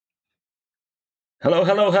Hello,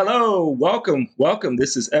 hello, hello. Welcome, welcome.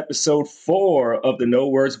 This is episode 4 of the No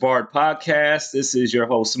Words Barred podcast. This is your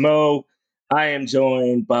host, Mo. I am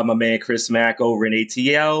joined by my man, Chris Mack, over in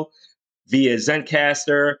ATL via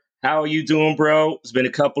Zencaster. How are you doing, bro? It's been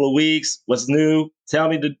a couple of weeks. What's new? Tell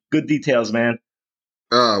me the good details, man.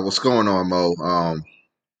 What's going on, Mo?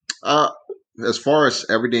 Uh, as far as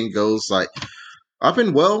everything goes, like I've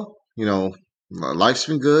been well. My life's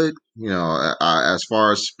been good. As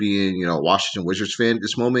far as being, Washington Wizards fan at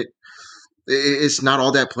this moment, it's not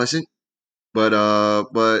all that pleasant. But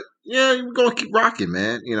yeah, we're gonna keep rocking,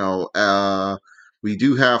 man. We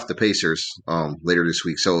do have the Pacers later this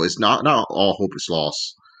week, so it's not all hope is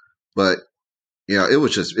lost. But it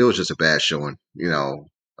was just a bad showing,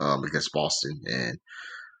 against Boston, and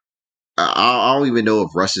I don't even know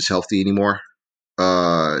if Russ is healthy anymore.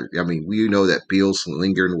 We know that Beal's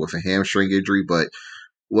lingering with a hamstring injury, but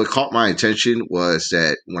what caught my attention was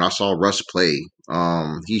that when I saw Russ play,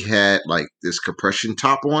 he had like this compression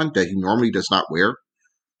top on that he normally does not wear,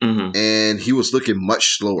 Mm-hmm. and he was looking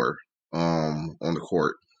much slower on the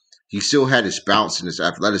court. He still had his bounce and his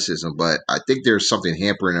athleticism, but I think there's something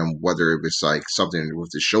hampering him, whether it was like something with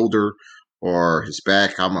his shoulder or his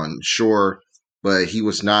back. I'm unsure, but he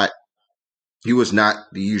was not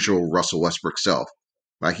the usual Russell Westbrook self.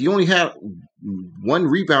 Like he only had one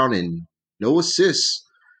rebound and no assists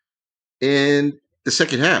in the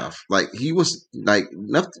second half. Like he was like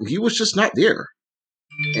nothing, he was just not there.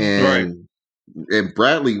 Right. And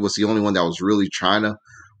Bradley was the only one that was really trying to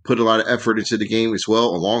put a lot of effort into the game as well,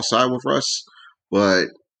 alongside with Russ. But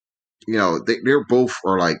they're both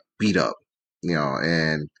are like beat up,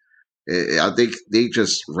 and I think they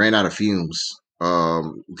just ran out of fumes.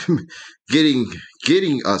 Getting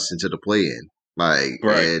getting us into the play in, Right. and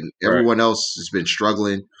Right. everyone else has been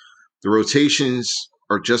struggling. The rotations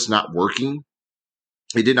are just not working.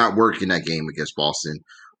 It did not work in that game against Boston.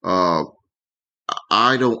 Uh,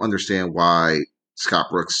 I don't understand why Scott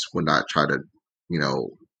Brooks would not try to,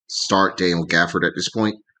 start Daniel Gafford at this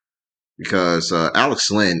point, because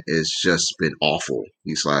Alex Lynn has just been awful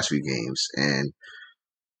these last few games, and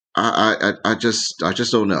I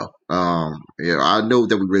just don't know. I know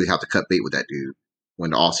that we really have to cut bait with that dude when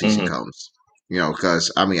the off season Mm-hmm. comes.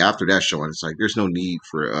 Because after that showing, it's like there's no need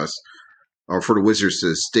for us or for the Wizards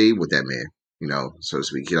to stay with that man. So to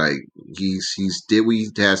speak. Like he's did what he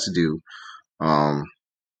has to do. Um,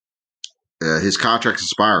 his contract's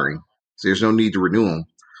expiring, so there's no need to renew him,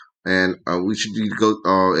 and we should need to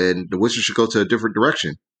go. And the Wizards should go to a different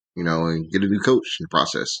direction. And get a new coach in the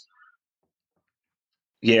process.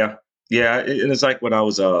 Yeah. Yeah. And it's like when I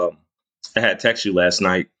had text you last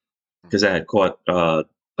night because I had caught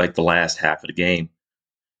like the last half of the game.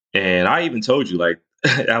 And I even told you, like,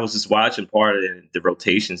 I was just watching part of it, and the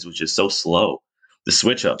rotations was just so slow, the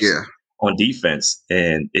switch ups Yeah, on defense.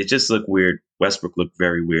 And it just looked weird. Westbrook looked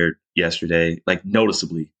very weird yesterday, like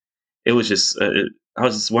noticeably. It was just, I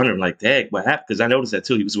was just wondering, like, dang, what happened? Because I noticed that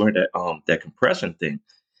too. He was wearing that compression thing.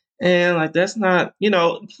 And like, that's not,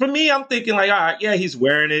 for me, I'm thinking, like, all right, yeah, he's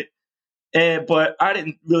wearing it. But I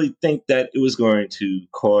didn't really think that it was going to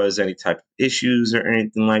cause any type of issues or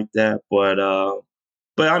anything like that. But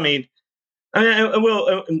I mean, and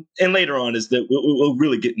we'll and later on is that we'll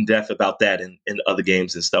really get in depth about that in other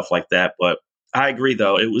games and stuff like that. But I agree,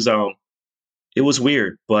 though it was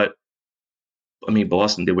weird, but I mean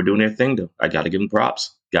Boston, they were doing their thing though. I got to give them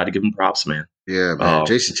props. Got to give them props, man. yeah, man. Um,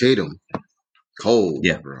 Jason Tatum, cold,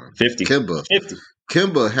 yeah, bro. 50, Kimba, 50.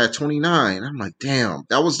 Kimba had 29. I'm like, damn,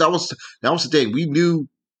 that was the thing. We knew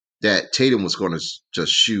that Tatum was going to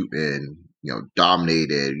just shoot and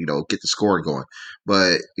dominate and get the scoring going,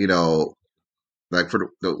 but like for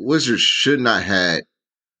the Wizards should not had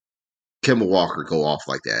Kemba Walker go off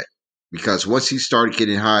like that, because once he started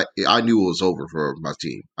getting hot, I knew it was over for my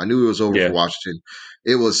team. I knew it was over for Yeah, Washington.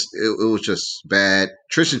 It was just bad.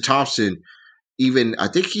 Tristan Thompson, even I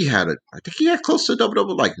think he had close to a double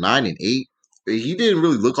double, like 9 and 8. He didn't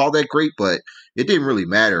really look all that great, but it didn't really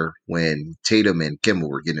matter when Tatum and Kimball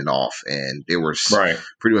were getting off, and they were right.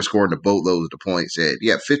 pretty much scoring the boatload of the points. And he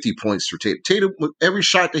had 50 points for Tatum. Tatum, with every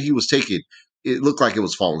shot that he was taking, it looked like it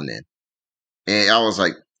was falling in, and I was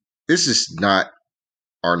like, "This is not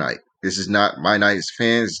our night. This is not my night as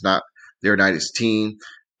fans. It's not their night as team."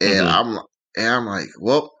 And Hmm. I'm like,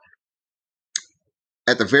 well,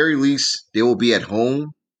 at the very least, they will be at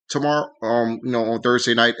home tomorrow. On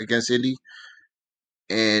Thursday night against Indy,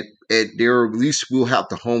 and there at least we'll have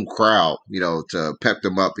the home crowd, to pep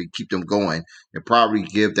them up and keep them going, and probably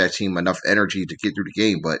give that team enough energy to get through the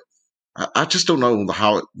game. But I just don't know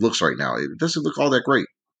how it looks right now. It doesn't look all that great.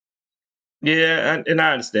 Yeah, and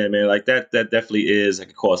I understand, man. Like that definitely is like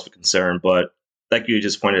a cause for concern. But like you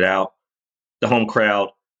just pointed out, the home crowd.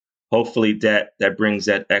 Hopefully that brings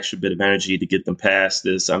that extra bit of energy to get them past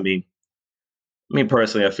this. I mean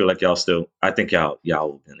personally, I feel like I think y'all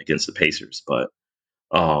will win against the Pacers, but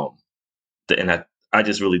um, and I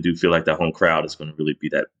just really do feel like that home crowd is going to really be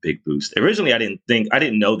that big boost. Originally, I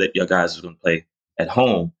didn't know that your guys was going to play at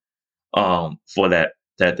home for that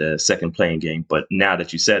second playing game, but now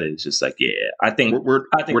that you said it, it's just like yeah, I think we're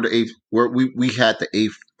the eighth. We had the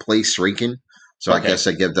eighth place ranking, so I okay, guess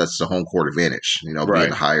I give that's the home court advantage. Being right,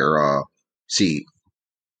 the higher seed.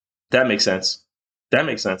 that makes sense. That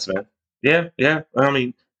makes sense, man. Yeah, yeah. I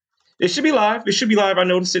mean, it should be live. It should be live. I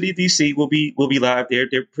know the city of DC will be live. They're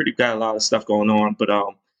pretty got a lot of stuff going on, but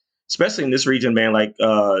especially in this region, man. Like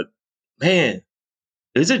man,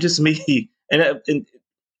 is it just me?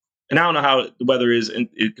 And I don't know how the weather is, and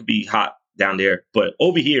it could be hot down there, but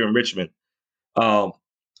over here in Richmond, um,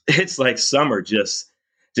 it's like summer just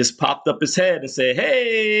popped up his head and said,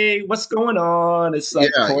 "Hey, what's going on?" It's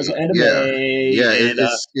like Yeah, towards the end of yeah, May, yeah. and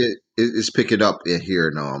It's picking up here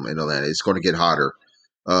in Atlanta. It's going to get hotter.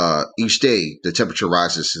 Each day the temperature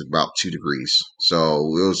rises about 2 degrees. So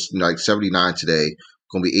it was like 79 today.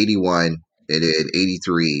 Going to be 81 and then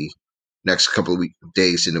 83 next couple of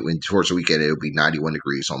days. And towards the weekend it'll be 91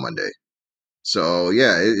 degrees on Monday. So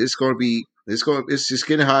yeah, it's going to be it's just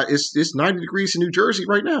getting hot. It's 90 degrees in New Jersey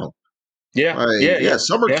right now. yeah, Like yeah, yeah, yeah,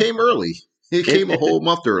 summer yeah. came early. It It, came a it, whole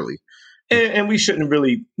month early. and we shouldn't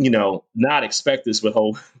really, not expect this with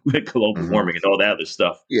whole with global Hmm. warming and all that other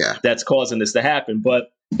stuff Yeah, that's causing this to happen.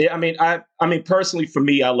 But yeah, I mean, personally, for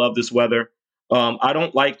me, I love this weather. I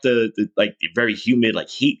don't like the very humid, like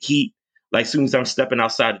heat. Like, as soon as I'm stepping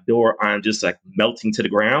outside the door, I'm just like melting to the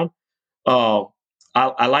ground. Uh,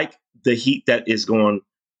 I like the heat that is going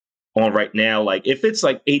on right now. Like, if it's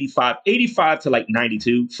like 85 to like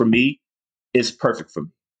 92 for me, is perfect for me.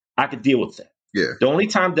 I could deal with that. yeah. The only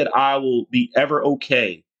time that I will be ever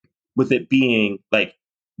okay with it being like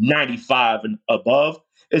 95 and above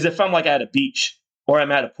is if I'm like at a beach or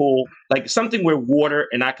I'm at a pool, like something where water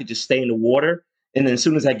and I could just stay in the water. And then as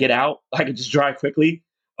soon as I get out, I could just dry quickly.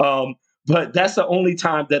 But that's the only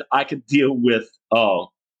time that I could deal with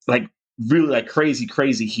like really like crazy,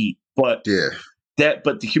 crazy heat. Yeah.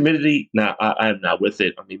 But the humidity, nah, I'm not with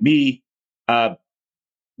it. I mean, me, uh,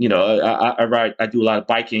 I do a lot of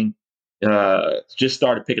biking. Just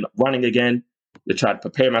started picking up running again to try to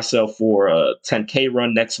prepare myself for a 10K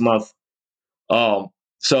run next month. Um,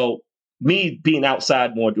 so me being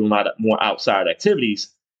outside more, doing a lot of more outside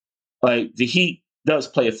activities, like the heat does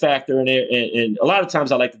play a factor in it. And a lot of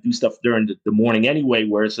times I like to do stuff during the morning anyway,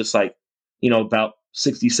 where it's just like, about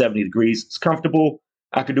 60, 70 degrees. It's comfortable.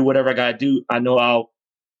 I can do whatever I got to do. I know I'll,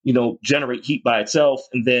 generate heat by itself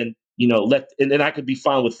and then, and then I could be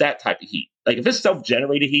fine with that type of heat. Like if it's self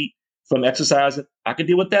generated heat from exercising, I could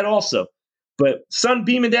deal with that also. But sun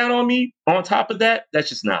beaming down on me on top of that, that's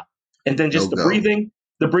just not. And then No just go.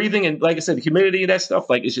 the breathing, and like I said, the humidity and that stuff,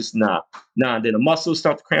 like it's just not. Nah, and then the muscles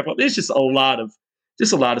start to cramp up. It's just a lot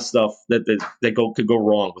of stuff that could go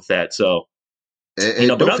wrong with that. So And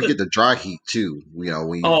but don't other forget the dry heat too. When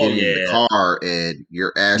you oh get in the yeah, car and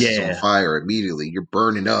your ass is on yeah, fire immediately, you're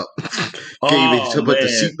burning up. Can't even oh to put the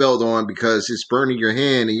man, seatbelt on because it's burning your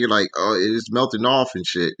hand, and you're like, oh, it's melting off and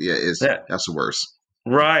shit. Yeah, that that's the worst.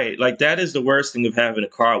 right, like that is the worst thing of having a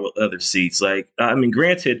car with leather seats. Like I mean,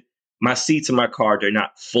 granted, my seats in my car they're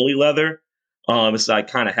not fully leather. It's like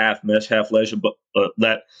kind of half mesh, half leather,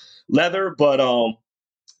 but leather, but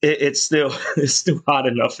it's still it's still hot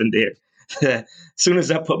enough in there. As soon as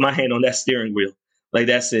I put my hand on that steering wheel, like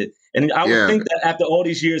that's it. And I would Yeah, think that after all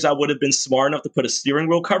these years, I would have been smart enough to put a steering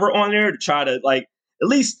wheel cover on there to try to like at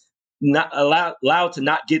least not allow it to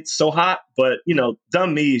not get so hot. But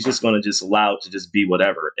dumb me is just going to just allow it to just be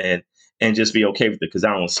whatever and just be okay with it because I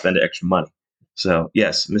don't want to spend the extra money. So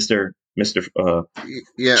yes, Mister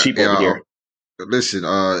yeah, Cheap over yeah. here. Listen,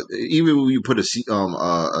 even when you put a seat,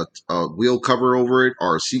 a wheel cover over it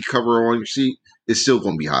or a seat cover on your seat, it's still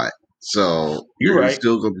gonna be hot. So You're it's right.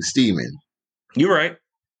 still gonna be steaming. You're right.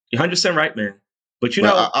 You're 100% right, man. But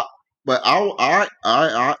But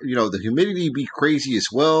the humidity be crazy as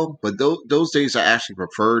well. But those days I actually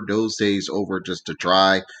prefer those days over just the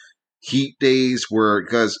dry heat days where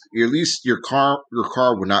because at least your car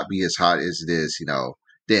will not be as hot as it is.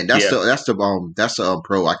 Then yeah. that's the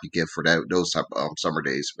pro I could give for those type of summer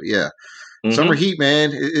days. But yeah, summer Hmm. heat,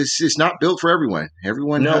 man, it's not built for everyone.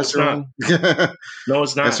 Everyone No, has it's their not. own No,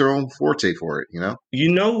 it's has not. their own forte for it.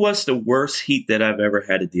 You know what's the worst heat that I've ever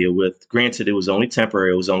had to deal with? Granted, it was only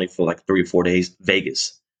temporary. It was only for like 3 or 4 days.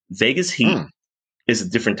 Vegas. Vegas heat Mm, is a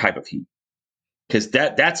different type of heat because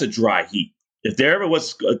that's a dry heat. If there ever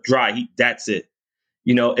was a dry heat, that's it.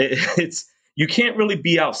 It's you can't really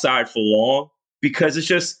be outside for long because it's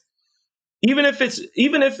just even if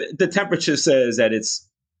the temperature says that it's,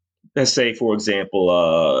 let's say for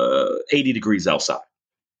example, 80 degrees outside,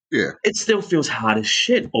 Yeah. it still feels hot as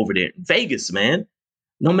shit over there in Vegas, man.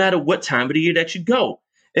 No matter what time of the year that you go.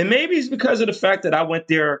 And maybe it's because of the fact that I went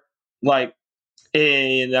there like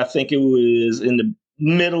I think it was in the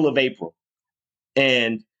middle of April.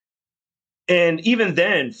 And even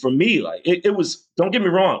then, for me, like it was, don't get me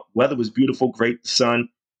wrong, weather was beautiful, great sun.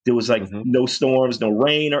 There was like Hmm. no storms, no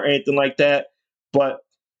rain or anything like that. But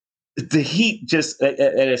the heat just at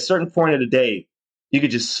a certain point of the day, you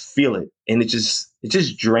could just feel it. And it just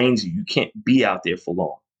drains you. You can't be out there for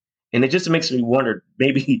long. And it just makes me wonder,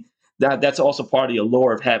 maybe that's also part of the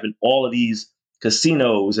allure of having all of these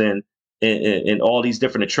casinos and all these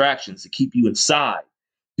different attractions to keep you inside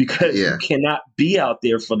because you Yeah. cannot be out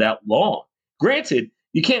there for that long. Granted,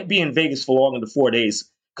 you can't be in Vegas for longer than 4 days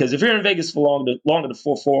because if you're in Vegas for longer than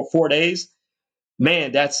 4 days,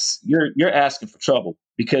 man, that's you're asking for trouble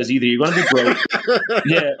because either you're going to be broke,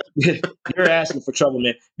 yeah, you're asking for trouble,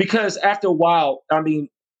 man. Because after a while, I mean,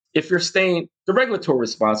 if you're staying, the regulatory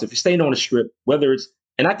response, if you're staying on the strip, whether it's,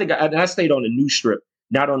 and I think I stayed on the new strip,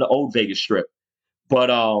 not on the old Vegas strip,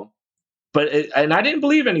 but and I didn't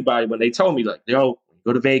believe anybody when they told me like, yo,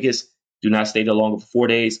 go to Vegas, do not stay there longer for 4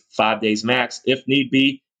 days, 5 days max, if need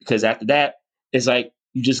be, because after that, it's like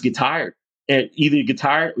you just get tired, and either you get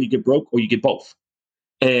tired or you get broke or you get both.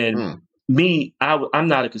 And Mm. me, I'm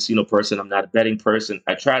not a casino person. I'm not a betting person.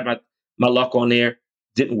 I tried my luck on there,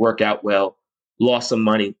 didn't work out well. Lost some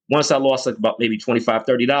money. Once I lost like about maybe $25,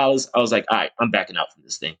 $30, I was like, all right, I'm backing out from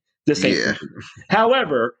this thing. This ain't for Yeah. me.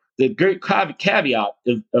 However, the great caveat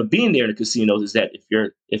of being there in the casinos is that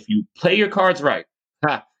if you play your cards right,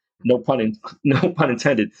 ha, no pun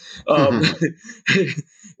intended. Um,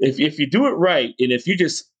 if you do it right, and if you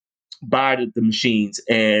just buy the machines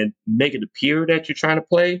and make it appear that you're trying to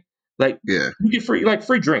play, like Yeah. you get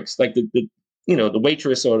free drinks, like the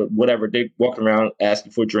waitress or whatever, they walking around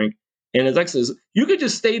asking for a drink. And as Alex says, you could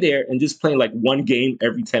just stay there and just play like one game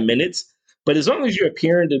every 10 minutes. But as long as you're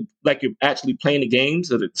appearing to like you're actually playing the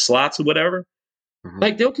games or the slots or whatever, Hmm.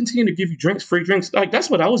 like they'll continue to give you drinks, free drinks. Like that's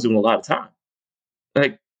what I was doing a lot of time.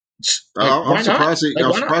 Like, I'm why not? surprised. Like I'm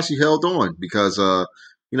why not? surprised he held on because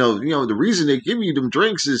the reason they give you them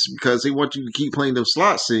drinks is because they want you to keep playing them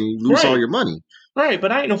slots and you lose all Right. your money. Right,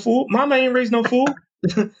 but I ain't no fool. Mama ain't raised no fool.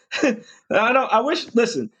 I don't. I wish.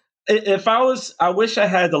 Listen, if I was, I wish I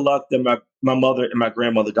had the luck that my mother and my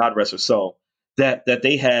grandmother, God rest her soul, that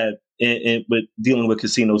they had with dealing with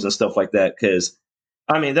casinos and stuff like that. Because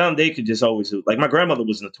I mean, them they could just always like my grandmother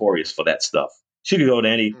was notorious for that stuff. She could go to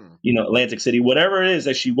any Mm. Atlantic City, whatever it is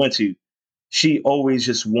that she went to, she always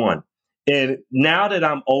just won. And now that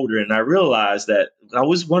I'm older and I realize that I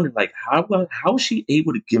was wondering like how was she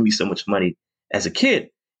able to give me so much money as a kid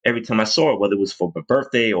every time I saw her, whether it was for my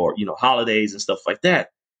birthday or holidays and stuff like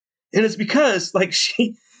that. And it's because like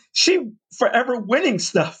she forever winning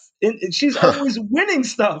stuff, and she's always winning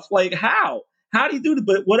stuff. Like how do you do it?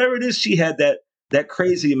 But whatever it is, she had that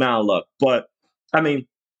crazy amount of luck. But I mean,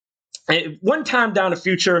 one time down the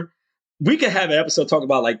future, we could have an episode talk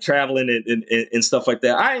about like traveling and stuff like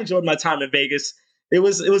that. I enjoyed my time in Vegas. It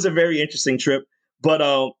was a very interesting trip. But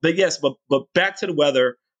yes, but back to the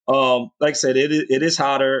weather. Like I said, it is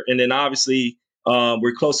hotter, and then obviously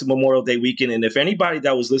we're close to Memorial Day weekend. And if anybody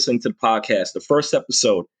that was listening to the podcast, the first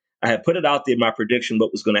episode, I had put it out there, my prediction,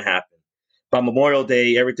 what was going to happen. By Memorial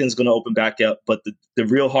Day, everything's going to open back up, but the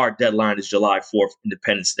real hard deadline is July 4th,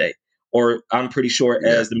 Independence Day, or I'm pretty sure Yeah.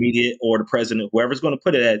 as the media or the president, whoever's going to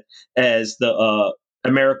put it as the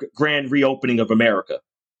America grand reopening of America,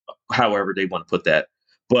 however they want to put that.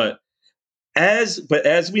 But as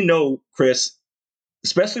we know, Chris,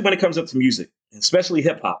 especially when it comes up to music, especially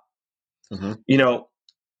hip hop, Hmm. you know,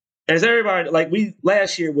 as everybody like we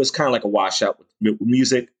last year was kind of like a washout with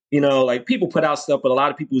music. Like people put out stuff, but a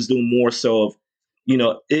lot of people was doing more so of,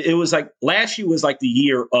 it was like last year was like the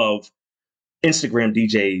year of Instagram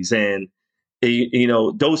DJs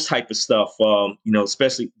and those type of stuff.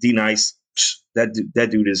 Especially D Nice. That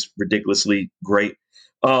dude is ridiculously great.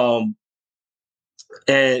 Um,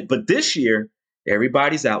 but this year,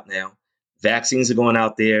 everybody's out now. Vaccines are going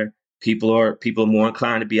out there. People are more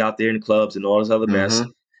inclined to be out there in the clubs and all this other mess. Hmm.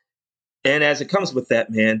 And as it comes with that,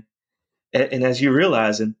 man, and as you're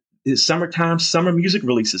realizing, it's summertime, summer music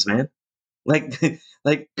releases, man. Like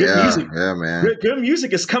like good Yeah. music Yeah, man. good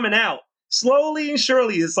music is coming out slowly and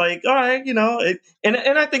surely. It's like, all right, and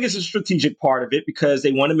I think it's a strategic part of it because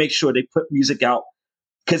they want to make sure they put music out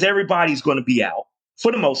because everybody's going to be out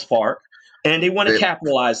for the most part, and they want to They,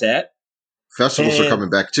 capitalize that. Festivals are And coming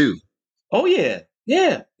back too. oh yeah,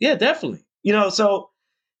 yeah, yeah, definitely. So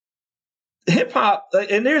hip hop,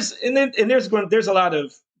 and there's a lot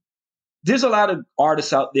of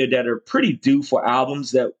artists out there that are pretty due for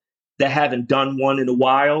albums that haven't done one in a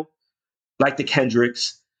while, like the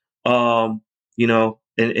Kendricks. Um,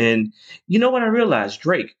 and you know what I realized,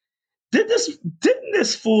 Drake. Didn't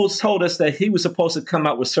this fool told us that he was supposed to come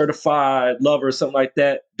out with Certified Lover or something like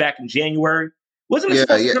that back in January? Wasn't it Yeah,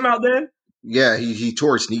 supposed to yeah, come out then? yeah. He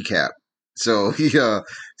tore his kneecap, so he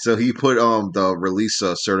put the release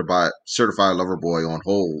of Certified Lover Boy on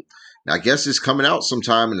hold. Now, I guess it's coming out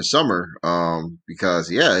sometime in the summer.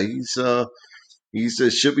 Because yeah, he's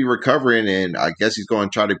should be recovering, and I guess he's going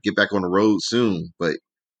to try to get back on the road soon. But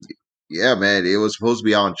yeah, man, it was supposed to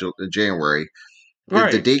be out in January. The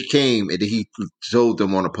Right. date came, and he told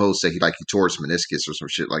them on a post that he tore his meniscus or some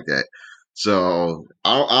shit like that. So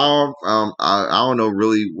I don't know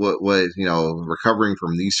really what recovering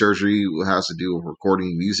from knee surgery has to do with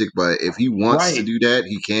recording music, but if he wants to Right. do that,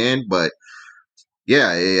 he can. But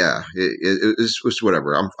yeah, it's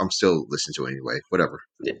whatever. I'm still listening to it anyway. Whatever.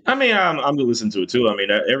 I mean, I'm listening to it too. I mean,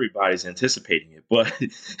 everybody's anticipating it, but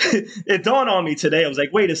it dawned on me today. I was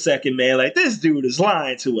like, wait a second, man! Like this dude is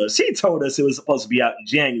lying to us. He told us it was supposed to be out in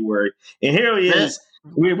January, and here he Man, is.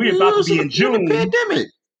 We're we about to was be in in the June. pandemic.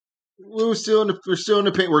 We're still in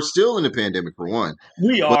the pandemic for one,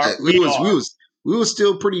 We but are. We are. we was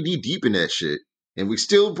still pretty deep in that shit, and we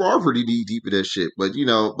still are pretty deep in that shit. But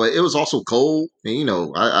but it was also cold, and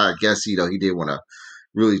I guess he did want to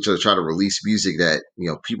really try to release music that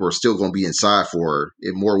people are still going to be inside for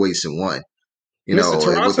in more ways than one. Mr. With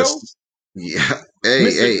Toronto, us, yeah, hey,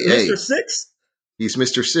 Mr. hey, hey, Mr. Six. he's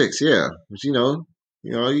Mister Six, yeah. But,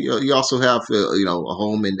 you also have a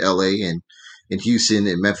home in L.A. and in Houston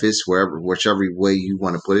and Memphis, whichever way you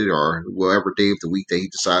want to put it, or whatever day of the week that he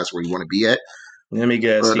decides where you want to be at. Let me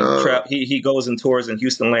guess. But He goes and tours in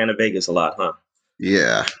Houston, Atlanta, Vegas a lot, huh?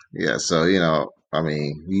 yeah, yeah. So I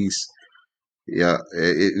mean, he's yeah.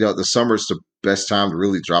 The summer's the best time to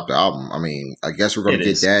really drop the album. I mean, I guess we're gonna It get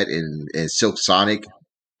is. that in Silk Sonic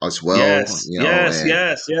as well. Yes, yes,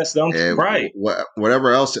 yes, yes. Don't And right.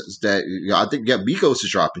 whatever else is that I think Migos is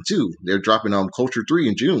dropping too. They're dropping Culture 3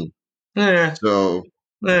 in June. Eh, So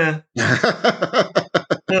eh,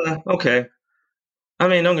 okay. I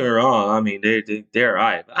mean, don't get me wrong. I mean, they're all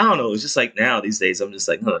right. But I don't know. It's just like now these days, I'm just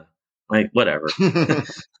like, huh, like whatever.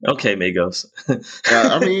 Okay, Migos. yeah,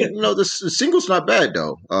 I mean, the single's not bad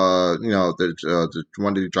though. The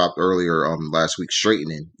one that dropped earlier last week,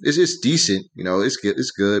 Straightening, it's decent.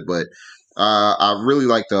 It's good, but I really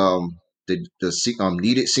like the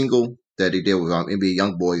Needed single that they did with NBA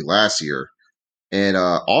YoungBoy last year. And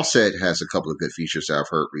Offset has a couple of good features that I've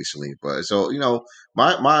heard recently. But so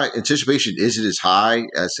my anticipation isn't as high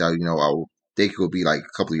as how I would think it would be like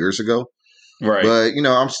a couple of years ago. Right. But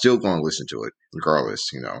I'm still going to listen to it regardless.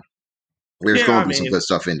 There's Yeah, going I to be some mean, good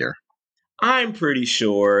stuff in there. I'm pretty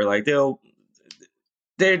sure like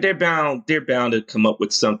they're bound to come up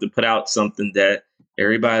with something, put out something that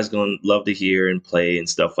everybody's gonna love to hear and play and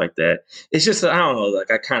stuff like that. It's just I don't know,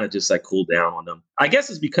 like I kind of just like cool down on them. I guess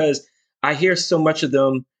it's because I hear so much of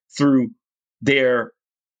them through their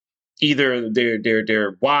either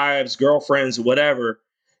their wives, girlfriends, whatever.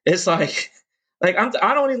 It's like I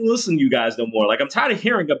don't even listen to you guys no more. Like I'm tired of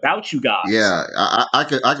hearing about you guys. Yeah, I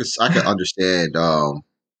could understand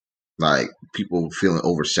like people feeling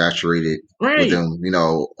oversaturated with Right. them,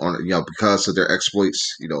 on because of their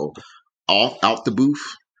exploits, off out the booth.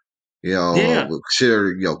 Yeah.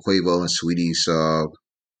 Consider Quavo and Sweetie's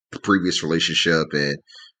previous relationship and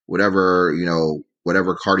whatever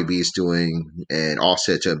Cardi B is doing and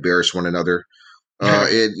Offset to embarrass one another. And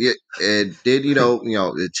then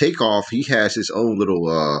the Takeoff, he has his own little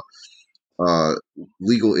uh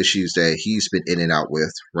legal issues that he's been in and out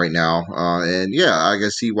with right now. And yeah, I can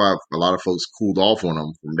see why a lot of folks cooled off on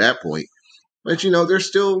him from that point. But they're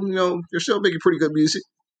still making pretty good music,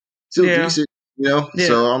 still Yeah. decent. Yeah.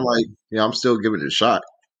 So I'm like, I'm still giving it a shot.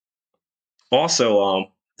 Also,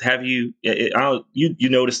 have you? You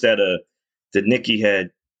noticed that Nicki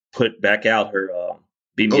had put back out her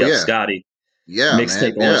 "Beat Oh Me Up, yeah, Scotty" yeah, man,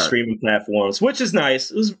 mixtape on yeah, streaming platforms, which is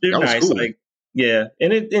nice. It was that was nice. cool. Like yeah,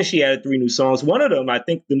 and she added 3 new songs. One of them, I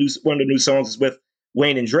think, one of the new songs is with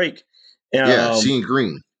Wayne and Drake. Yeah, Um, seeing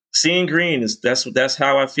green. Seeing green is that's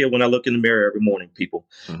how I feel when I look in the mirror every morning, people.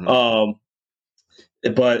 Hmm. Um,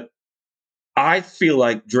 but I feel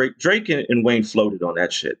like Drake and Wayne floated on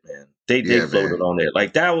that shit, man. They Yeah, man. floated on it.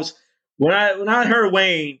 Like that was when I heard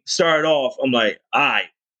Wayne started off, I'm like, all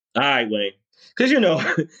right, Wayne. because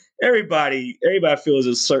everybody feels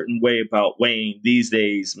a certain way about Wayne these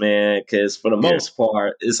days, man. Because for the Yeah, most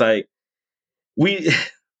part, it's like we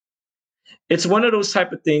it's one of those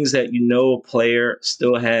type of things that a player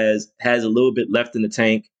still has a little bit left in the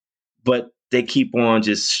tank, but they keep on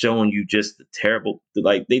just showing you just the terrible,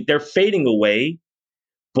 like they're fading away,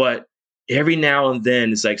 but every now and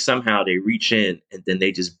then it's like somehow they reach in and then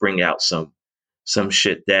they just bring out some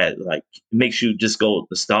shit that like makes you just go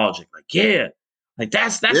nostalgic, like yeah, like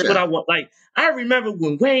that's what yeah, I want. Like I remember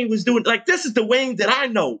when Wayne was doing, like this is the Wayne that I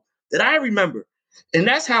know, that I remember, and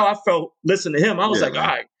that's how I felt listening to him. I was yeah, like, all man.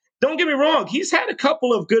 right, don't get me wrong, he's had a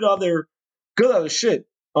couple of good other shit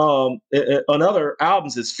on other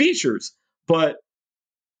albums as features, but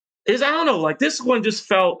is I don't know, like this one just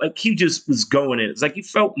felt like he just was going in. It's like he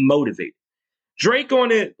felt motivated. Drake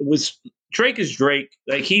on it was Drake is Drake.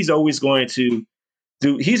 Like he's always going to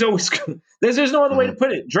do. He's always there's no other way Hmm. to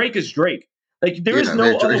put it. Drake is Drake. Like there is Yeah,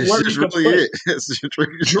 man. no other It's word just you can really put it. it. It's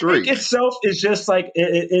Drake Drake. itself is just like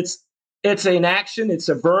it's an action, it's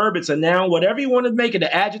a verb, it's a noun, whatever you want to make it, an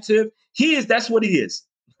adjective. He is that's what he is.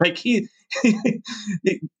 Like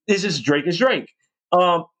it's just Drake is Drake.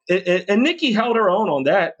 And Nikki held her own on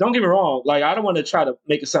that. Don't get me wrong. Like I don't want to try to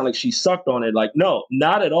make it sound like she sucked on it. Like no,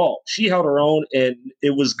 not at all. She held her own, and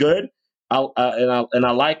it was good. I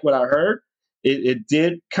like what I heard. It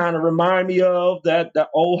did kind of remind me of that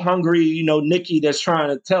old hungry, Nikki that's trying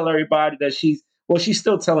to tell everybody that she's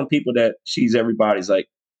still telling people that she's everybody's like,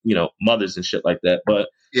 mothers and shit like that. But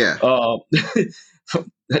Yeah. uh,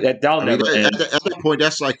 that'll I mean, never end. at that point,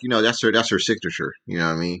 that's like that's her signature. You know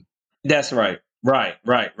what I mean? That's right. Right,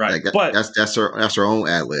 right, right. Like But that's her own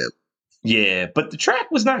ad lib. yeah, but the track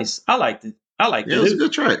was nice. I liked it. I liked Yeah, it it. was a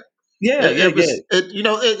good track. Yeah, It, yeah, it yeah.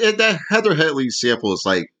 was that Heather Headley sample is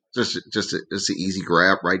like just an easy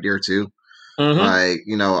grab right there too. Hmm. Like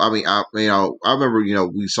I mean, I remember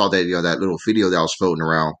we saw that that little video that was floating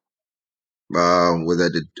around where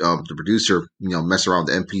the producer mess around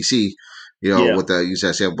with the MPC. Yeah, With the use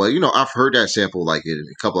that sample, but I've heard that sample like in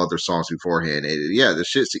a couple other songs beforehand. Yeah, the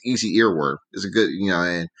shit's an easy earworm. It's a good,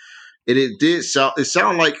 and it did sound. It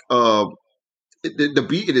sounded like the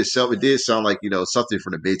beat in itself. It did sound like something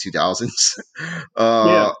from the mid 2000s.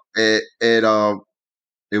 yeah, And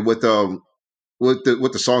with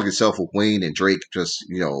the song itself with Wayne and Drake just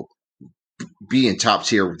being top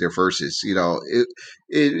tier with their verses,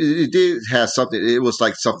 it did have something. It was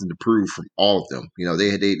like something to prove from all of them.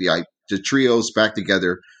 They like the trios back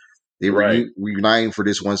together. They were right. reuniting for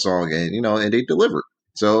this one song, and they delivered.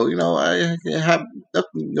 So I have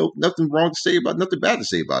nothing wrong to say about, nothing bad to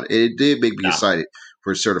say about it. It did make me Nah. excited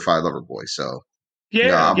for Certified Lover Boy. So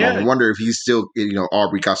Yeah, I'm yeah. wondering if he's still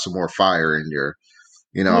Aubrey got some more fire in there.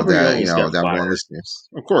 Aubrey That always got that I'm going to fired. listen to.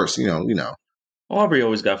 Of course, Aubrey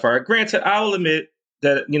always got fired. Granted, I will admit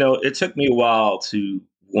that it took me a while to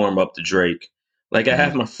warm up to Drake. Like hmm I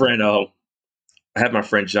have my friend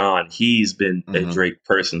John. He's been a hmm Drake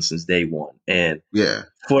person since day one, and yeah,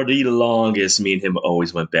 for the longest, me and him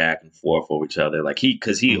always went back and forth over each other. Like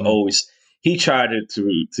because he hmm always he tried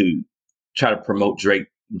to try to promote Drake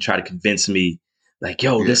and try to convince me, like,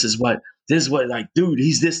 yo, yeah. this is what, like, dude,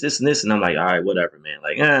 he's this, and this, and I'm like, all right, whatever, man.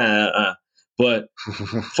 Like, but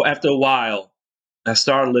after a while, I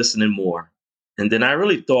started listening more, and then I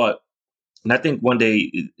really thought, and I think one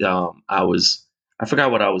day, I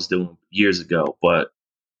forgot what I was doing years ago, but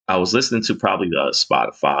I was listening to probably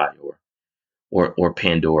Spotify or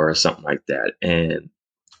Pandora or something like that, and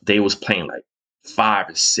they was playing like 5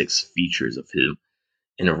 or 6 features of him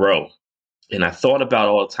in a row. And I thought about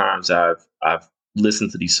all the times I've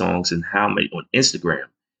listened to these songs and how many on Instagram,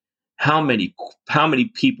 how many how many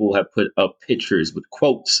people have put up pictures with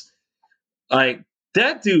quotes. Like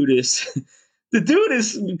that dude is the dude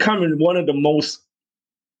is becoming one of the most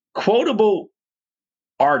quotable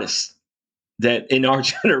artists that in our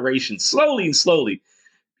generation, slowly and slowly.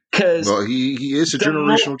 Because Well, he is a the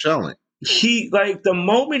mo- generational talent. the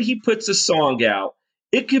moment he puts a song out,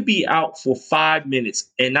 it could be out for 5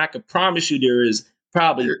 minutes, and I can promise you there is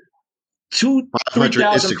probably two, three 500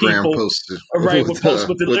 thousand Instagram people, posts right, with posts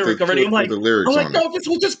with the lyric already. with the I'm lyrics like, on it. no, this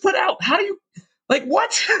will just put out. How do you like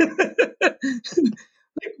what?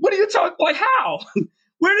 Like, what are you talking? Like how?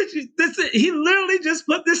 Where did you? This he literally just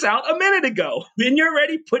put this out a minute ago, and you're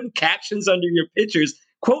already putting captions under your pictures,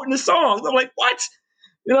 quoting the songs. I'm like, what?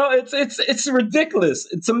 It's ridiculous.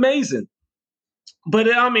 It's amazing.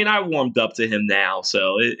 But I mean, I warmed up to him now,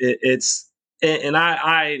 so it's and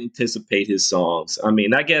I anticipate his songs. I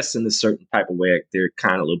mean, I guess in a certain type of way, they're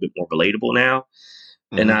kind of a little bit more relatable now.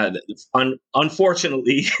 And Hmm.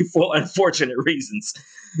 unfortunately, for unfortunate reasons,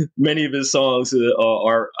 many of his songs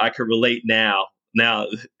are I can relate now. Now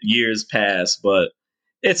years pass, but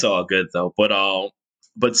it's all good though.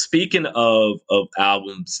 But speaking of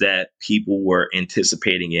albums that people were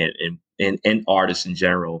anticipating and artists in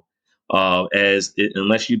general,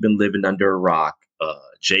 unless you've been living under a rock,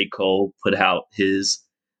 J. Cole put out the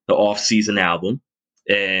off season album,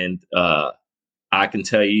 and I can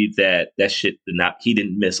tell you that shit did not. He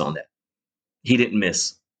didn't miss on that. He didn't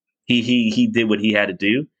miss. He did what he had to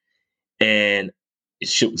do, and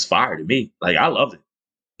shit was fire to me. Like I loved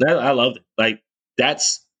it. I loved it. Like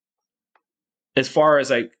that's as far as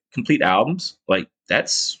like complete albums. Like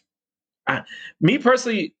that's I, me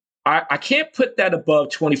personally. I can't put that above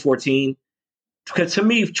 2014 because to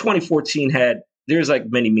me 2014 had there's like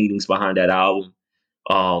many meanings behind that album,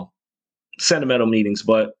 um, sentimental meanings,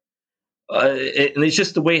 but and it's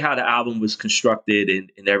just the way how the album was constructed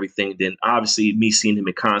and everything. Then obviously me seeing him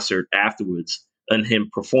in concert afterwards and him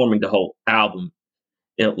performing the whole album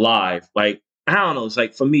live, like I don't know, it's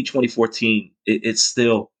like for me 2014, it's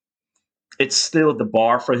still the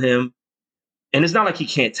bar for him, and it's not like he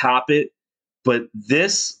can't top it, but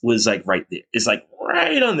this was like right there. It's like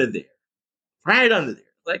right under there, right under there.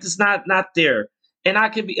 Like it's not there, and I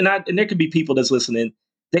could be and there could be people that's listening.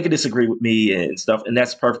 They could disagree with me and stuff, and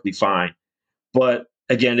that's perfectly fine. But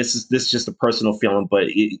again, this is just a personal feeling, but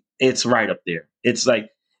it's right up there. It's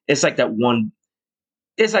like that one.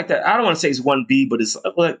 It's like that. I don't want to say it's one B, but it's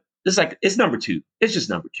like it's number two. It's just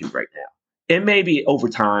number two right now. It may be over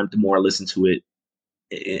time. The more I listen to it,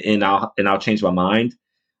 and I'll change my mind.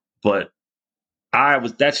 But I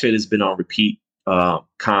was that shit has been on repeat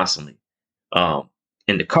constantly, um,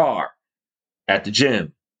 in the car, at the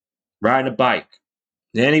gym, riding a bike,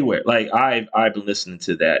 anywhere. Like I've been listening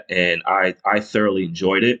to that, and I thoroughly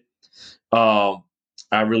enjoyed it. Um,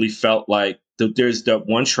 I really felt like there's that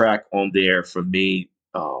one track on there for me,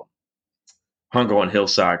 "Hunger on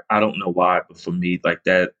Hillside." I don't know why, but for me, like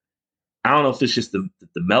that, I don't know if it's just the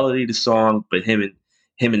melody of the song, but him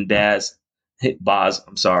and Baz, Boz,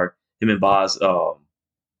 I'm sorry, him and Boz,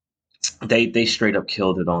 they straight up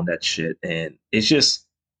killed it on that shit, and it's just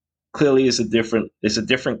clearly it's a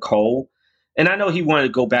different Cole. And I know he wanted to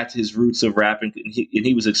go back to his roots of rapping, and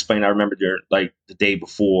he was explaining. I remember during like the day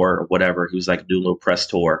before or whatever, he was like doing a little press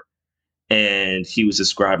tour, and he was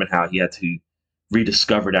describing how he had to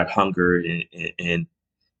rediscover that hunger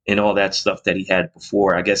and all that stuff that he had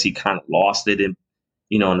before. I guess he kind of lost it in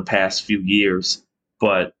the past few years,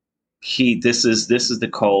 but this is the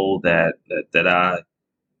Cole that I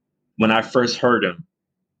when I first heard him,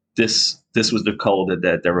 this was the Cole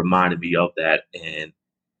that reminded me of that. And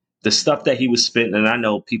the stuff that he was spitting, and I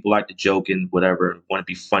know people like to joke and whatever, want to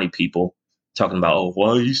be funny people, talking about, oh,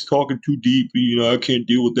 well, he's talking too deep, I can't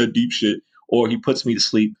deal with that deep shit, or he puts me to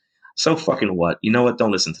sleep. So fucking what? You know what?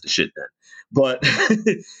 Don't listen to the shit then. But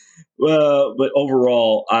but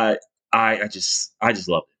overall, I just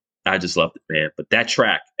loved it. I just loved it, man. But that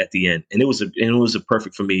track at the end, and it was a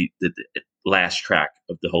perfect for me the last track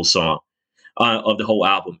of the whole song, of the whole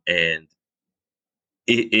album, and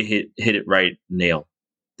it hit it right nail.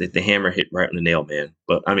 The hammer hit right on the nail, man.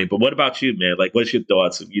 But I mean, but what about you, man? Like, what's your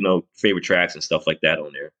thoughts? Favorite tracks and stuff like that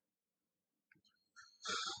on there.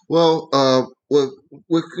 Well, when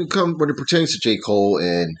it pertains to J. Cole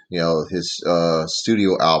and his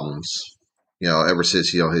studio albums, ever since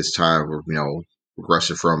his time of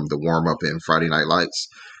progressing from the warm up and Friday Night Lights,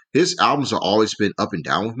 his albums have always been up and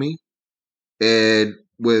down with me. And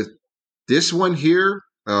with this one here,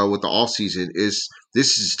 with the off season, this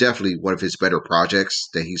is definitely one of his better projects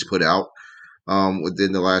that he's put out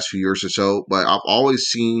within the last few years or so. But I've always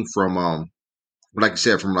seen from like I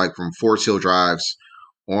said, from Forest Hill Drives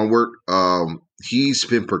onward, he's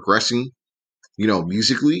been progressing,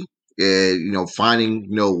 musically, and finding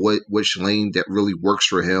which lane that really works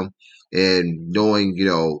for him, and knowing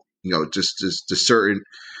just the certain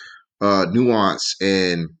nuance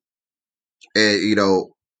and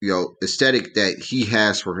aesthetic that he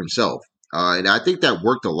has for himself, and I think that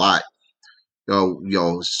worked a lot.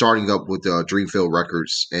 Starting up with Dreamfield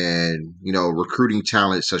Records and recruiting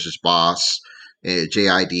talent such as Boss and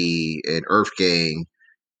JID and Earth Gang,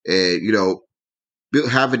 and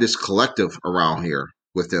having this collective around here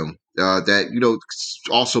with him that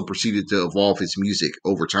also proceeded to evolve his music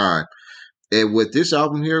over time. And with this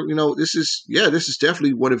album here, this is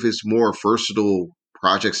definitely one of his more versatile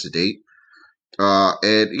projects to date.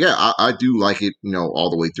 And yeah, I do like it, all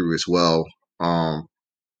the way through as well.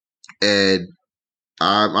 And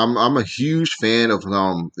I'm a huge fan of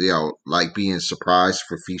like being surprised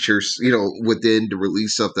for features, within the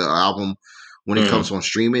release of the album when it Mm. comes on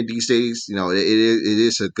streaming these days.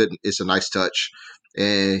 It's a nice touch.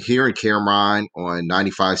 And hearing Cameron on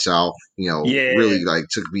 95 South, Yeah. really like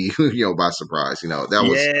took me, by surprise.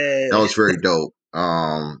 That Yeah. was very dope.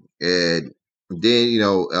 And then,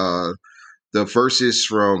 the verses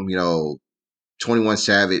from, 21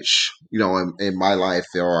 Savage, in my life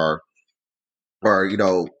are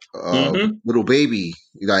Hmm. Little Baby,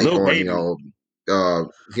 like Little on, baby.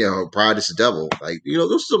 Pride is the Devil. Like,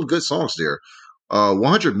 those are some good songs there.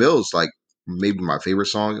 100 Mils, like maybe my favorite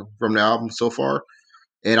song from the album so far.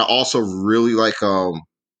 And I uh also really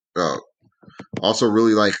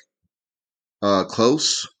like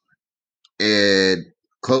Close and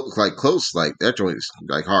Close, like that joint is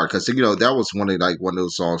like hard because that was one of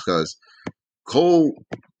those songs because Cole,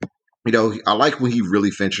 I like when he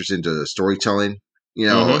really ventures into storytelling,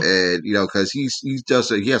 Hmm. and because he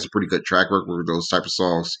has a pretty good track record with those type of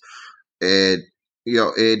songs, and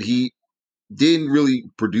and he didn't really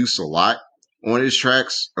produce a lot on his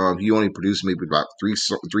tracks. He only produced maybe about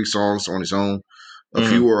three songs on his own. A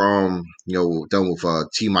few Hmm. were done with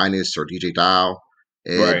T minus or DJ Dial,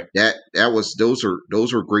 and Right. that was those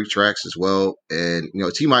were great tracks as well. And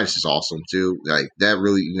T minus is awesome too. Like that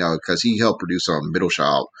really because he helped produce Middle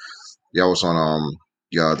Child. Yeah, I was on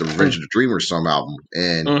the Revenge of the Dreamers some album,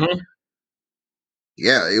 and Hmm.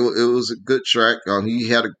 yeah, it was a good track. He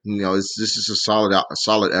had this is a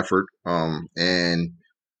solid effort. And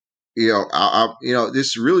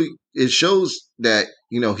this really it shows that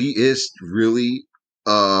he is really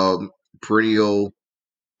perennial.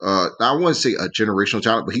 I wouldn't say a generational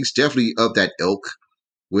talent, but he's definitely of that ilk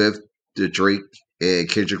with the Drake and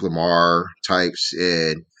Kendrick Lamar types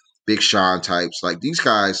and Big Sean types. Like these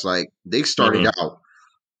guys, like they started Hmm. out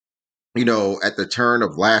at the turn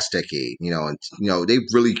of last decade, and they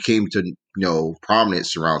really came to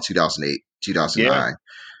prominence around 2008, Yeah. 2009,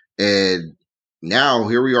 and now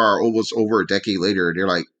here we are, almost over a decade later, and they're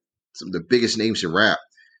like some of the biggest names in rap.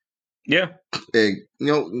 Yeah. And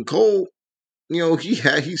Cole,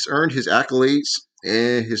 he's earned his accolades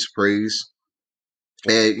and his praise,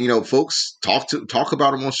 and folks talk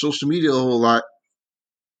about him on social media a whole lot.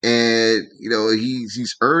 And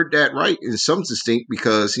he's earned that right in some distinct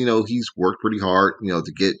because he's worked pretty hard to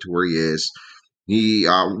get to where he is. He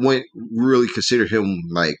wouldn't really consider him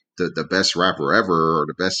like the best rapper ever or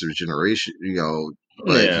the best of his generation,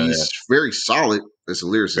 but Yeah. he's Yeah. very solid as a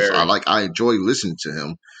lyricist. Very. I enjoy listening to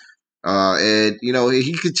him, and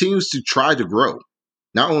he continues to try to grow,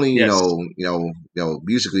 not only Yes.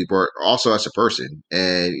 musically, but also as a person.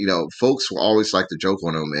 And folks will always like to joke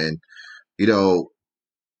on him, and you know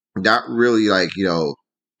not really like you know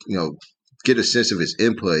get a sense of his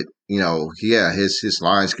input. Yeah, his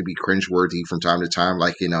lines could be cringeworthy from time to time,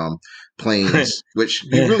 like in Planes, which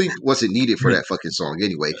he really wasn't needed for that fucking song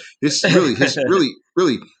anyway. His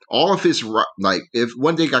really all of his like if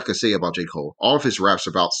one thing I could say about J. Cole, all of his raps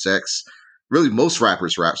about sex, really most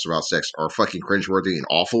rappers raps about sex are fucking cringeworthy and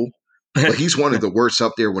awful. But he's one of the worst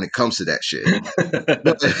up there when it comes to that shit.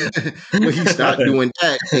 But when he's not doing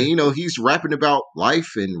that, and he's rapping about life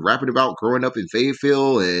and rapping about growing up in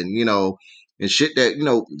Fayetteville, and and shit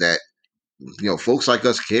that folks like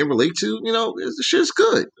us can relate to. The shit's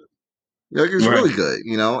good. It's Right. really good.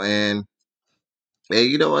 And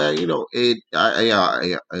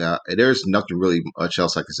there's nothing really much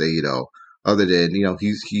else I can say. Other than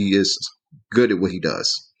he is good at what he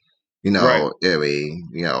does. Right. I mean,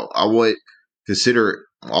 I would consider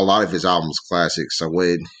a lot of his albums classics. I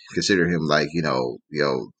would consider him like,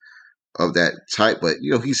 of that type, but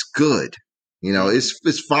he's good. Mhm.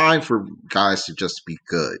 It's fine for guys to just be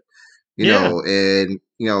good. Yeah. And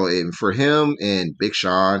for him and Big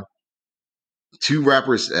Sean, two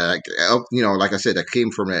rappers, like I said, that came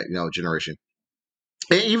from that generation,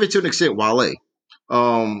 and even to an extent, Wale,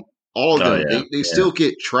 um, all of Oh them, yeah. they Yeah. still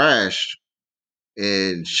get trashed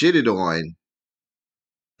and shitted on.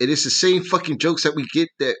 And it's the same fucking jokes that we get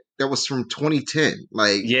that was from 2010.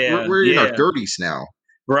 Like Yeah. we're in our Yeah. 30s now,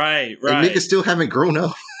 Right. and niggas Right. still haven't grown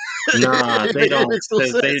up. Nah, they It don't, makes no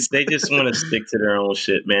because they sense. they just want to stick to their own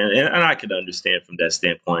shit, man. And I could understand from that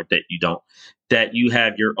standpoint that you don't, that you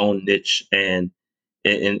have your own niche, and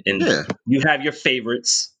Yeah, you have your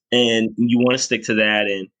favorites and you want to stick to that,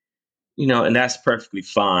 and and that's perfectly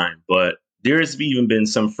fine. But there's even been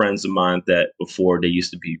some friends of mine that before they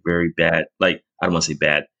used to be very bad. Like I don't want to say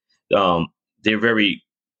bad. Um, they're very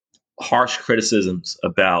harsh criticisms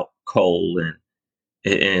about Cole, and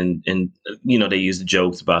they use the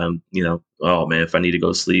jokes about him. Oh man, if I need to go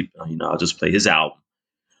to sleep, I'll just play his album.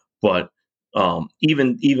 But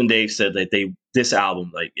even Dave said that this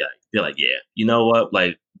album, like, yeah, they're like, yeah, you know what,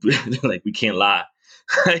 like like we can't lie.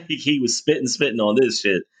 He was spitting on this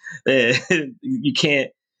shit. You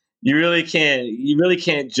can't, you really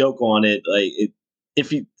can't joke on it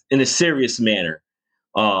if you in a serious manner.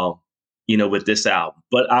 Um, with this album.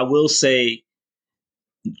 But I will say,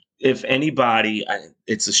 if anybody,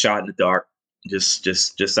 it's a shot in the dark.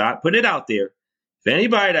 Just I put it out there. If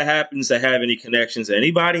anybody that happens to have any connections,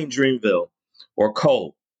 anybody in Dreamville or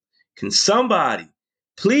Cole, can somebody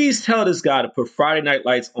please tell this guy to put Friday Night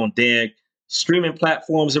Lights on damn streaming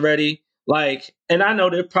platforms already? Like, and I know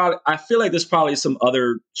I feel like there's probably some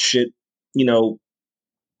other shit, you know,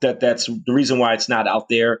 that's the reason why it's not out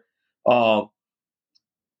there. Uh,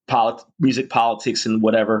 music politics and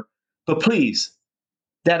whatever. But please,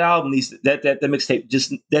 that album needs that mixtape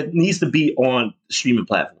just that needs to be on streaming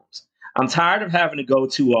platforms. I'm tired of having to go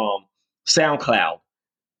to SoundCloud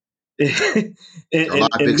and, A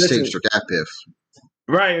lot of listen. mixtapes for that piff.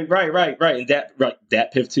 Right. And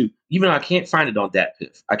that Piff too. Even though I can't find it on that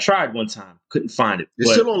Piff. I tried one time, couldn't find it.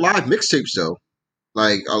 It's still on live mixtapes though.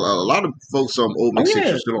 Like a lot of folks on old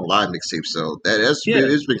mixtapes are still on live mixtapes, so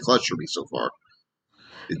it's been clutch for me so far.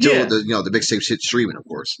 Until the mixtapes hit streaming, of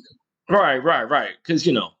course. Right. Because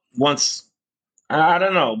once I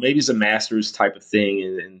don't know, maybe it's a masters type of thing,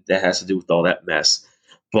 and that has to do with all that mess.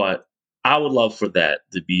 But I would love for that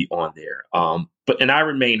to be on there. But I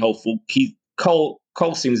remain hopeful. Cole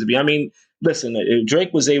seems to be. I mean, listen, if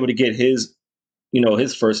Drake was able to get his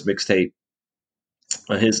first mixtape,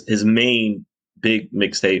 his main big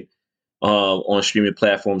mixtape, on streaming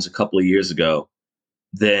platforms a couple of years ago,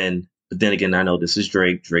 but then again, I know this is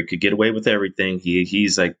Drake. Drake could get away with everything.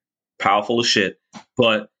 He's like powerful as shit.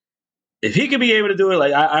 But if he could be able to do it,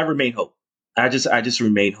 like I remain hope. I just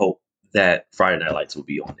remain hope that Friday Night Lights will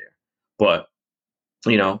be on there. But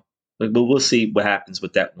we'll see what happens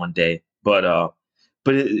with that one day. But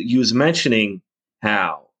you was mentioning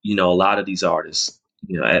how a lot of these artists,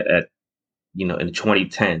 at in the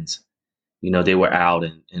 2010s, they were out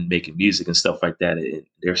and making music and stuff like that. And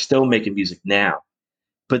they're still making music now.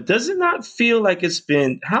 But does it not feel like it's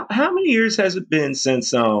been how many years has it been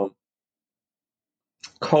since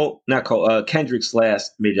Kendrick's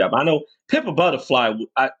last major album? I know Pimp a Butterfly.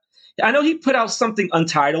 I know he put out something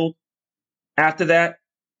untitled after that,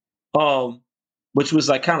 which was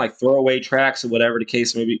like kind of like throwaway tracks or whatever the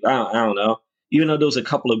case may be. I don't know. Even though there was a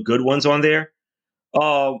couple of good ones on there,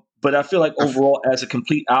 but I feel like overall, as a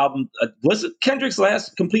complete album, was it Kendrick's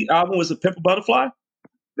last complete album? Was it Pimp a Butterfly?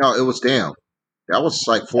 No, it was Damn. That was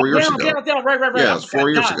like 4 years ago. Down. Right. Yeah, it was 4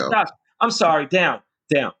 years ago. Gosh. I'm sorry. Down.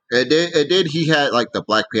 And then he had like the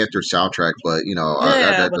Black Panther soundtrack, but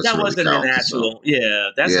but that wasn't an actual. So. Yeah,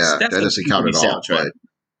 that's that doesn't count at all. But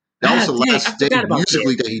that was the last thing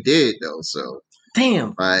musically that he did, though. So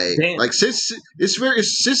damn. Like since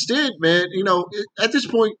then, man. At this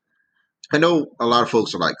point, I know a lot of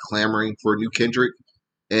folks are like clamoring for new Kendrick,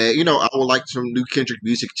 and I would like some new Kendrick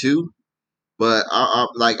music too. But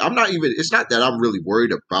I'm not even. It's not that I'm really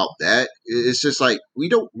worried about that. It's just like we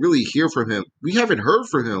don't really hear from him. We haven't heard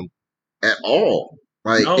from him at all.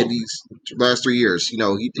 Like in these last 3 years, he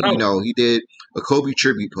did a Kobe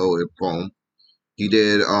tribute poem. He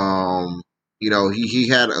did, he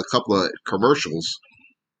had a couple of commercials,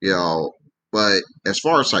 But as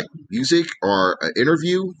far as like music or an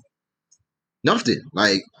interview, nothing.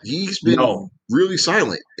 Like he's been really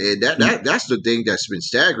silent, and that's the thing that's been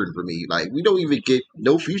staggering for me. Like we don't even get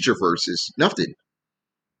no future verses, nothing.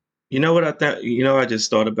 You know what I thought? I just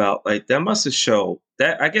thought about like that must have showed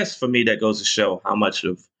that. I guess for me, that goes to show how much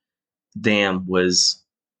of Damn was.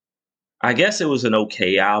 I guess it was an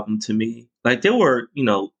okay album to me. Like there were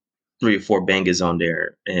 3 or 4 bangers on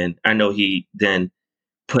there, and I know he then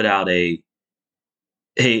put out a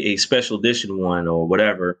special edition one or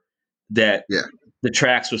whatever that the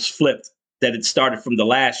tracks was flipped, that it started from the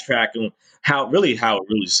last track and how it really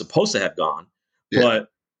was supposed to have gone. But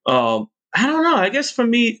I don't know. I guess for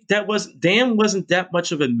me, Damn wasn't that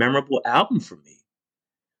much of a memorable album for me.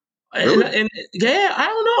 Really? And I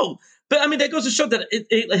don't know. But I mean, that goes to show that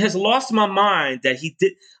it has lost my mind that he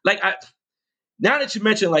did. Like now that you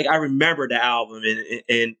mentioned, like I remember the album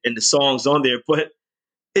and the songs on there, but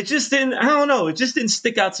it just didn't. I don't know. It just didn't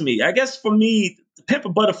stick out to me. I guess for me, Pimp a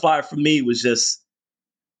Butterfly for me was just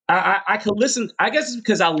I could listen. I guess it's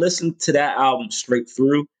because I listened to that album straight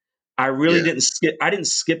through. I really didn't skip. I didn't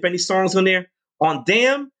skip any songs on there. On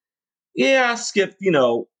Damn, I skipped.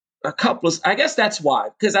 A couple of. I guess that's why,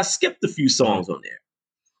 because I skipped a few songs on there.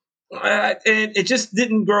 And it just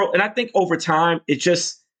didn't grow. And I think over time, it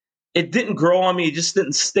didn't grow on me. It just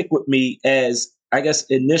didn't stick with me as, I guess,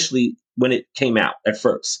 initially when it came out at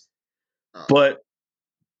first. But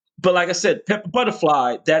like I said, Pimp a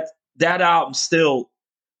Butterfly, that album still,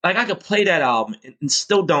 like, I could play that album and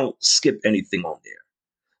still don't skip anything on there.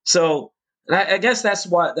 So I guess that's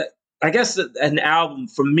why that I guess an album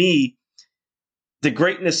for me, the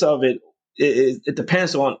greatness of it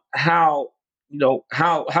depends on how,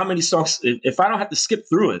 how many songs. If I don't have to skip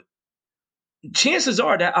through it, chances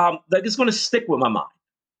are that like it's going to stick with my mind.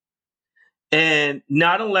 And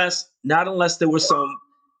not unless there was some,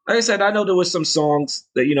 like I said, I know there was some songs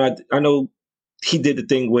that I know he did the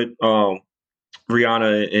thing with Rihanna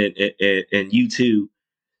and U2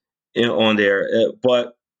 on there,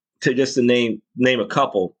 but to name a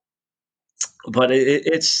couple, but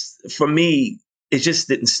it's for me, it just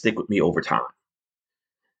didn't stick with me over time,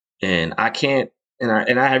 and I can't, and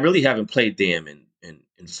I really haven't played Damn in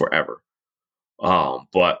forever.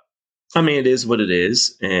 But I mean, it is what it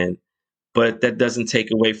is, and but that doesn't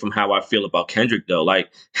take away from how I feel about Kendrick, though.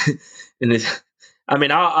 Like, and I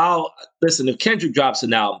mean, I'll listen if Kendrick drops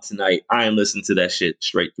an album tonight. I am listening to that shit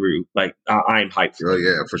straight through. Like, I am hyped for Oh it.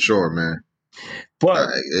 yeah, for sure, man.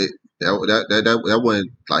 But That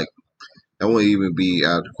wouldn't like that wouldn't even be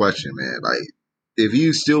out of the question, man. Like if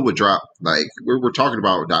you still would drop, like we're talking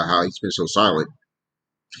about how he's been so silent,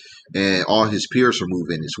 and all his peers are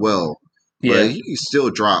moving as well, but yeah, he can still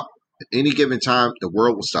drop at any given time. The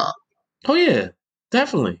world will stop. oh yeah,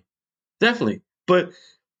 definitely, definitely. But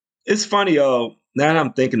it's funny, now that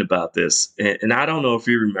I'm thinking about this, and I don't know if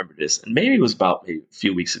you remember this, and maybe it was about maybe a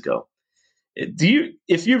few weeks ago.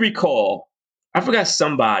 If you recall, I forgot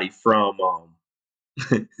somebody from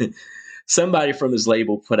his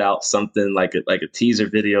label put out something like a teaser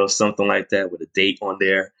video, something like that, with a date on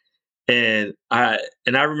there. And I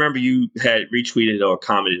remember you had retweeted or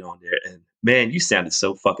commented on there, and man, you sounded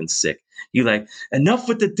so fucking sick. You like, enough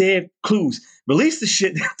with the damn clues. Release the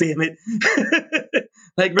shit, damn it.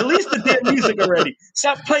 Like, release the damn music already.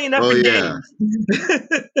 Stop playing Oh effing yeah,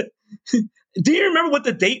 games. Do you remember what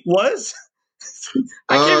the date was?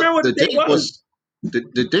 I can't remember what the the date date was. was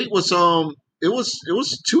the date was it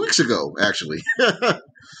was 2 weeks ago actually.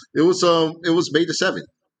 It was May the 7th.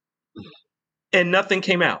 And nothing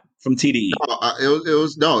came out from TDE. It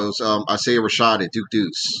was Isaiah Rashad and Duke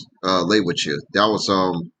Deuce lay with you. That was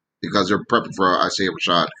because they're prepping for Isaiah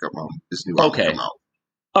Rashad to come this new album to come Okay.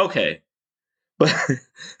 out. Okay. But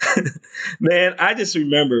man, I just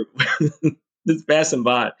remember this passing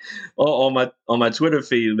by on my Twitter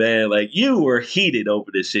feed, man. Like, you were heated over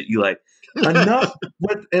this shit. You like, enough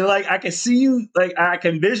with, and like, I can see you, like, I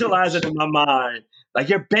can visualize it in my mind. Like,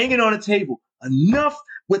 you're banging on the table. Enough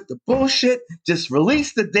with the bullshit. Just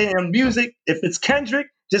release the damn music. If it's Kendrick,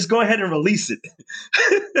 just go ahead and release it.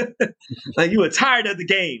 Like, you were tired of the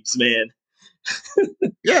games, man.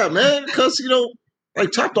 Yeah, man, because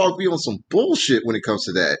like Top Dog be on some bullshit when it comes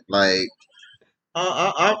to that. Like,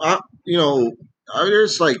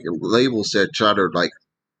 there's like labels that try to like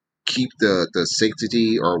keep the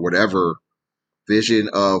sanctity or whatever vision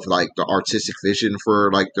of like the artistic vision for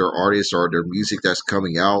like their artists or their music that's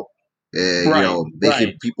coming out, and Right, making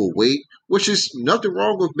right, people wait, which is nothing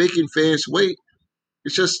wrong with making fans wait.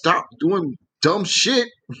 It's just stop doing dumb shit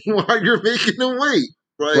while you're making them wait.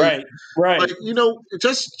 Like, right, right.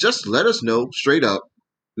 just let us know straight up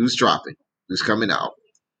who's dropping, who's coming out,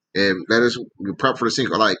 and let us prep for the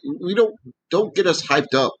single. Like, we don't get us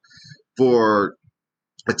hyped up for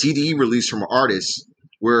a TDE release from an artist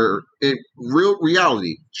where in real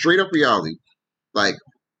reality, straight up reality, like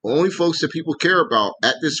only folks that people care about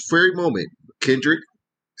at this very moment: Kendrick,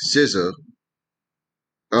 SZA,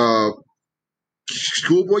 uh,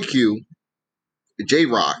 Schoolboy Q, J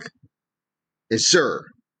Rock, and Sir.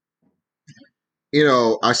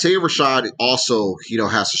 Isaiah Rashad also,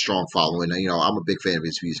 has a strong following. And, I'm a big fan of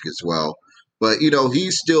his music as well. But,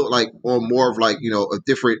 he's still like on more of like, a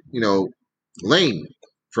different, lane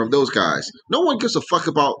from those guys. No one gives a fuck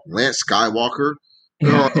about Lance Skywalker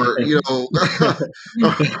or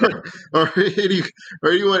or, any,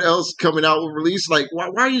 or anyone else coming out with release. Like, why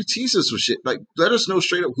are you teasing us with shit? Like, let us know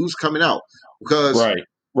straight up who's coming out. Because Right,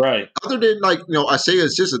 right. other than like, Isaiah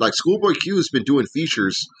Assistant, like Schoolboy Q has been doing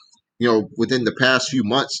features, within the past few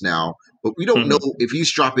months now, but we don't know Mhm. if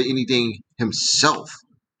he's dropping anything himself.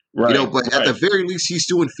 Right, But at the right. very least, he's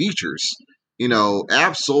doing features.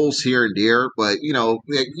 Ab Souls here and there, but he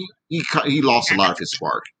lost a lot of his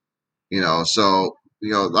spark. So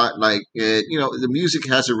the music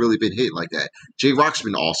hasn't really been hit like that. J Rock's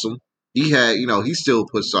been awesome. He still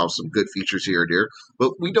puts off some good features here and there,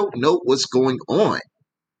 but we don't know what's going on.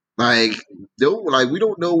 Like, we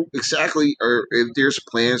don't know exactly or if there's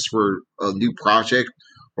plans for a new project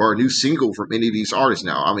or a new single from any of these artists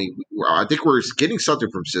now. I mean, I think we're getting something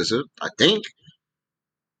from SZA, I think,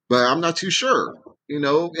 but I'm not too sure.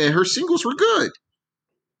 and her singles were good,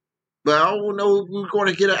 but I don't know if we're going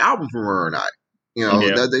to get an album from her or not.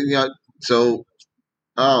 Yeah, So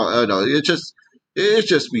I don't know. It's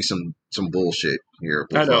just be some bullshit here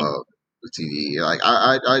I with know. the TV. Like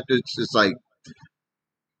it's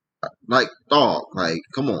like dog. Like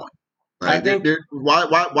come on. I Like think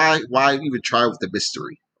why even try with the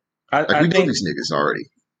mystery? Like I we know think these niggas already.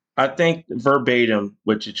 I think verbatim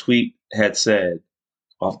what your tweet had said.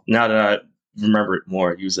 Well, now that I remember it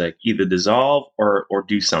more, he was like either dissolve or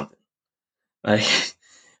do something. Like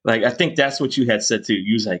like I think that's what you had said too.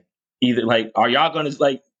 You was like either like are y'all gonna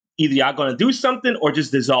like either y'all gonna do something or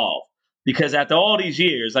just dissolve? Because after all these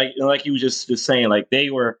years, like you was just saying, like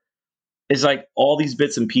they were it's like all these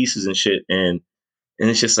bits and pieces and shit, and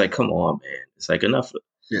it's just like, come on, man. It's like Yeah.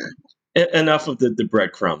 enough of the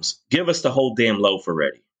breadcrumbs. Give us the whole damn loaf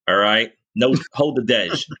already. All right. No, hold the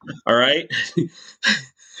dej. All right. I'm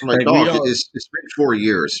like, Like we dog, don't. it's been 4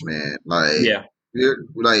 years, man. Like, Yeah.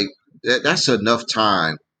 like that's enough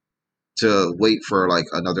time to wait for like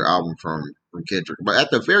another album from Kendrick. But at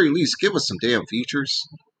the very least, give us some damn features.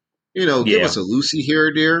 Give Yeah. us a Lucy here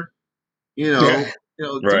or there. You Yeah.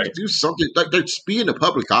 know, Right. do something like just be in the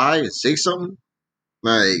public eye and say something.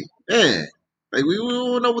 Like, man, like we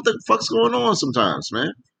don't know what the fuck's going on sometimes,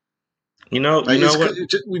 man. You Like know what?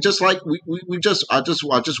 we just like we just I just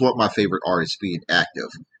want my favorite artists being active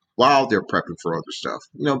while they're prepping for other stuff.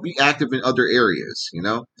 Be active in other areas.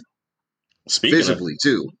 Speaking of Visibly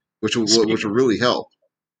too, which will speaking really help.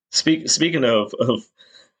 speaking of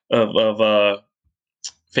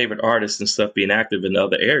favorite artists and stuff being active in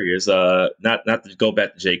other areas, not to go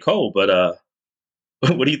back to J. Cole, but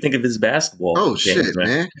what do you think of his basketball Oh games, shit, man?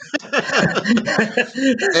 man!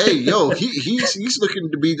 Hey, yo, he's looking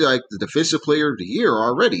to be like the defensive player of the year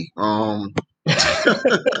already.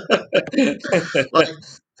 Like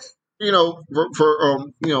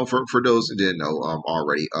for those who didn't know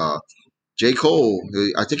already, J. Cole,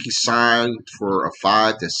 I think he signed for a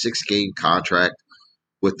 5 to 6 game contract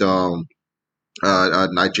with a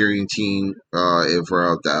Nigerian team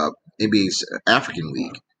for the NBA's African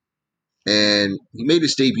League, and he made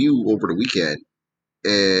his debut over the weekend,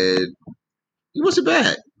 and he wasn't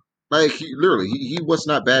bad. Like literally, he was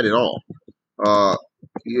not bad at all. Uh, I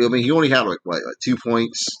mean, he only had like what 2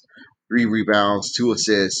 points, 3 rebounds, 2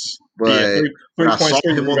 assists. Yeah, But when 3 points, I saw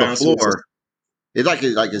three him on the rebounds, 2 assists. floor, it's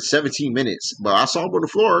like in 17 minutes. But I saw him on the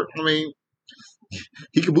floor. I mean,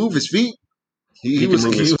 he could move his feet. He He can was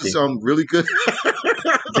move he his was feet. really good.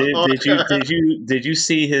 Did you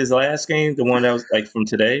see his last game? The one that was like from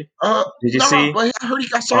today? Did you No, see? but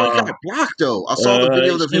I saw he Uh, got blocked though. I saw the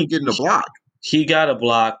video of him he getting the block. he got a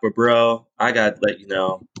block, but bro, I got to let you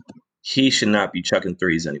know he should not be chucking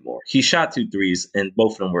threes anymore. He shot 2 threes, and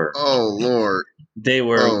both of them were Oh Lord. they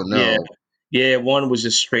were Oh no. yeah. One was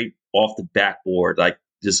just straight off the backboard, like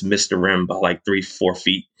just missed the rim by like 3 4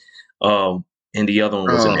 feet. And the other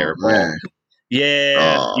one was an Oh air ball. man. Yeah,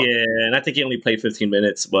 Oh yeah, and I think he only played 15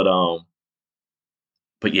 minutes, but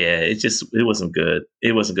yeah, it wasn't good.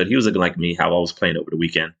 It wasn't good. He was looking like me how I was playing over the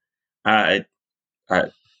weekend. I I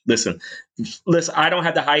listen, listen. I don't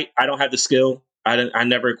have the height. I don't have the skill. I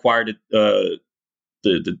never acquired the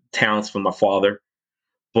talents from my father.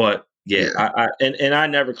 But yeah, yeah. and I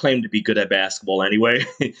never claimed to be good at basketball anyway.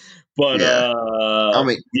 But Yeah. I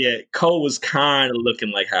mean, yeah, Cole was kind of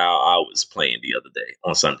looking like how I was playing the other day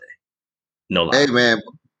on Sunday. No hey lie. man.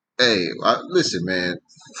 Hey, listen, man.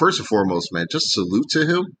 First and foremost, man, just salute to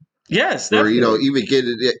him Yes, for definitely. even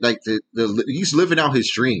getting it. Like he's living out his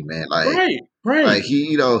dream, man. Right, Like right.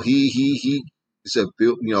 he he is a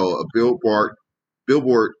Billboard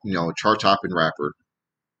chart topping rapper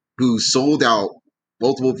who sold out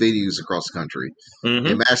multiple venues across the country in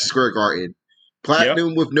Mm-hmm. Madison Square Garden, Yep.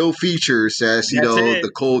 platinum with no features, as That's it.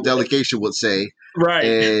 the Cole delegation would say, Right.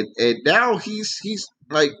 and now he's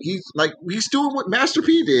doing what Master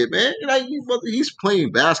P did, man. Like he's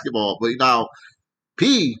playing basketball, but now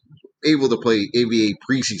P able to play NBA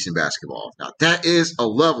preseason basketball. Now that is a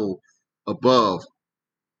level above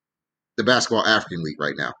the Basketball African League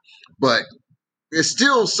right now, but it's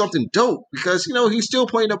still something dope because he's still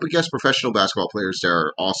playing up against professional basketball players that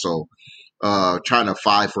are also trying to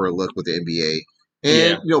vie for a look with the NBA.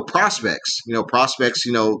 And Yeah. prospects,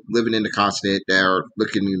 living in the continent that are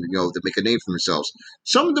looking, to make a name for themselves.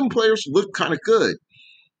 Some of them players look kind of good.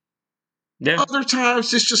 Yeah. Other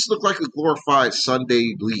times, this just looked like a glorified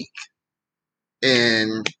Sunday league.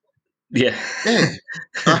 And Yeah. man,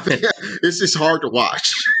 I mean, it's just hard to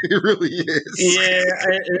watch. It really is. Yeah,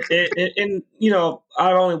 and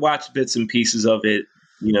I only watched bits and pieces of it,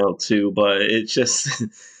 too. But it's just,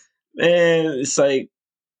 man, it's like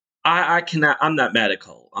I cannot. I'm not mad at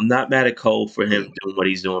Cole. I'm not mad at Cole for him doing what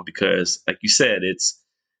he's doing because, like you said,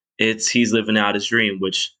 it's he's living out his dream.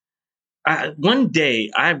 Which one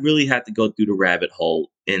day I really had to go through the rabbit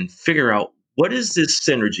hole and figure out what is this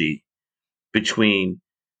synergy between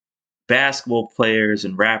basketball players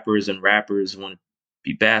and rappers want to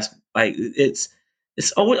be basketball. Like it's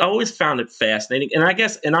always I always found it fascinating, and I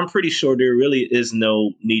guess and I'm pretty sure there really is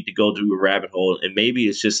no need to go through a rabbit hole, and maybe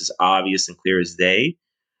it's just as obvious and clear as day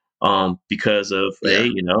because of Yeah.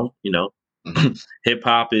 you know, Hmm. hip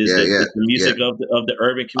hop is Yeah. Yeah. is the Yeah. music of the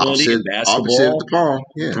urban community Opposite. and Opposite of the basketball. palm.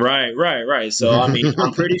 Yeah. Right, right, right. So I mean,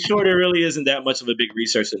 I'm pretty sure there really isn't that much of a big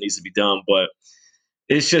research that needs to be done, but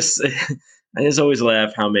it's just I just always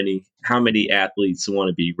laugh how many athletes want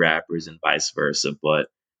to be rappers and vice versa. But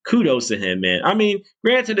kudos to him, man. I mean,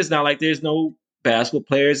 granted, it's not like there's no basketball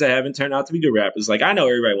players that haven't turned out to be good rappers. Like I know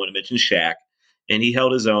everybody want to mention Shaq, and he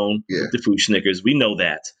held his own Yeah. with the Food Snickers. We know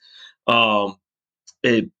that. Um,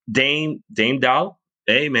 Dame Doll,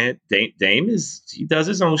 hey man, Dame is he does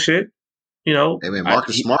his own shit. You know, Hey man,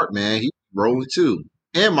 Marcus Smart, man, he rolling too,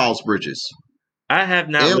 and Miles Bridges I have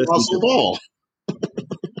not and listened Russell to. Ball.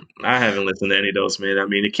 I haven't listened to any of those, man. I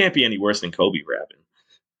mean, it can't be any worse than Kobe rapping.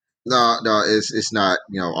 No, no, it's not.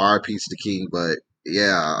 R.I.P. to the King, but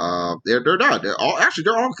yeah, they're not. They're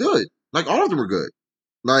all good. Like all of them are good.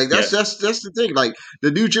 Like Yeah, that's the thing. Like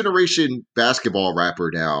the new generation basketball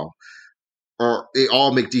rapper now, or they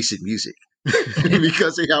all make decent music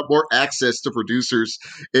because they have more access to producers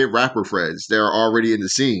and rapper friends that are already in the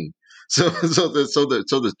scene. So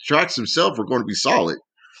the tracks themselves are going to be solid.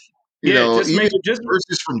 yeah. Even if the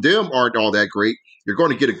verses from them aren't all that great, you're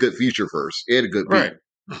going to get a good feature first and a good beat. right.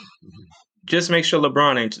 Just make sure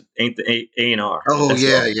LeBron ain't the A&R. Oh That's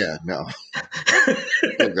yeah, all. yeah, no,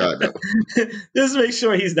 oh god, no. Just make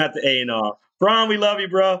sure he's not the A&R. Bron, we love you,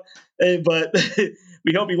 bro, but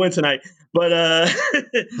we hope he win tonight. But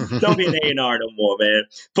don't be an A&R no more, man.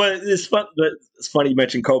 But it's fun. But it's funny you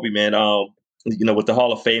mentioned Kobe, man. With the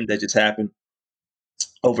Hall of Fame that just happened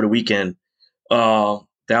over the weekend.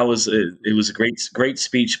 That was it was a great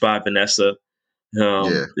speech by Vanessa.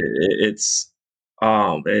 Yeah, It's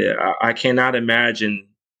I cannot imagine,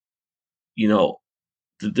 you know,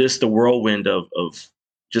 the whirlwind of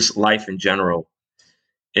just life in general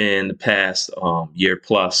in the past year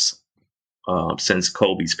plus since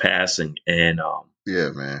Kobe's passing, and yeah,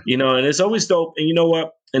 man. and it's always dope. And you know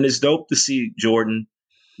what? And it's dope to see Jordan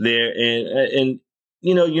there, and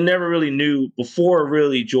you never really knew before.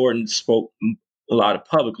 Really, Jordan spoke a lot of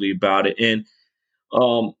publicly about it, and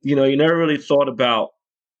you never really thought about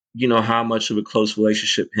how much of a close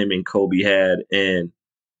relationship him and Kobe had, and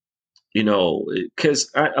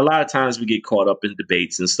because a lot of times we get caught up in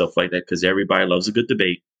debates and stuff like that because everybody loves a good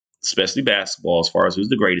debate, especially basketball, as far as who's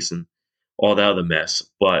the greatest and all that other mess.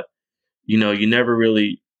 But you never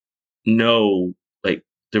really know like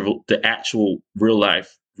the actual real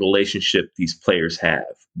life relationship these players have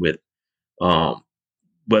with um,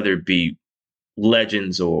 whether it be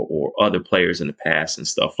legends or other players in the past and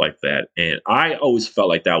stuff like that. And I always felt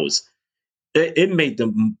like that was it made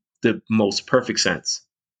the most perfect sense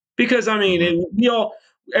because I mean Hmm.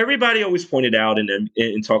 everybody always pointed out and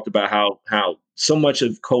talked about how so much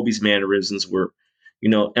of Kobe's mannerisms were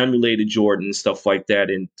emulated Jordan and stuff like that,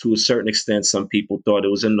 and to a certain extent some people thought it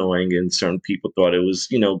was annoying and certain people thought it was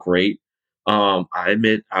great. I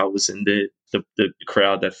admit I was in the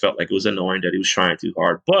crowd that felt like it was annoying that he was trying too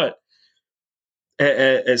hard, but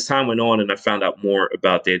as time went on and I found out more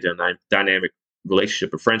about their dynamic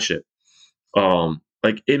relationship or friendship,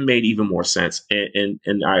 like it made even more sense, and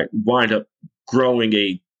I wind up growing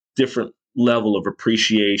a different level of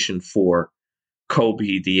appreciation for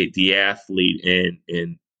Kobe, the athlete,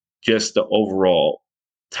 and just the overall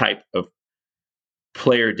type of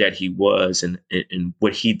player that he was, and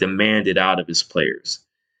what he demanded out of his players.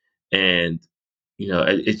 And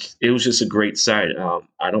it was just a great sight.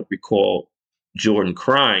 I don't recall Jordan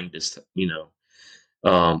crying this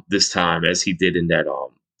time as he did in that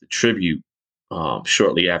the tribute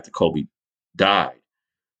shortly after Kobe died.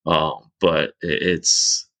 But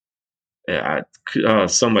it's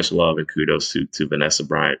so much love and kudos to Vanessa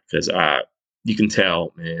Bryant because you can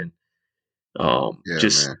tell, man, Yeah,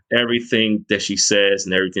 just man. everything that she says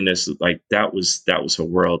and everything that's like that was her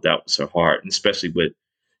world, that was her heart, and especially with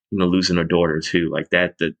losing her daughter too, like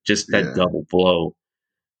just that Yeah, double blow.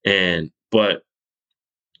 And but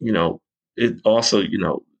you know it also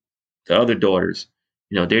the other daughters,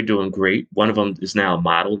 they're doing great. One of them is now a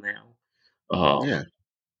model now, yeah,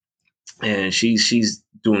 and she's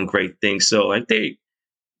doing great things. So like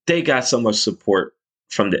they got so much support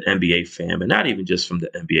from the NBA fam, and not even just from the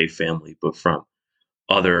NBA family, but from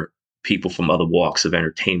other people from other walks of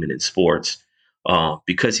entertainment and sports,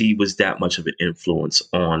 because he was that much of an influence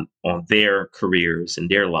on their careers and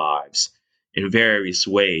their lives in various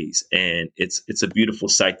ways. And it's a beautiful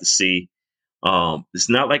sight to see. It's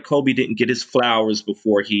not like Kobe didn't get his flowers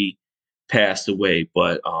before he passed away,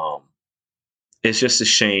 but it's just a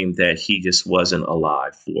shame that he just wasn't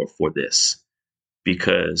alive for this,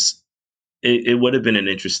 because it would have been an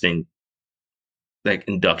interesting like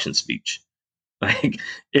induction speech. Like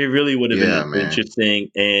it really would have Yeah, been man. interesting,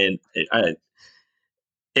 and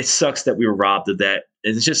it sucks that we were robbed of that.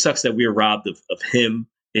 It just sucks that we were robbed of him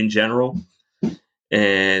in general,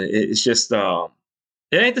 and it's just it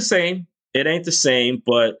ain't the same. It ain't the same,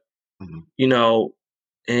 but Mhm. you know,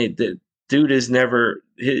 and the dude is never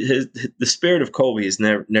the spirit of Kobe is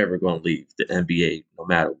never going to leave the NBA no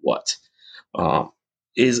matter what. Um,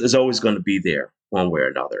 is always going to be there one way or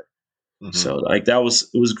another. Mhm. So like that was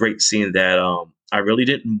it was great seeing that. I really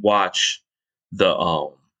didn't watch the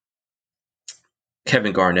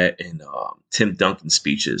Kevin Garnett and Tim Duncan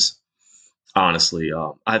speeches. Honestly,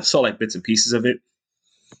 I saw like bits and pieces of it,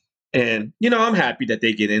 and I'm happy that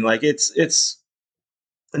they get in. Like it's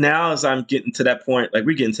now as I'm getting to that point, like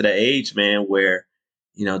we're getting to that age, man, where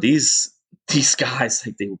these these guys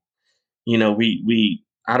like we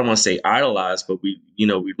I don't want to say idolized, but we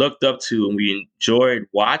looked up to and we enjoyed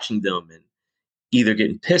watching them and either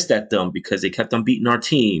getting pissed at them because they kept on beating our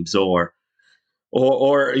teams or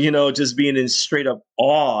just being in straight up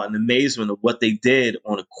awe and amazement of what they did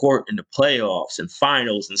on the court in the playoffs and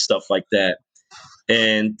finals and stuff like that.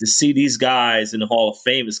 And to see these guys in the Hall of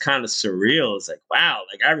Fame is kind of surreal. It's like, wow,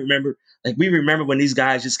 like we remember when these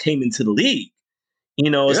guys just came into the league. It's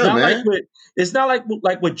Yeah, not like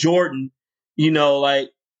man. with Jordan, like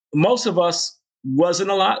most of us wasn't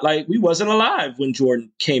alive, like we wasn't alive when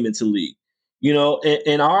Jordan came into the league.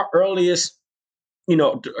 In our earliest,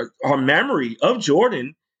 our memory of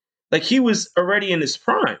Jordan, like he was already in his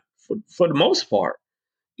prime for the most part.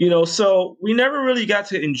 So we never really got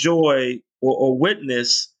to enjoy or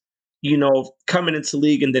witness, coming into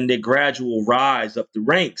league and then their gradual rise up the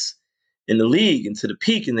ranks in the league into the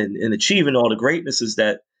peak and achieving all the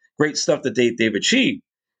great stuff that they've achieved.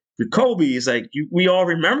 With Kobe, is like we all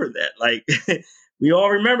remember that. Like we all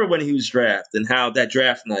remember when he was drafted and how that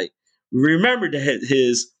draft night. We remember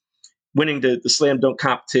his winning the slam dunk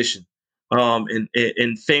competition.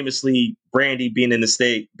 And famously Brandy being in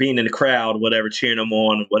the being in the crowd, whatever, cheering them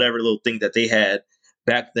on, whatever little thing that they had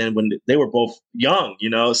back then when they were both young.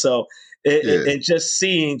 So Yeah. and just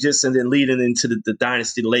seeing and then leading into the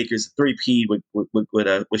dynasty, the Lakers, 3P with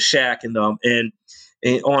Shaq and on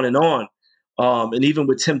and on. And even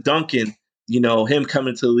with Tim Duncan, him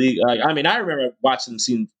coming to the league. Like, I mean, I remember watching him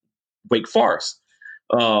seeing Wake Forest.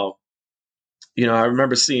 Uh, I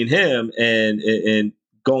remember seeing him and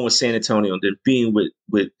going with San Antonio and then being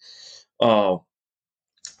with uh,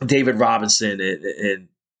 David Robinson and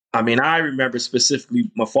I mean I remember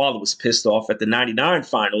specifically my father was pissed off at the '99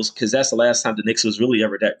 finals because that's the last time the Knicks was really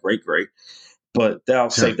ever that great. But I'll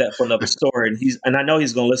save that for another story. And I know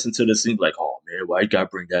he's gonna listen to this and be like, oh man, why you gotta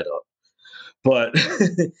bring that up? But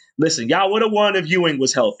listen, y'all would have won if Ewing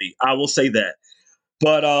was healthy. I will say that.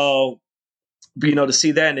 But to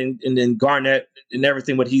see that and then Garnett and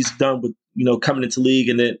everything what he's done with coming into league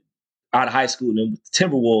and then out of high school and then with the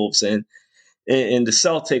Timberwolves and the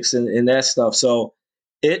Celtics and that stuff. So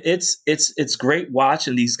it's great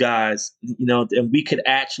watching these guys, and we could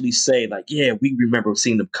actually say like, yeah, we remember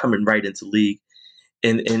seeing them coming right into league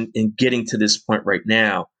and getting to this point right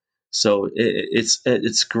now. So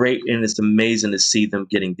it's great and it's amazing to see them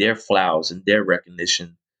getting their flowers and their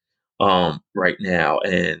recognition right now.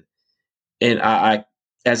 And I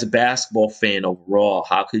as a basketball fan overall,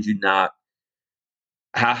 how could you not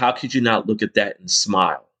look at that and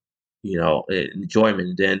smile, enjoyment.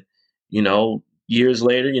 And then, years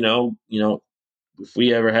later, if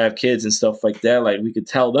we ever have kids and stuff like that, like we could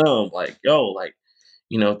tell them like, yo, like,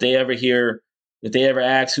 if they ever if they ever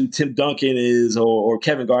ask who Tim Duncan is or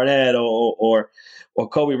Kevin Garnett or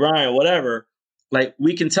Kobe Bryant, whatever, like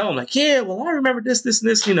we can tell them like, yeah, well, I remember this and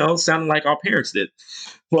this, sounding like our parents did.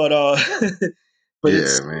 But but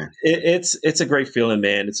Yeah, man. it's a great feeling,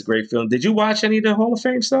 man. It's a great feeling. Did you watch any of the Hall of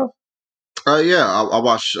Fame stuff? Yeah, I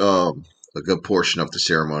watched a good portion of the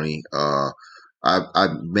ceremony. I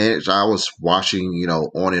managed. I was watching,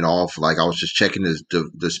 on and off. Like I was just checking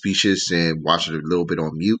the speeches and watching a little bit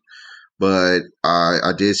on mute. But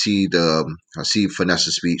I did see I see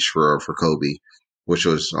Vanessa's speech for Kobe, which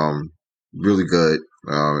was really good.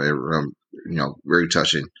 Very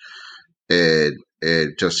touching. And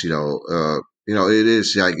just it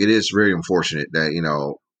is like it is very unfortunate that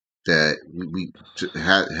that we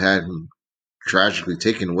had him tragically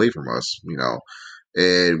taken away from us,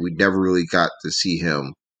 and we never really got to see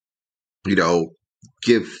him, you know,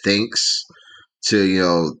 give thanks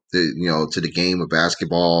to to the game of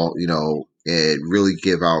basketball, and really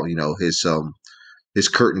give out his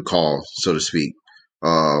curtain call, so to speak,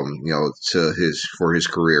 to his for his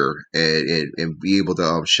career, and be able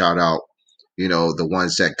to shout out, the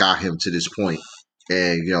ones that got him to this point,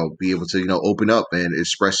 and be able to open up and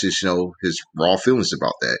express his raw feelings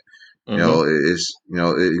about that. Hmm. It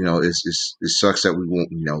sucks that we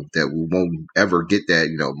won't ever get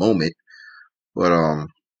that moment,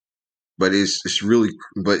 but it's really,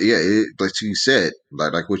 but yeah, like you said,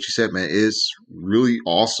 like what you said, man, it's really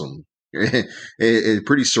awesome and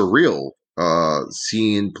pretty surreal,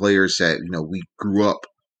 seeing players that we grew up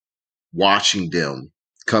watching them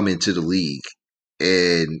come into the league,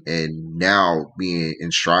 and now being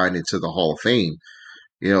enshrined into the Hall of Fame.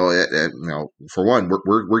 For one,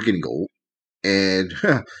 we're getting old, and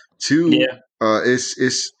two, Yeah.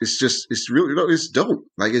 it's just it's really it's dope.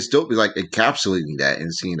 Like it's dope, like encapsulating that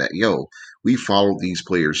and seeing that we followed these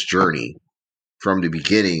players' journey from the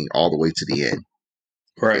beginning all the way to the end.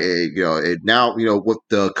 Right. And now with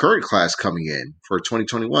the current class coming in for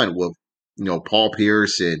 2021 with Paul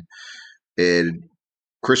Pierce and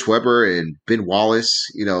Chris Webber and Ben Wallace,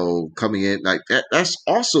 coming in like that. That's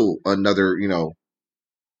also another you know,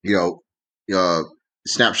 uh,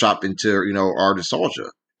 snapshot into our nostalgia,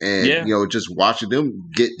 and Yeah. just watching them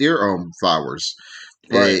get their flowers,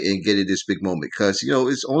 Right. and get in this big moment, because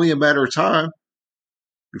it's only a matter of time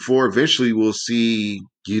before eventually we'll see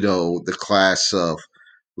the class of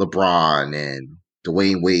LeBron and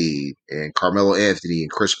Dwayne Wade and Carmelo Anthony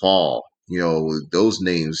and Chris Paul. Those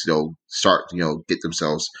names start get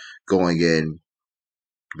themselves going in,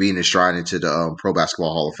 being enshrined into the Pro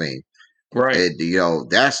Basketball Hall of Fame. Right. And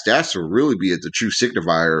that's to really be the true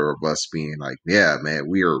signifier of us being like, yeah, man,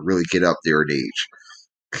 we are really get up there in age.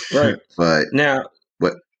 Right. but Now,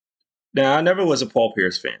 but now, I never was a Paul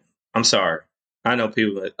Pierce fan. I'm sorry. I know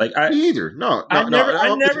people that like me either. No, I no, no. never,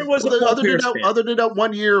 I never was a Paul Pierce fan. Other than that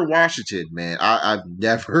 1 year in Washington, man, I've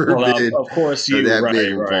never Well, been of course you, that right,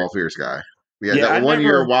 big of a right. Paul Pierce guy. Yeah, Yeah, that I 1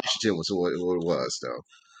 year never. in Washington was what it was, though.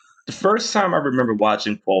 The first time I remember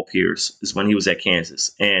watching Paul Pierce is when he was at Kansas,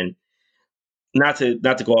 and not to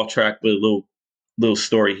go off track, but a little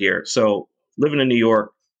story here. So living in New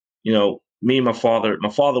York, me and my father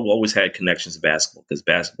always had connections to basketball because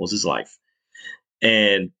basketball is his life,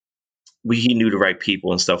 and he knew the right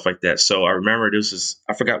people and stuff like that. So I remember this is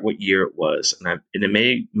I forgot what year it was, and it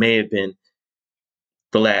may have been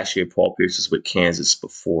the last year Paul Pierce was with Kansas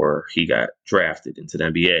before he got drafted into the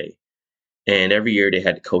NBA. And every year they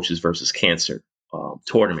had the coaches versus cancer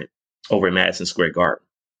tournament over at Madison Square Garden.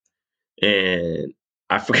 And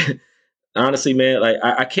I forget honestly, man. Like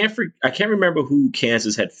I can't remember who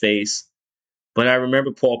Kansas had faced, but I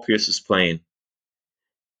remember Paul Pierce was playing,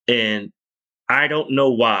 and I don't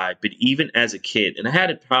know why, but even as a kid, and I had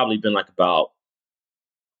it probably been like about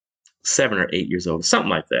 7 or 8 years old, something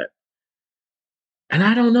like that. And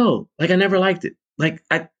I don't know, like I never liked it. Like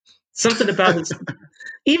I something about his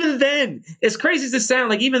even then, as crazy as it sounds,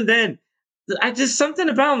 like even then, I just something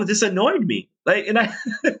about him just annoyed me. Like, and I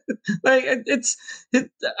like I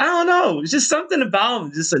don't know, it's just something about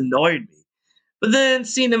him just annoyed me. But then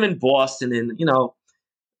seeing him in Boston, and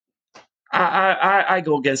I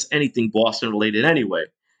go against anything Boston related anyway.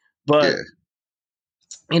 Yeah,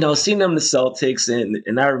 But seeing them in the Celtics,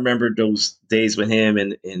 and I remember those days with him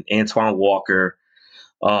and Antoine Walker.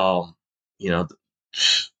 Um, you know,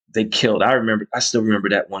 they killed. I still remember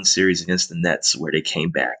that one series against the Nets where they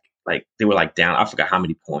came back. Like they were like down. I forgot how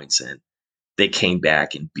many points, and they came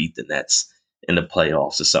back and beat the Nets in the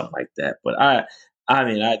playoffs or something like that. But I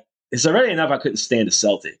mean, it's already enough. I couldn't stand the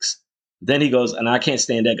Celtics. Then he goes, and I can't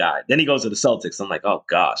stand that guy. Then he goes to the Celtics. I'm like, oh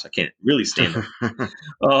gosh, I can't really stand him.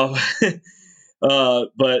 Um,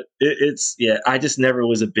 but it's yeah, I just never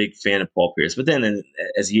was a big fan of Paul Pierce. But then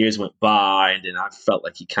as years went by, and then I felt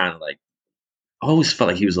like he kind of like I always felt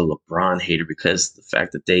like he was a LeBron hater because the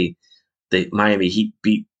fact that they Miami Heat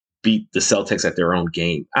beat the Celtics at their own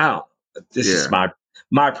game. I don't. This is yeah.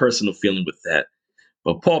 my personal feeling with that.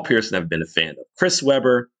 But Paul Pierce never been a fan of Chris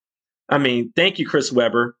Webber. I mean, thank you, Chris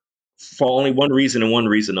Webber, for only one reason and one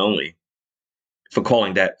reason only for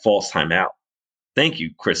calling that false timeout. Thank you,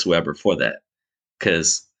 Chris Webber, for that.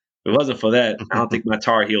 Because if it wasn't for that, I don't think my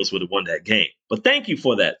Tar Heels would have won that game. But thank you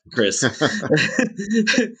for that, Chris.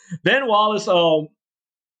 Ben Wallace,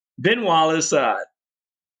 Ben Wallace,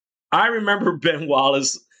 I remember Ben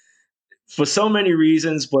Wallace for so many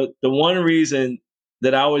reasons, but the one reason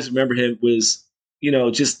that I always remember him was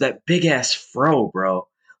just that big ass fro, bro.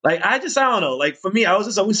 Like I don't know. Like for me, I was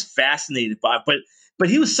just always fascinated by it. But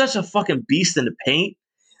he was such a fucking beast in the paint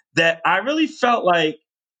that I really felt like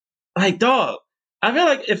dog. I feel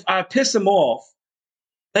like if I piss him off,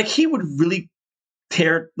 like he would really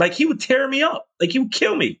he would tear me up. Like he would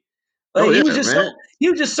kill me. Oh Like yeah, man. he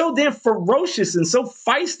was just so damn ferocious and so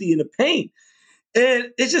feisty in the paint. And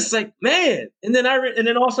it's just like, man. And then and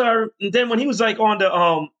then when he was like on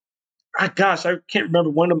the gosh, I can't remember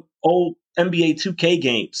one of the old NBA 2K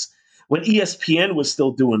games when ESPN was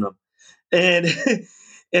still doing them. And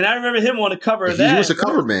and I remember him on the cover of He was that. a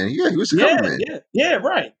cover man. Yeah, he was a Yeah, cover man. yeah,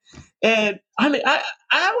 right. And I mean, I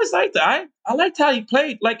always liked that. I liked how he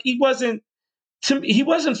played. Like he wasn't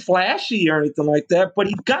flashy or anything like that, but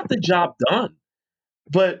he got the job done.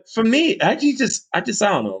 But for me, I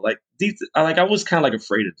don't know. I was kind of like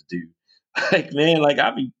afraid of the dude. Like man, like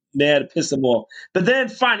I'd be mad to piss him off. But then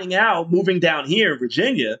finding out, moving down here in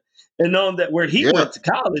Virginia, and knowing that where he Yeah, went to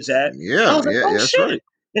college at, I yeah, was like, yeah, oh yeah. That's right. shit.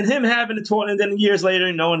 And him having a tournament, and then years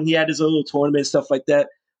later, knowing he had his little tournament and stuff like that,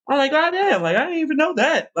 I'm like, God damn, like I didn't even know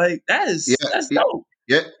that. Like Yeah, that's dope.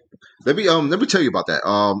 yeah. Let me tell you about that.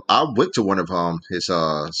 I went to one of his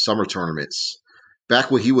summer tournaments back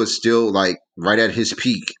when he was still like right at his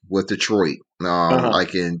peak with Detroit. Uh-huh.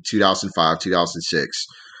 Like in 2005, 2006.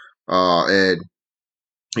 And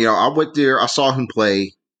I went there. I saw him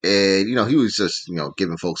play, and he was just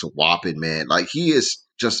giving folks a whopping, man. Like he is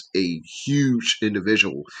just a huge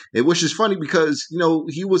individual, and which is funny because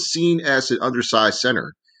he was seen as an undersized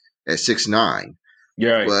center at 6'9",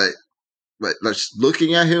 You're right. but just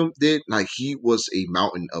looking at him, then like he was a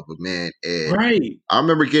mountain of a man, and Right. I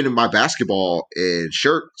remember getting my basketball and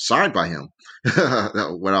shirt signed by him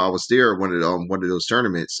when I was there at one of those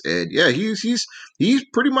tournaments. And yeah, he's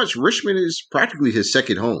pretty much Richmond is practically his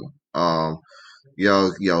second home.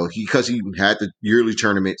 Because he had the yearly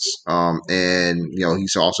tournaments, and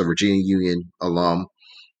he's also a Virginia Union alum,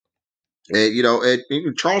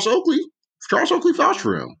 and Charles Oakley vouched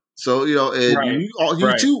for him. So and Right. he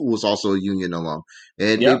Right. too was also a Union alum,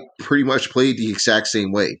 and they Yep. pretty much played the exact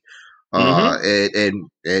same way. Mm-hmm. And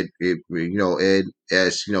it, and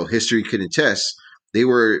as history can attest, they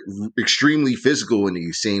were extremely physical in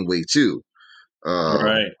the same way too. Um,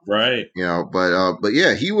 Right. Right. but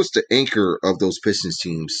yeah, he was the anchor of those Pistons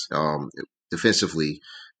teams, defensively,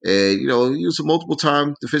 and he was a multiple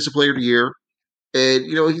time defensive player of the year, and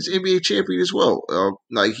he's NBA champion as well.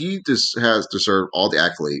 Like he just has deserved all the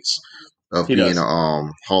accolades of He being a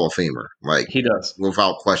does. Hall of Famer, like He does.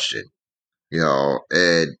 without question.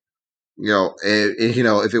 And and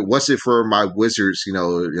if it wasn't for my Wizards,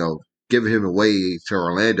 giving him away to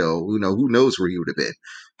Orlando, who knows where he would have been.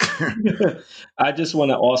 I just want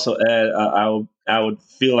to also add, I would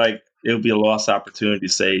feel like it would be a lost opportunity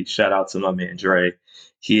to say shout out to my man Dre.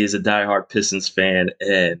 He is a diehard Pistons fan,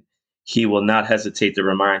 and he will not hesitate to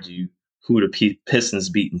remind you who the Pistons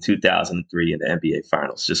beat in 2003 in the NBA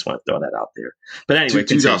Finals. Just want to throw that out there. But anyway,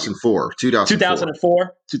 continue. 2004, 2004.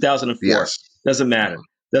 2004, 2004. Yes. Doesn't matter.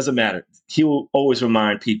 Doesn't matter. He will always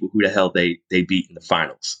remind people who the hell they beat in the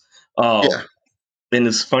finals. Yeah. And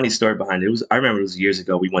this funny story behind it, I remember it was years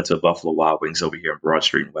ago. We went to a Buffalo Wild Wings over here in Broad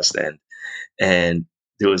Street in West End, and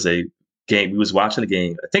there was a game. We was watching the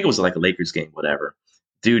game. I think it was like a Lakers game, whatever.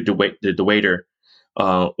 Dude, the waiter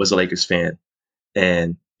was a Lakers fan,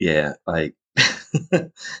 and yeah, like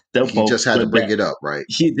they'll He both just had to went bring back. it up, right?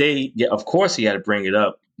 Yeah, of course he had to bring it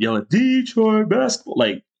up, yelling Detroit basketball,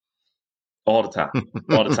 like all the time,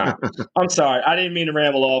 all the time. I'm sorry, I didn't mean to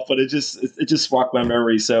ramble off, but it just sparked my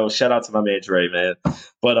memory. So shout out to my man Dre, man.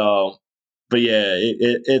 But but yeah,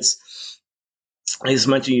 it's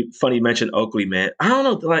mentioned funny you mentioned Oakley, man. I don't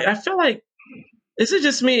know, like I feel like is it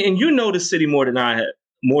just me and you know the city more than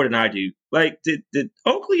I do. Like did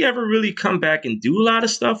Oakley ever really come back and do a lot of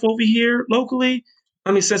stuff over here locally?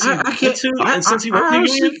 I mean, since he I went can't. to and since he went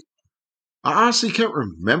to Union. I honestly can't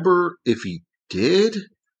remember if he did.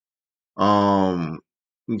 Um,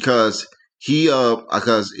 because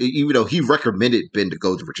because even though he recommended Ben to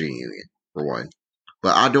go to Virginia Union for one,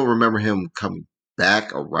 but I don't remember him coming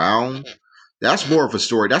back around. That's more of a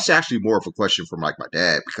story. That's actually more of a question from like my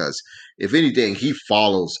dad because if anything, he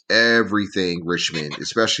follows everything Richmond,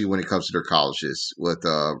 especially when it comes to their colleges with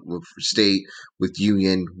State, with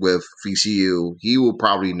Union, with VCU. He will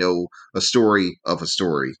probably know a story of a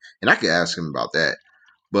story, and I could ask him about that.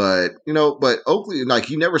 But but Oakley, like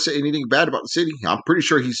he never said anything bad about the city. I'm pretty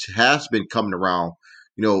sure he has been coming around.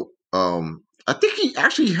 I think he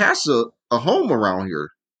actually has a home around here,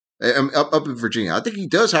 up in Virginia. I think he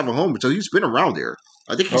does have a home, so he's been around there.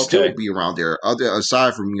 I think he still Okay. be around there. Other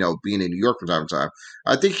aside from being in New York from time to time,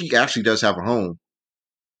 I think he actually does have a home.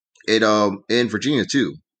 in Virginia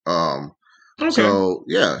too. Um, Okay. so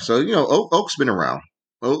yeah, so Oak's been around.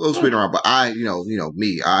 Oak's been Okay. around, but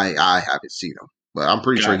me, I haven't seen him, but I'm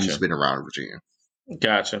pretty sure he's Gotcha. been around in Virginia.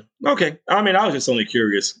 Gotcha. Okay. I mean, I was just only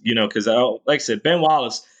curious, because like I said, Ben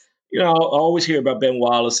Wallace, I always hear about Ben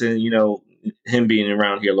Wallace and, him being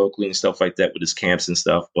around here locally and stuff like that with his camps and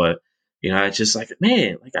stuff. But, it's just like,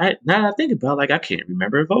 man, like now that I think about it, like, I can't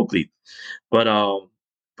remember if Oakley. But,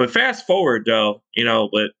 fast forward though,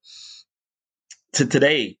 but to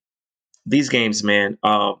today, these games, man,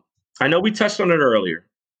 I know we touched on it earlier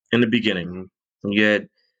in the beginning. Hmm. You had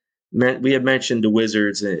we had mentioned the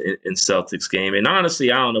Wizards and Celtics game, and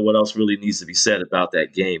honestly, I don't know what else really needs to be said about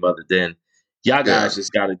that game other than y'all Yeah, guys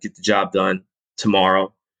just got to get the job done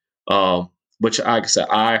tomorrow. Um, which, like I said,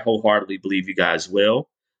 I wholeheartedly believe you guys will.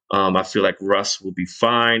 I feel like Russ will be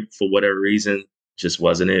fine for whatever reason. Just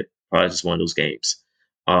wasn't it? Probably just one of those games.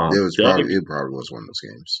 The other, it probably was one of those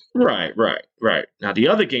games. right. Now the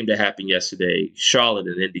other game that happened yesterday, Charlotte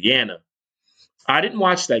and Indiana. I didn't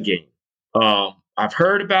watch that game. I've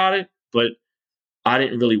heard about it, but I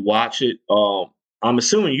didn't really watch it. I'm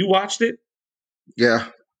assuming you watched it. Yeah,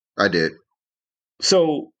 I did.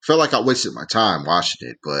 So Felt like I wasted my time watching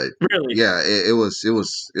it, but really, yeah, it was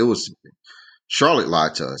Charlotte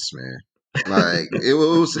lied to us, man. Like it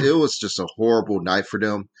was just a horrible night for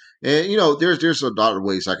them. And there's a lot of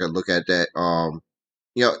ways I could look at that.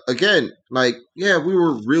 Again, like yeah, we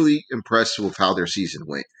were really impressed with how their season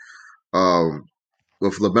went. Um,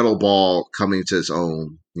 with LaMelo Ball coming to his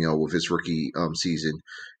own, with his rookie season,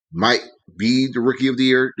 might be the rookie of the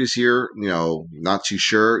year this year. Not too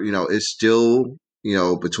sure. It's still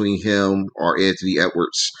between him or Anthony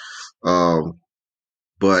Edwards. Um,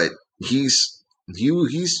 but he's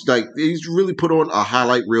like he's really put on a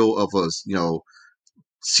highlight reel of us,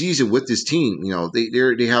 season with this team.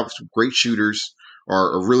 They have some great shooters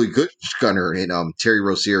or a really good gunner in Terry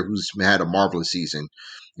Rozier, who's had a marvelous season.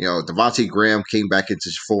 Devontae Graham came back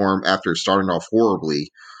into form after starting off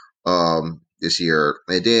horribly this year,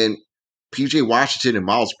 and then PJ Washington and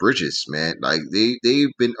Miles Bridges, man, like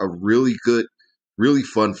they've been a really good, really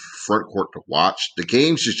fun front court to watch. The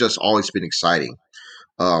games has just always been exciting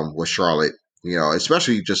with Charlotte.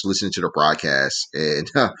 Especially just listening to the broadcast and,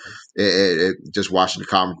 and just watching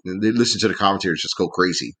listen to the commentators just go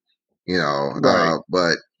crazy. You know, right.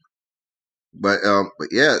 but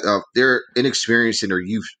yeah, their inexperience and their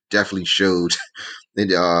youth definitely showed in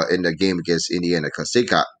the game against Indiana because they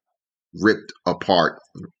got ripped apart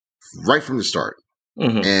right from the start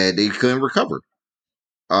Hmm. and they couldn't recover.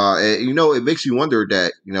 And, it makes you wonder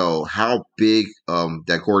that how big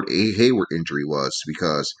that Gordon Hayward injury was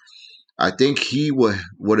because I think he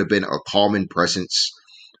would have been a calming presence,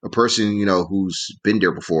 a person who's been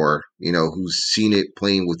there before, who's seen it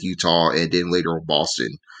playing with Utah and then later in Boston,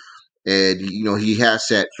 and he has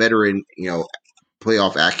that veteran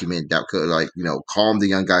playoff acumen that could calm the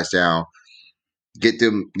young guys down, get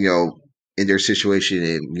them in their situation,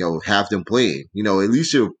 and have them playing. At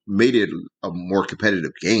least it made it a more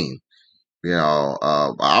competitive game.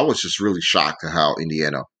 I was just really shocked at how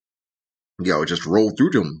Indiana just rolled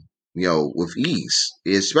through them, with ease,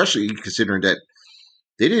 especially considering that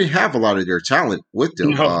they didn't have a lot of their talent with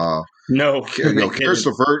them. No, no, they Karis didn't.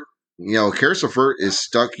 LeVert, Karis LeVert is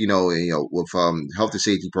stuck, with health and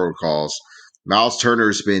safety protocols. Miles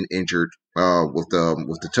Turner's been injured with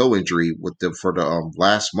the toe injury for the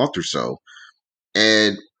last month or so,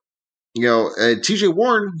 and and T.J.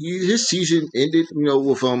 Warren, his season ended,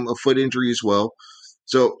 with a foot injury as well.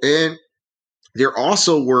 So, and they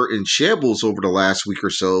also were in shambles over the last week or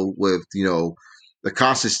so with the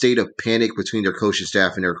constant state of panic between their coaching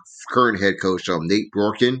staff and their current head coach, Nate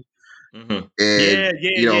Dworkin. Hmm. And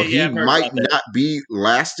Yeah. he I've heard might about that. not be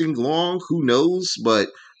lasting long. Who knows? But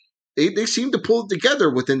they seem to pull it together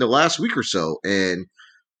within the last week or so, and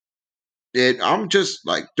I'm just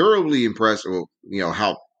like thoroughly impressed with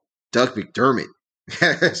how Doug McDermott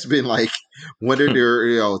has been like one of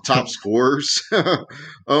their top scorers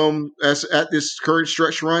as at this current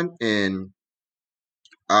stretch run. And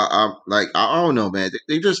I'm like, I don't know, man.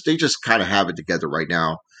 They just kind of have it together right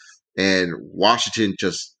now. And Washington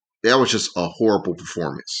that was just a horrible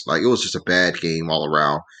performance. Like it was just a bad game all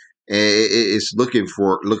around, and it's looking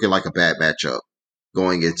like a bad matchup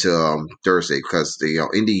going into Thursday because the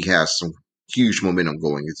Indy has some huge momentum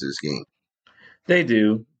going into this game. They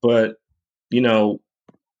do, but you know,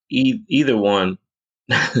 either one.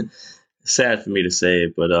 Sad for me to say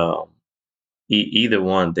it, but either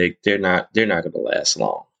one, they're not going to last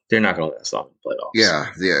long. They're not going to last long in the playoffs.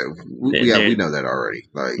 Yeah, we They're, know that already.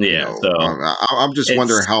 Like yeah, so I'm just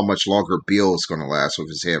wondering it's how much longer Beal is going to last with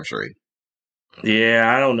his hamstring.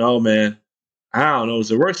 Yeah, I don't know, man. I don't know. It's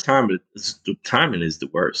the worst time. The timing is the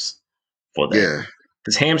worst for that Yeah,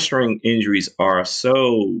 because hamstring injuries are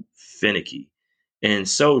so finicky and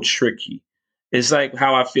so tricky. It's like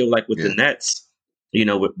how I feel like with the yeah, Nets,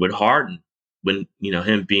 with Harden, when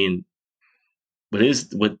him being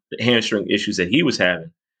with the hamstring issues that he was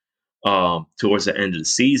having towards the end of the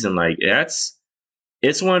season. Like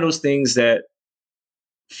it's one of those things that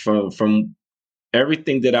from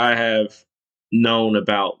everything that I have known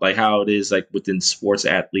about like how it is like within sports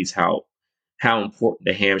athletes, how important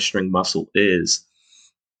the hamstring muscle is.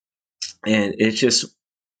 And it just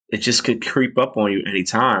could creep up on you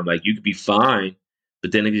anytime. Like you could be fine,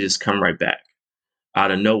 but then it could just come right back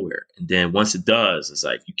out of nowhere. And then once it does, it's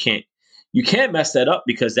like you can't mess that up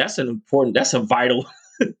because that's a vital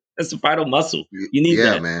that's a vital muscle. You need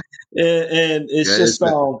yeah, that. man. And it's Yeah, just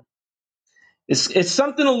it's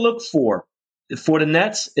something to look for the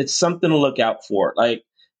Nets. It's something to look out for. Like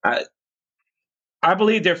I I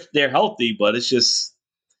believe they're healthy, but it's just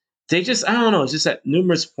they just I don't know. It's just at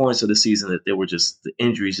numerous points of the season that they were just the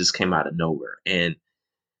injuries just came out of nowhere, and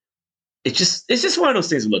it's just one of those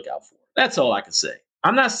things to look out for. That's all I can say.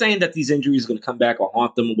 I'm not saying that these injuries are going to come back or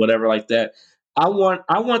haunt them or whatever like that. I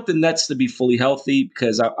want the Nets to be fully healthy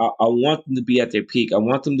because I want them to be at their peak. I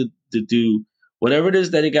want them to do whatever it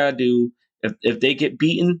is that they got to do. If they get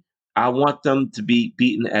beaten, I want them to be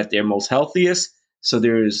beaten at their most healthiest. So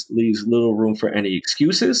there's leaves little room for any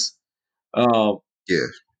excuses. Uh, yeah,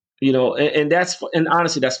 and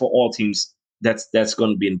honestly, that's for all teams. That's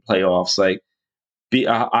going to be in playoffs. Like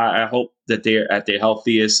I hope that they're at their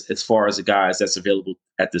healthiest as far as the guys that's available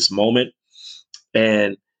at this moment,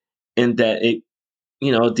 and that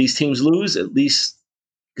these teams lose, at least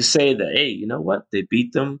to say that hey, you know what, they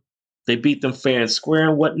beat them fair and square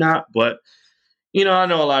and whatnot. But I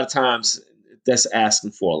know a lot of times that's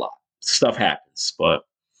asking for a lot. Stuff happens,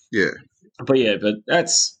 yeah, yeah, but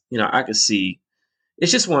that's I can see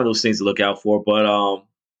it's just one of those things to look out for. But I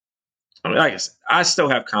mean, like I said, I still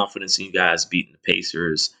have confidence in you guys beating the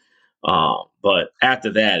Pacers. But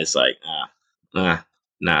after that, it's like, not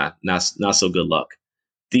so good luck.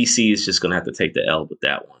 DC is just gonna have to take the L with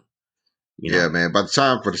that one. You yeah, know. man. For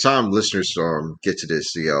the time listeners get to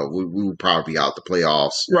this, we will probably be out the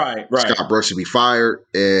playoffs. Right. Right. Scott Brooks will be fired,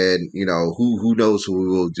 and who knows what we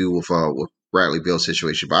will do with Bradley Beal's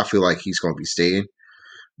situation. But I feel like he's going to be staying.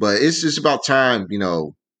 But it's just about time,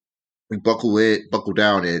 we buckle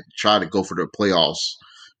down, and try to go for the playoffs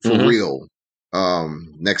for Hmm. real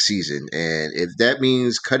next season. And if that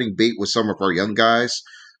means cutting bait with some of our young guys,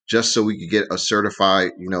 just so we could get a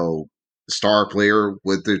certified, star player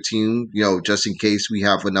with their team, just in case we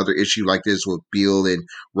have another issue like this with Beal and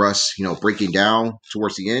Russ, breaking down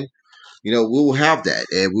towards the end, we will have that,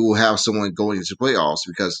 and we will have someone going into playoffs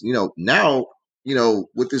because now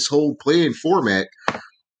with this whole playing format,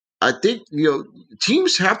 I think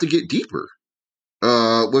teams have to get deeper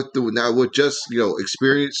with the now with just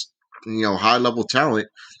experienced high level talent,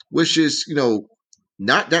 which is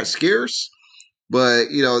not that scarce, but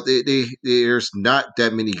there's not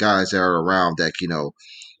that many guys that are around that can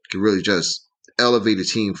really just elevate a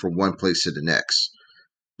team from one place to the next.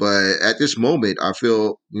 But at this moment, I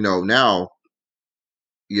feel now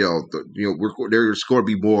there's going to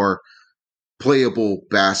be more playable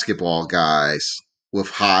basketball guys with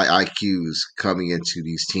high IQs coming into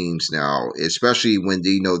these teams now, especially when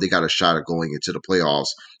they know they got a shot at going into the playoffs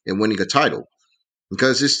and winning a title.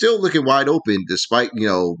 Because it's still looking wide open, despite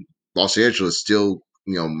Los Angeles still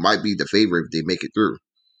might be the favorite if they make it through.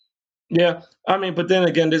 Yeah. I mean, but then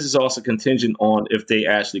again, this is also contingent on if they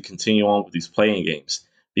actually continue on with these playing games.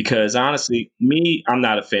 Because honestly, me, I'm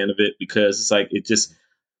not a fan of it because it's like it just.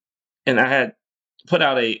 And I had put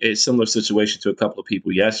out a similar situation to a couple of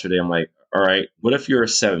people yesterday. I'm like, all right, what if you're a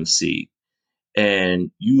 7th seed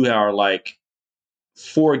and you are like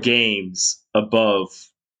 4 games above,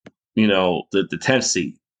 the 10th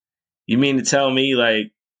seed? You mean to tell me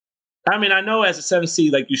like, I mean, I know as a 7th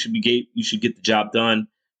seed, like you should get the job done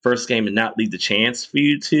first game and not leave the chance for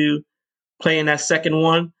you to play in that second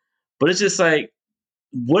one. But it's just like,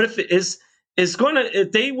 what if it is? It's gonna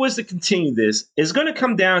if they was to continue this, it's gonna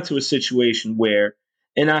come down to a situation where,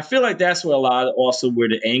 and I feel like that's where a lot of also where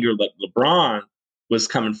the anger like LeBron was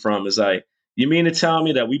coming from is like, you mean to tell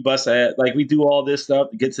me that we bust at like we do all this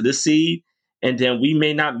stuff to get to this seed, and then we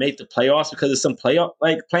may not make the playoffs because of some playoff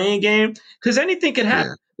like playing game? Because anything can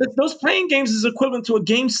happen. Yeah, Those playing games is equivalent to a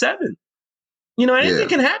game 7. Anything yeah,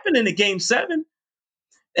 can happen in a game 7,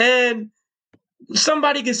 and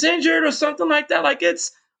somebody gets injured or something like that. Like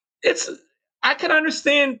it's I can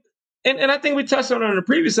understand, and I think we touched on it in the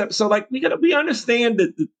previous episode. Like we understand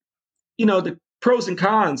that the pros and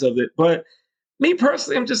cons of it. But me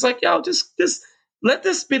personally, I'm just like, yo, just let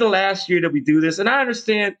this be the last year that we do this. And I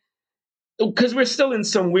understand because we're still in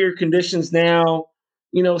some weird conditions now,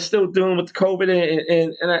 still dealing with COVID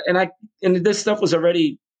and this stuff was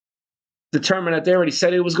already determined that they already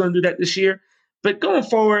said it was going to do that this year. But going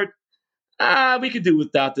forward, we could do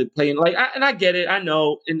without the playing. And I get it, I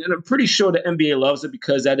know, and I'm pretty sure the NBA loves it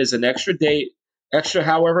because that is an extra day, extra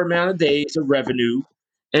however amount of days of revenue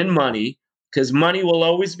and money, because money will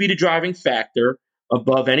always be the driving factor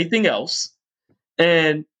above anything else.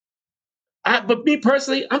 And but me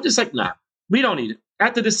personally, I'm just like, nah, we don't need it.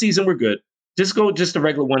 After this season, we're good. Just go just a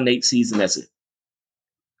regular 1-8 season. That's it.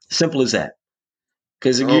 Simple as that.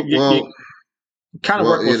 Because Oh you kind of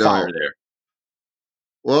well, work with fire there.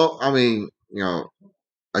 well, I mean,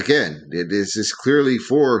 again, this is clearly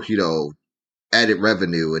for added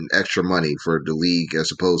revenue and extra money for the league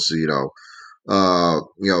as opposed to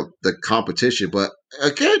the competition. But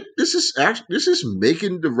again, this is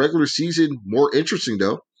making the regular season more interesting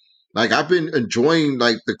though. Like I've been enjoying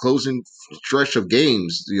like the closing stretch of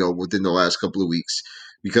games, within the last couple of weeks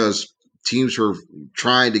because teams are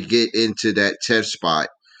trying to get into that 10th spot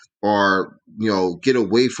or get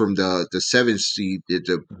away from the 7th seed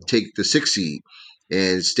to take the 6th seed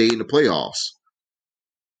and stay in the playoffs.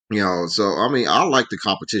 So I mean, I like the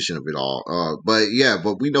competition of it all. But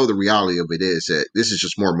we know the reality of it is that this is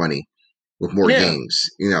just more money with more Yeah. games.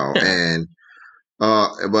 Yeah. And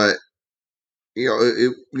but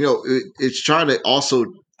it's trying to also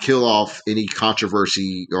kill off any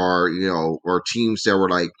controversy or teams that were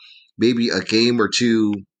like maybe a game or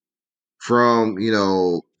two from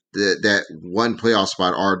that one playoff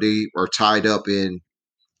spot, or they are tied up in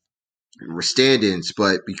standings,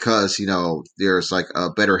 but because there's like a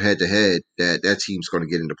better head to head that team's going to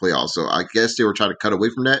get into playoffs. So I guess they were trying to cut away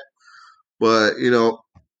from that, but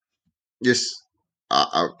just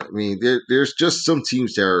I mean there's just some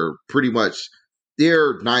teams that are pretty much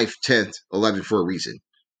they're 9th, 10th, 11th for a reason,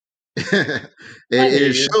 and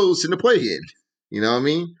it shows in the play-in. You know what I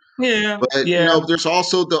mean? Yeah. But Yeah. there's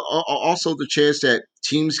also the chance that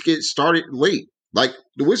teams get started late, like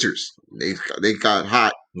the Wizards. They got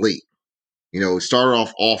hot late. Started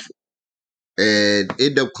off awful and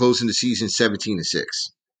end up closing the season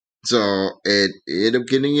 17-6. So it ended up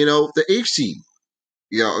getting the 8th seed.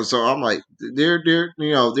 So I'm like,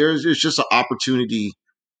 there's just an opportunity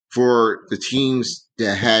for the teams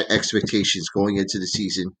that had expectations going into the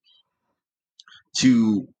season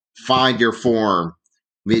to find their form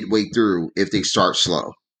midway through if they start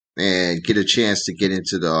slow and get a chance to get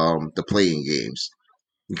into the playing games,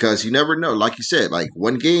 because you never know. Like you said, like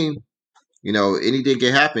one game, anything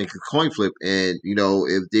can happen. It could coin flip, and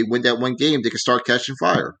if they win that one game, they can start catching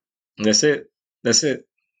fire. That's it. That's it.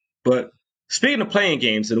 But speaking of playing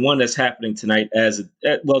games, and the one that's happening tonight,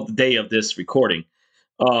 the day of this recording,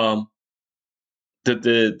 um,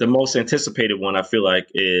 the most anticipated one I feel like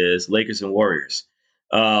is Lakers and Warriors.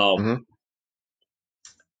 Um, Mm-hmm.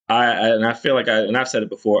 I feel like and I've said it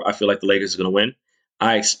before. I feel like the Lakers are going to win.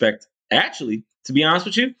 I expect, actually, to be honest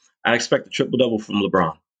with you, I expect a triple double from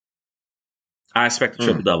LeBron. I expect a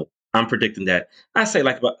triple double. I'm predicting that. I say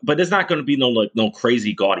but there's not going to be no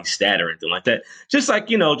crazy gaudy stat or anything like that. Just like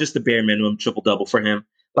just the bare minimum triple double for him.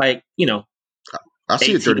 Like I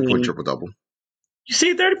see 18, a 30-point triple double. You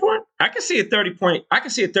see a 30-point? I can see a 30-point. I can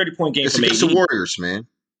see a 30-point game It's from against AD. the Warriors, man.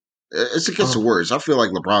 It's against the Warriors. I feel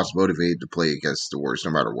like LeBron's motivated to play against the Warriors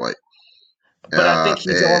no matter what. But I think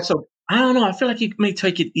he's also. I don't know. I feel like he may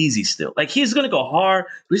take it easy still. Like he's going to go hard,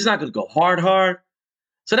 but he's not going to go hard.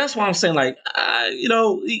 So that's why I'm saying, like,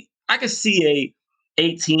 I could see a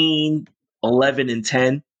 18, 11, and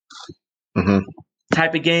 10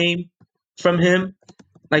 type of game from him.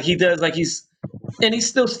 Like he does, like he's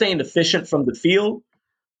still staying efficient from the field.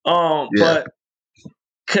 But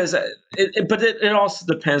because it also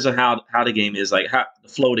depends on how the game is, like how the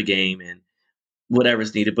flow of the game and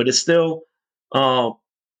whatever's needed. But it's still going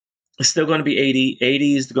to be 80.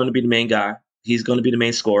 80 is going to be the main guy. He's going to be the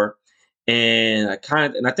main scorer. And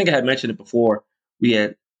I think I had mentioned it before. We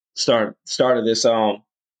had started this. I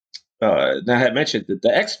had mentioned that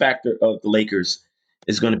the X factor of the Lakers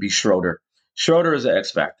is going to be Schroeder. Schroeder is an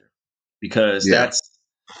X factor because that's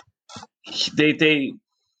they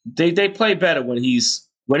play better when he's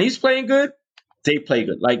playing good. They play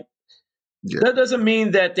good. Like that doesn't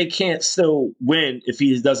mean that they can't still win if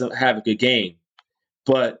he doesn't have a good game,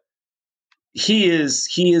 but he is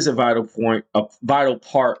a vital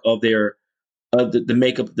part of their the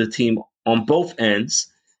makeup of the team on both ends.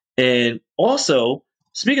 And also,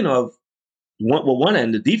 speaking of one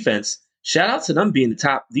end, the defense, shout out to them being the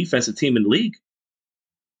top defensive team in the league.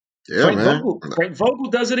 Yeah, man. Frank Vogel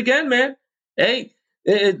does it again, man. Hey,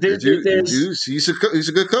 The dude, he's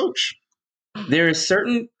a good coach. there are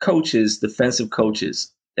certain coaches, defensive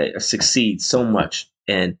coaches, that succeed so much.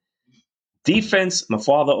 And defense, my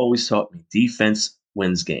father always taught me, defense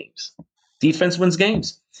wins games. Defense wins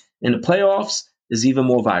games. In the playoffs is even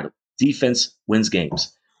more vital. Defense wins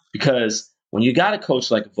games. Because when you got a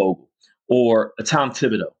coach like a Vogel or a Tom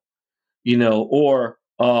Thibodeau, even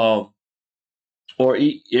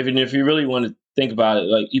if you really want to think about it,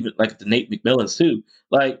 like even like the Nate McMillans too,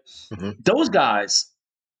 like Mhm. those guys,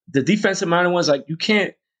 the defensive minded ones, like you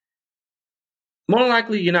can't. More than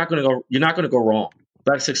likely, You're not going to go wrong.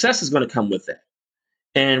 But success is going to come with that,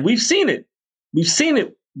 and we've seen it. We've seen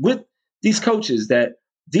it with these coaches that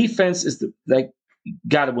defense is the like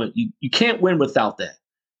got to win. You can't win without that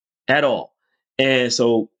at all. And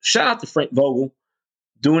so, shout out to Frank Vogel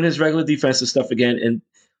doing his regular defensive stuff again, and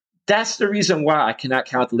that's the reason why I cannot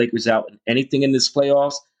count the Lakers out in anything in this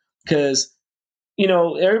playoffs because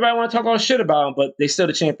everybody want to talk all shit about them, but they still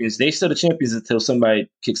the champions. They still the champions until somebody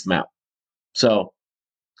kicks them out. So,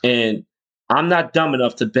 and I'm not dumb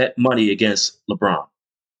enough to bet money against LeBron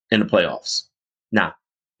in the playoffs. Nah.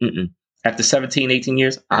 Mm-mm. After 17, 18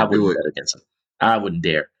 years, I Do wouldn't it. bet against him. I wouldn't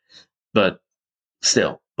dare. But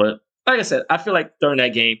still. But like I said, I feel like during that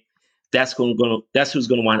game, that's who's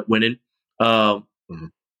gonna wind up winning. Um,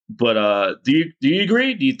 Mhm. but do you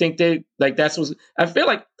agree? Do you think they like that's what I feel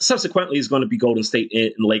like subsequently is going to be Golden State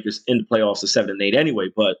and Lakers in the playoffs of 7 and 8 anyway.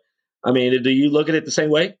 But I mean, do you look at it the same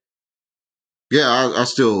way? Yeah, I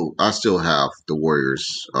still have the Warriors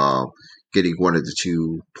getting one of the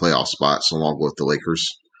two playoff spots along with the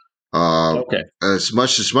Lakers. Uh, Okay. as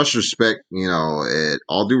much respect, and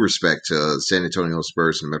all due respect to San Antonio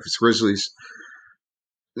Spurs and Memphis Grizzlies.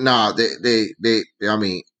 Nah, they I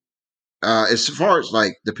mean, as far as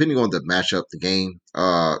like depending on the matchup, the game,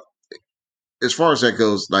 as far as that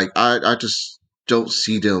goes, like I just don't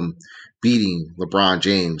see them beating LeBron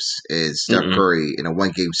James and Steph Mm-mm, Curry in a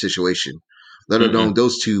one game situation, let alone mm-mm.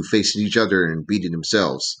 those two facing each other and beating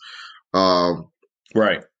themselves. Um,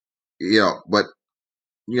 Right. but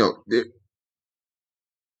you know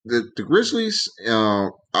the Grizzlies.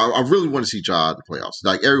 I really want to see Ja in the playoffs.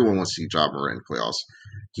 Like everyone wants to see Ja Morant in the playoffs.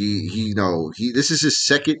 He this is his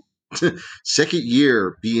second second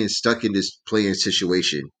year being stuck in this playing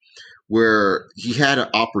situation where he had an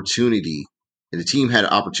opportunity and the team had an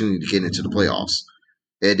opportunity to get into the playoffs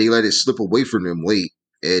and they let it slip away from them late.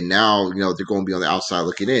 And now, they're going to be on the outside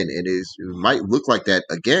looking in. And it might look like that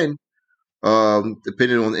again,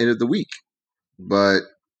 depending on the end of the week. But,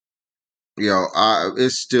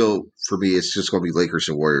 it's still, for me, it's just going to be Lakers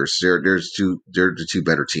and Warriors. They're the two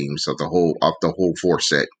better teams of the whole four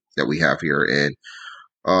set that we have here. And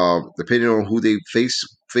depending on who they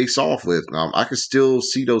face off with, I can still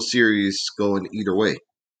see those series going either way.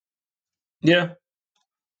 Yeah.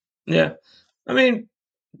 Yeah. I mean,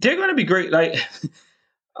 they're going to be great. Like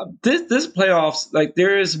this playoffs, like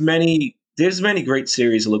there's many great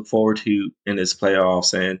series to look forward to in this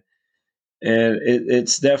playoffs, and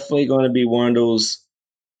it's definitely going to be one of those.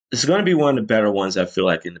 It's going to be one of the better ones I feel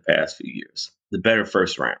like in the past few years. The better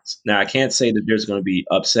first rounds. Now I can't say that there's going to be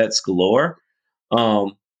upsets galore,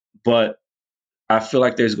 um, but I feel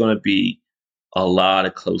like there's going to be a lot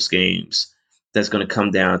of close games that's going to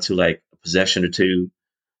come down to like a possession or two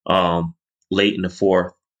um, late in the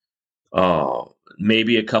fourth. Uh,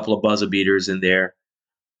 Maybe a couple of buzzer beaters in there,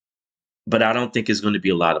 but I don't think it's going to be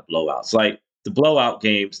a lot of blowouts. Like the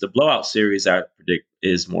blowout series, I predict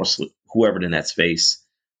is more whoever the Nets face,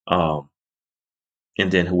 um,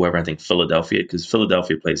 and then whoever I think Philadelphia, because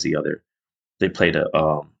Philadelphia plays they play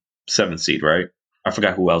the seventh seed, right? I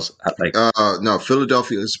forgot who else. Like, No,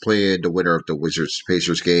 Philadelphia is playing the winner of the Wizards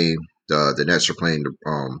Pacers game. The Nets are playing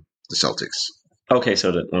the Celtics. okay,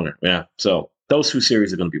 so the owner, yeah. So those two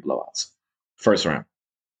series are going to be blowouts, first round.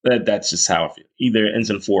 That's just how I feel. Either it ends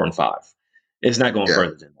in 4 and 5. It's not going Yeah,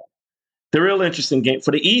 further than that. The real interesting game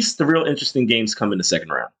for the East, the real interesting games come in the second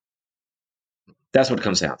round. That's what it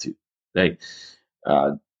comes down to. Like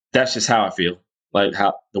uh, that's just how I feel. Like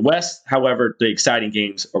how the West, however, the exciting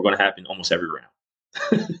games are going to happen almost every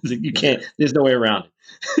round. You yeah, can't. There's no way around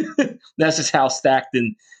it. That's just how stacked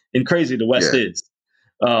and crazy the West yeah. is.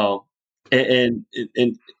 Uh, and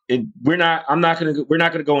we're not. I'm not gonna. We're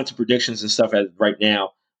not gonna go into predictions and stuff as right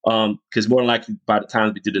now. Because more than likely by the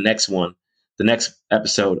time we do the next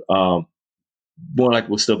episode, more likely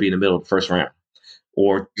we'll still be in the middle of the first round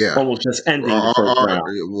or Yeah. almost just ending the first round.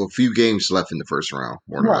 Well, a few games left in the first round,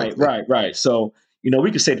 more than Right, likely. right, right. So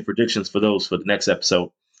we could say the predictions for those for the next episode.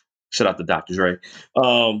 Shout out to Dr. Dre.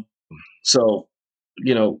 So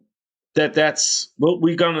you know, that's well,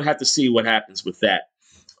 we're gonna have to see what happens with that.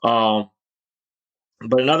 Um,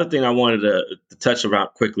 but another thing I wanted to touch around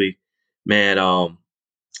quickly, man.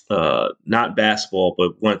 Not basketball,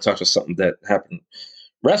 but want to touch on something that happened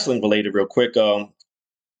wrestling related real quick.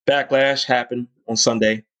 Backlash happened on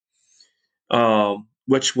Sunday,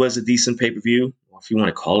 which was a decent pay per view, if you want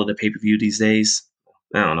to call it a pay per view these days.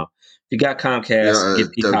 I don't know. If you got Yeah, Comcast,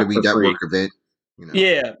 get Peacock WWE for free. Network event. You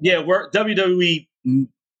know, Yeah, work WWE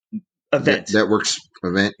event, networks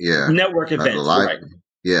event. Yeah, network the event, live. right?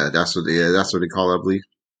 Yeah, that's what they call it, I believe.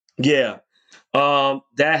 Yeah,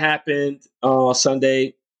 that happened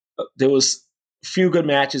Sunday. There was a few good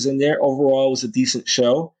matches in there. Overall, it was a decent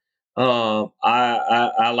show.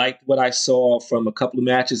 I liked what I saw from a couple of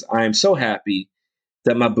matches. I am so happy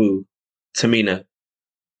that my boo Tamina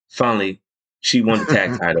finally she won the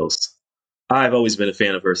tag titles. I've always been a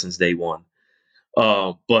fan of her since day one.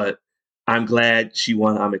 But I'm glad she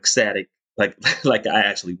won. I'm ecstatic, like like I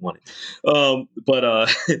actually won it. But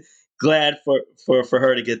glad for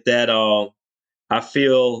her to get that. I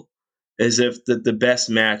feel as if the best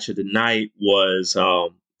match of the night was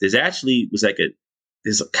there's actually was like a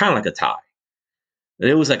there's kind of like a tie.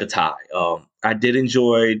 It was like a tie. I did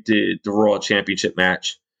enjoy the Raw Championship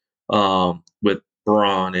match with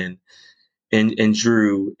Braun and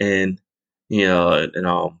Drew and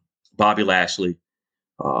Bobby Lashley,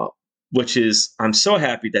 uh, which is I'm so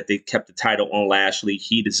happy that they kept the title on Lashley.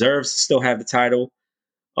 He deserves to still have the title.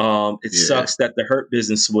 It Yeah. sucks that the Hurt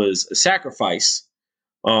Business was a sacrifice,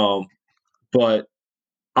 um, but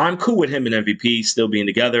I'm cool with him and MVP still being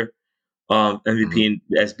together. Hmm. MVP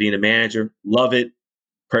as being a manager, love it.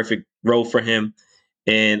 Perfect role for him.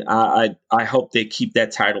 And I hope they keep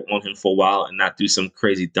that title on him for a while and not do some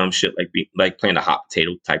crazy dumb shit like playing a hot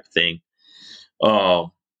potato type of thing.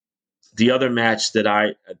 Um, the other match that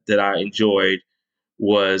I enjoyed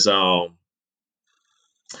was I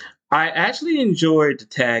actually enjoyed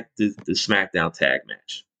the SmackDown tag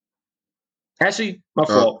match. Actually, my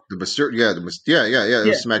fault. The Mysterio, yeah, yeah. It Yeah,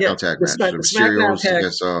 was a yeah. SmackDown tag The match. The SmackDown Mysterios tag.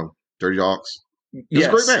 against Dirty Dogs. It was a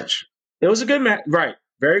great Yes, match. it was a good match. Right,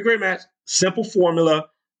 very great match. Simple formula.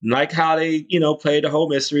 Like how they played the whole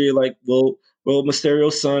mystery. Like will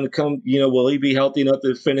Mysterio's son come? Will he be healthy enough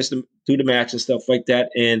to finish through the match and stuff like that?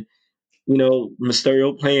 And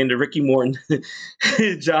Mysterio playing the Ricky Morton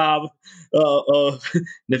job. And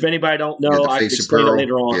if anybody don't Yeah, know, the I can face of explain it Pearl.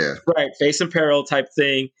 later on. Yeah. Right, face and peril type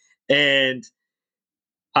thing. And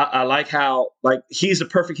I like how he's the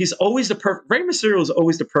perfect. He's always the perfect. Rey Mysterio is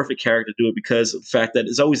always the perfect character to do it because of the fact that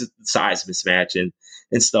it's always a size mismatch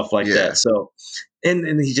and stuff like Yeah. that. So,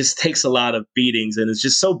 and he just takes a lot of beatings and it's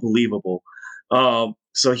just so believable.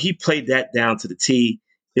 So he played that down to the T.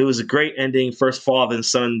 It was a great ending. First father and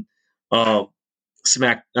son, uh,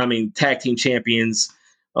 tag team champions.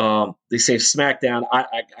 They say SmackDown.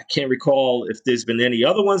 I can't recall if there's been any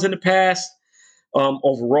other ones in the past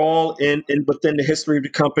overall in within the history of the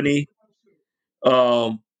company.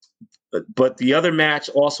 Um, but the other match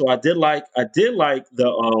also I did like. I did like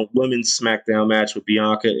the women's SmackDown match with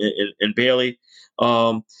Bianca and Bailey.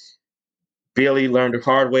 Um, Bailey learned the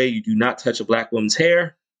hard way: you do not touch a black woman's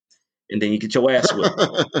hair, and then you get your ass whipped.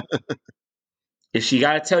 If she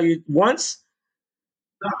got to tell you once,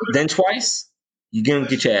 then twice, you're gonna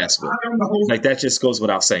get your ass whipped. Like that just goes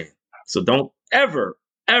without saying. So don't ever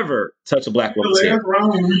touch a black woman's hair.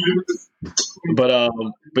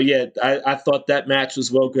 But yeah, I thought that match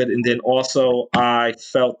was well good, and then also I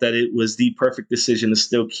felt that it was the perfect decision to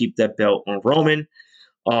still keep that belt on Roman.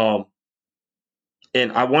 Um,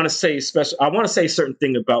 and I want to say a certain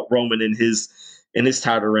thing about Roman in his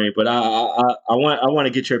title reign, but I want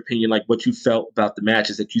to get your opinion, like what you felt about the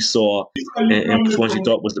matches that you saw and which ones you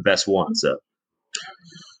thought was the best one. So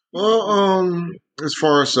Well, as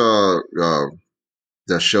far as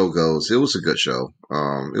the show goes, it was a good show.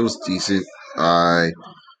 It was decent. I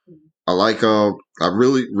like I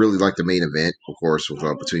really like the main event, of course, with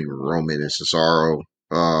between Roman and Cesaro.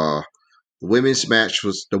 The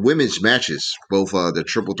women's matches, both the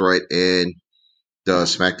triple threat and the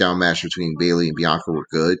SmackDown match between Bailey and Bianca were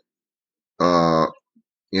good. Uh,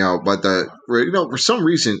 but for some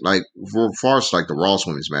reason, like for far as like the Raw's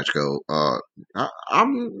women's match go,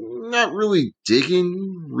 I'm not really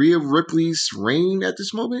digging Rhea Ripley's reign at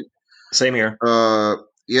this moment. same here. Uh,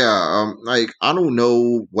 yeah, like I don't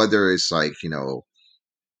know whether it's like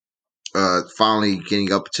finally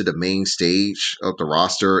getting up to the main stage of the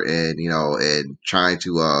roster and and trying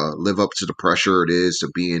to live up to the pressure it is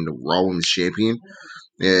of being the Raw Women's Champion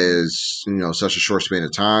is such a short span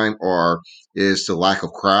of time, or is the lack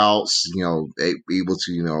of crowds able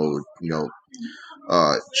to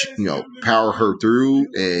power her through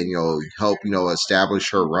and help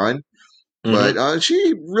establish her run. But Hmm.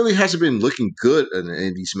 she really hasn't been looking good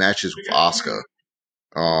in these matches with Asuka.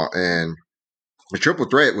 And the triple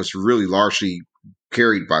threat was really largely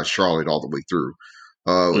carried by Charlotte all the way through.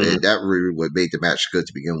 And Hmm. that really what made the match good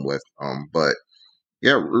to begin with. But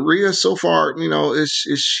yeah, Rhea so far, is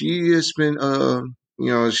she has been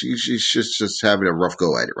she's just having a rough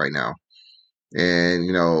go at it right now. And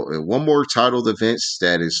one more title defense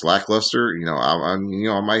that is lackluster.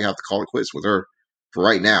 I might have to call it quits with her for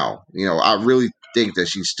right now. I really think that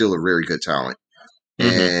she's still a very good talent Hmm.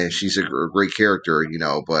 and she's a great character.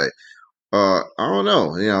 But I don't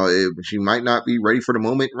know. She might not be ready for the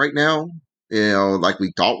moment right now. Like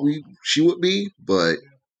we thought she would be, but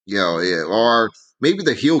or maybe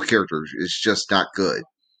the heel character is just not good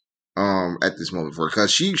at this moment for her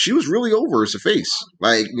because she was really over as a face.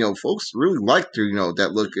 Like folks really liked her.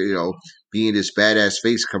 That look. Being this badass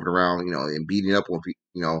face coming around. And beating up on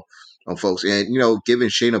on folks and giving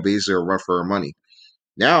Shayna Baszler a run for her money.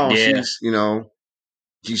 Now Yeah.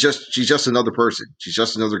 she's just another person. She's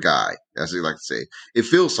just another guy, as they like to say. It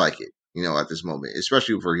feels like it, at this moment,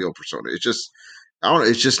 especially with her heel persona. It's just I don't know.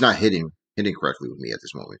 It's just not hitting correctly with me at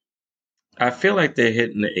this moment. I feel like they're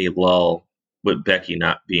hitting a lull with Becky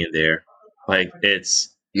not being there. Like it's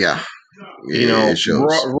Yeah, it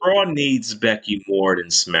shows. Raw needs Becky more than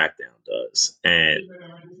SmackDown does, and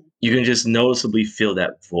you can just noticeably feel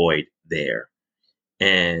that void there.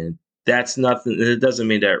 And that's nothing. It doesn't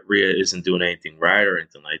mean that Rhea isn't doing anything right or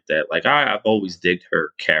anything like that. Like I've always digged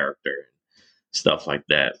her character and stuff like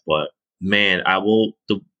that. But man, I will.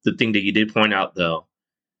 The thing that you did point out though,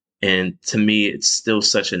 and to me, it's still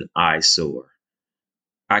such an eyesore.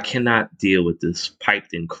 I cannot deal with this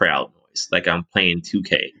piped in crowd noise. Like I'm playing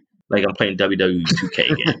 2K, like I'm playing WWE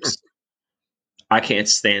 2K games. I can't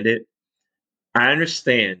stand it. I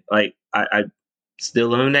understand. Like I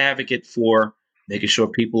still am an advocate for making sure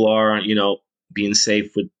people are, being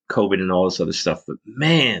safe with COVID and all this other stuff. But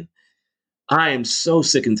man, I am so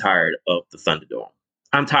sick and tired of the Thunderdome.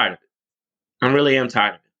 I'm tired of it. I really am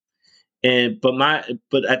tired of it.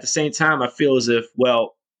 But at the same time, I feel as if,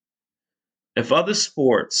 well, if other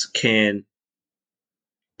sports can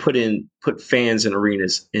put fans in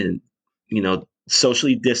arenas and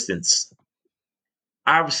socially distanced,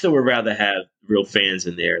 I still would rather have real fans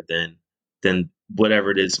in there than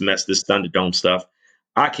whatever it is mess this Thunderdome stuff.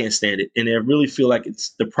 I can't stand it, and I really feel like it's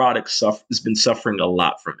the product has been suffering a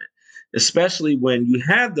lot from it, especially when you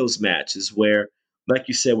have those matches where, like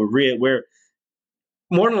you said, with Red, where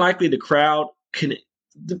more than likely the crowd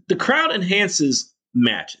enhances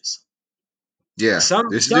matches. Yeah, Some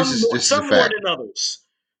this some is more, this is a some more fact. than others.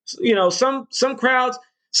 Some crowds,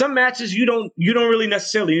 some matches you don't really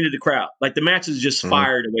necessarily need the crowd. Like the match is just Hmm.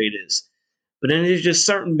 fire the way it is. But then there's just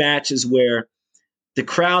certain matches where the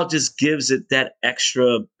crowd just gives it that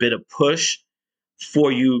extra bit of push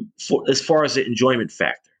for you for as far as the enjoyment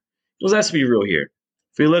factor. Because let's be real here.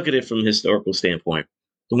 If we look at it from a historical standpoint,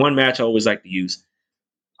 the one match I always like to use,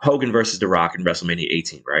 Hogan versus The Rock in WrestleMania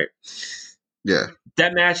 18, right? Yeah,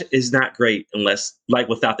 That match is not great unless like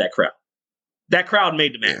without that crowd. That crowd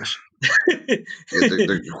made the yeah, match. yeah.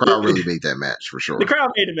 The crowd really made that match for The sure.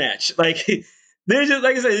 crowd made a match. Like there's just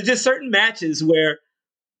like I said, there's just certain matches where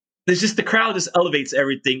there's just the crowd just elevates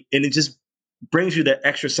everything and it just brings you that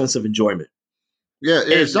extra sense of enjoyment. Yeah,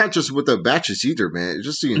 it's And not just with the matches either, man. It's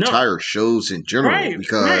just the no, entire shows in general right, right,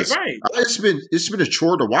 because right. it's been a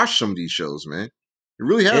chore to watch some of these shows, man. It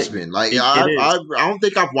really has It been. Like it is. I don't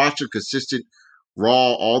think I've watched a consistent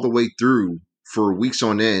Raw all the way through for weeks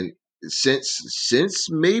on end since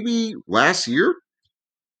maybe last year.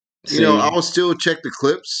 See, I'll still check the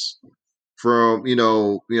clips from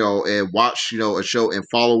and watch a show and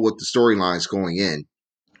follow what the storyline's going in.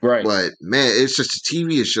 right. But man, it's just the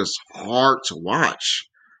TV is just hard to watch.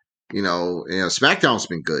 SmackDown's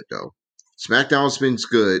been good though. SmackDown's been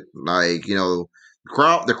good. Like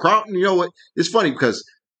the crowd. You know what? It's funny because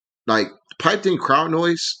like piped in crowd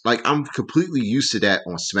noise. Like I'm completely used to that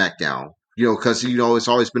on SmackDown. Because it's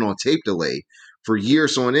always been on tape delay for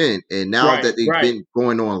years on end, and now Right, that they've right. been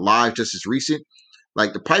going on live just as recent,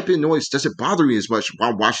 like the pipe in noise doesn't bother me as much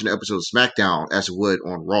while watching the episode of SmackDown as it would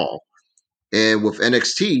on Raw. And with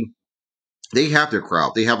NXT, they have their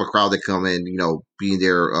crowd. They have a crowd that come in, being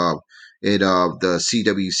there in the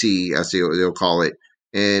CWC as they'll call it.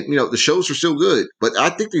 And the shows are still good, but I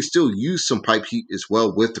think they still use some pipe heat as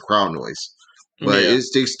well with the crowd noise. But Yeah.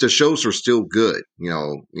 the shows are still good,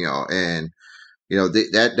 and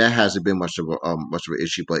that hasn't been much of an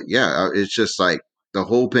issue. But yeah, it's just like the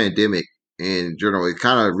whole pandemic in general. It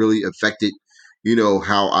kind of really affected,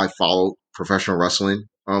 how I followed professional wrestling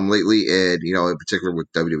lately, and in particular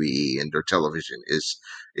with WWE and their television.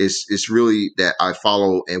 It's really that I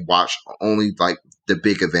follow and watch only like the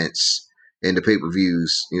big events and the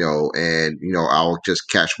pay-per-views, and I'll just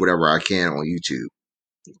catch whatever I can on YouTube.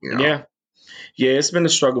 You know. Yeah. Yeah, it's been a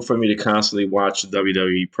struggle for me to constantly watch the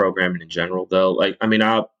WWE programming in general, though. Like, I mean,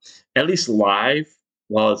 I'll at least live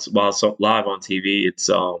while it's live on TV, it's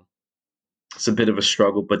a bit of a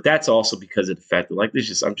struggle. But that's also because of the fact that like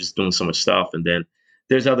I'm just doing so much stuff, and then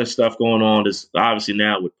there's other stuff going on. There's obviously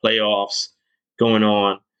now with playoffs going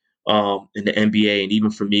on in the NBA, and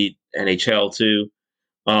even for me, NHL too.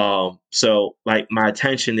 So like my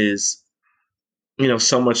attention is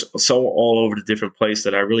so all over the different place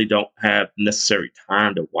that I really don't have necessary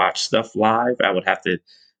time to watch stuff live. I would have to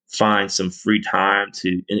find some free time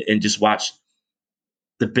and just watch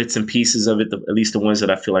the bits and pieces of it, at least the ones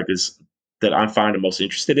that I feel like is that I find the most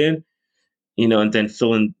interested in, and then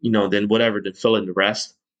fill in the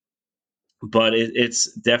rest. But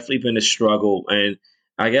it's definitely been a struggle, and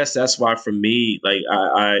I guess that's why for me, like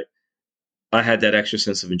I had that extra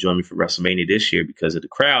sense of enjoyment for WrestleMania this year because of the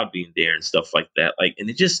crowd being there and stuff like that. Like, and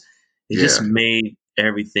it just Yeah, made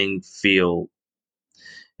everything feel.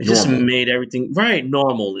 It just normal. made everything right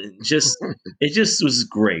normal. It just was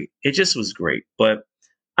great. It just was great. But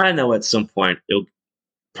I know at some point it'll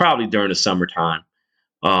probably during the summertime,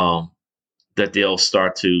 um, that they'll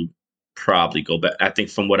start to probably go back. I think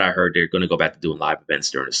from what I heard, they're going to go back to doing live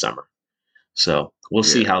events during the summer. So we'll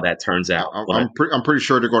see Yeah, how that turns out. But I'm pretty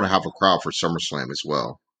sure they're going to have a crowd for SummerSlam as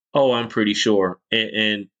well. oh, I'm pretty sure.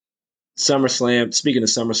 And SummerSlam. Speaking of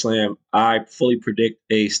SummerSlam, I fully predict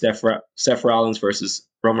a Seth Rollins versus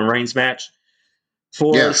Roman Reigns match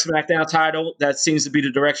for the Yeah, SmackDown title. That seems to be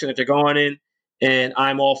the direction that they're going in, and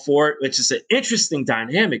I'm all for it. Which is an interesting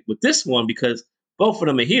dynamic with this one because both of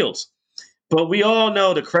them are heels, but we all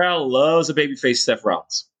know the crowd loves a babyface Seth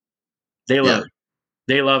Rollins. They yeah. love it.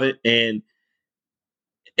 They love it, and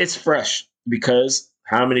it's fresh because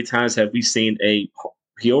how many times have we seen a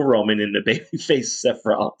heel Roman and the babyface Seth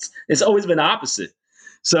Rollins? It's always been opposite.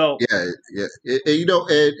 So Yeah,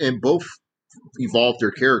 yeah, and both evolved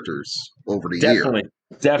their characters over the year. definitely,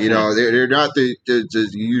 definitely. They're not the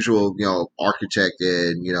usual architect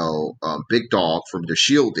and big dog from the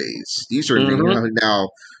Shield days. These are Hmm. now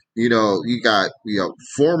you got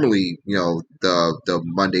formerly the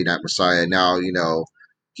Monday Night Messiah. Now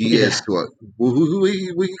he is Yeah. who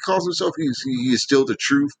he calls himself. He is still the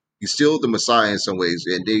truth. He's still the Messiah in some ways.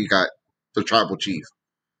 And then you got the Tribal Chief,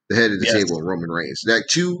 the head of the Yes. table, Roman Reigns. Like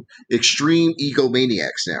two extreme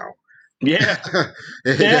egomaniacs now. Yeah.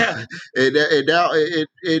 and, Yeah. and now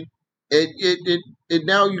and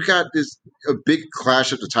now you got this a big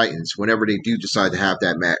clash of the Titans whenever they do decide to have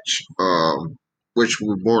that match, which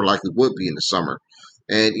would more likely would be in the summer.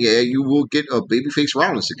 And yeah, you will get a babyface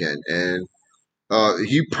Rollins again, and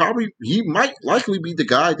he might likely be the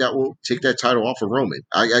guy that will take that title off of Roman,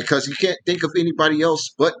 because he can't think of anybody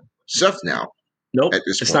else but Seth now at Nope.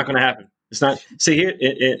 this It's not point. going to happen. It's not. See here,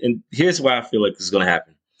 and here's why I feel like this is going to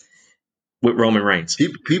happen with Roman Reigns.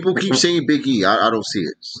 People keep saying Big E. I don't see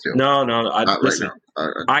it still. No, no, no. Not right Listen,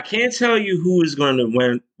 now. I can't tell you who is going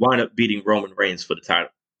to wind up beating Roman Reigns for the title.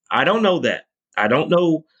 I don't know that. I don't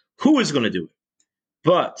know who is going to do it.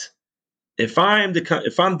 But if I'm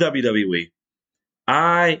WWE,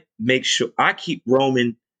 I make sure I keep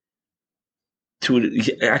Roman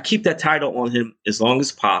I keep that title on him as long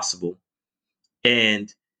as possible,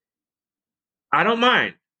 and I don't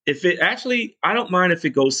mind I don't mind if it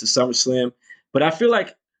goes to SummerSlam, but I feel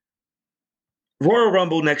like Royal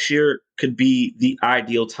Rumble next year could be the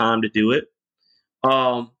ideal time to do it.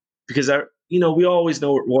 Because we always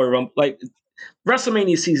know Royal Rumble, like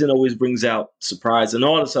WrestleMania season always brings out surprise and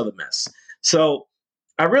all this other mess. So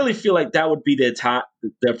I really feel like that would be the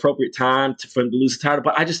appropriate time for him to lose the title,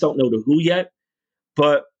 but I just don't know to who yet.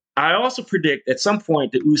 But I also predict at some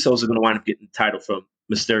point the Usos are going to wind up getting the title from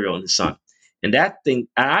Mysterio and his son. And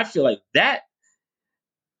I feel like that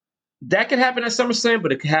could happen at SummerSlam,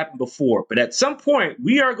 but it could happen before. But at some point,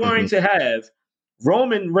 we are going Mhm. to have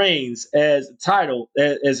Roman Reigns as a title,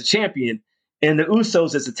 as a champion, and the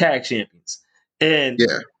Usos as the tag champions. And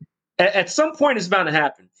Yeah. at some point, it's bound to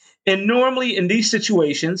happen. And normally in these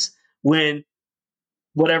situations, when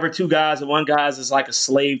whatever two guys and one guy's is like a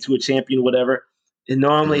slave to a champion or whatever, it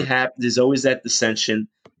normally Mhm. happens. There's always that dissension.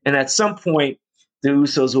 And at some point, the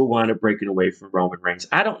Usos will wind up breaking away from Roman Reigns.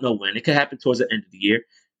 I don't know when. It could happen towards the end of the year.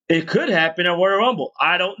 It could happen at Royal Rumble.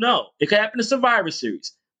 I don't know. It could happen in Survivor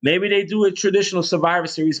Series. Maybe they do a traditional Survivor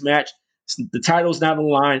Series match. The title's not on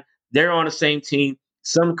the line. They're on the same team.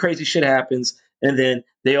 Some crazy shit happens, and then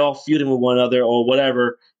they all feuding with one another or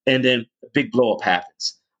whatever, and then a big blow up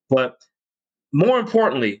happens. But more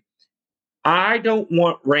importantly, I don't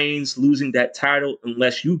want Reigns losing that title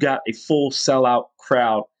unless you got a full sellout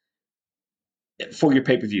crowd for your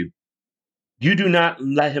pay per view. You do not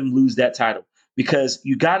let him lose that title because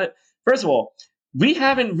you got to. First of all, we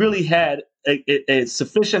haven't really had a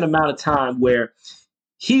sufficient amount of time where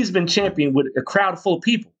he's been champion with a crowd full of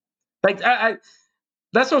people. Like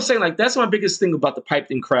that's what I'm saying. Like that's my biggest thing about the piped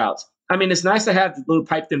in crowds. I mean, it's nice to have the little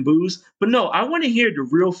piped in boos, but no, I want to hear the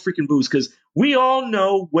real freaking boos because we all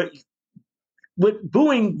know what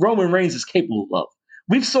booing Roman Reigns is capable of.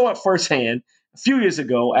 We saw it firsthand a few years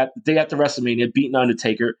ago at the day after WrestleMania, beating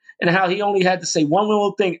Undertaker, and how he only had to say one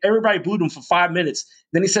little thing. Everybody booed him for 5 minutes.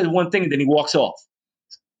 Then he said one thing, and then he walks off.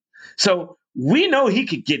 So we know he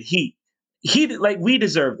could get heat. We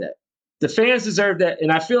deserve that. The fans deserve that,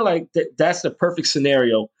 and I feel like that's the perfect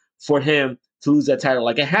scenario for him to lose that title.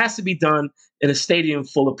 Like it has to be done in a stadium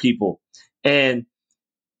full of people. And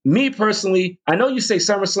me personally, I know you say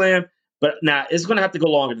SummerSlam, but now it's going to have to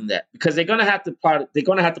go longer than that because they're going to have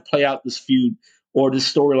to play out this feud or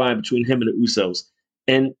this storyline between him and the Usos,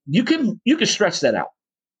 and you can stretch that out.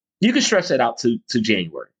 You can stretch that out to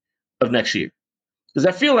January of next year because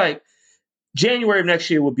I feel like January of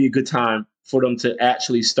next year would be a good time for them to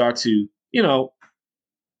actually start to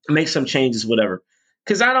make some changes, whatever.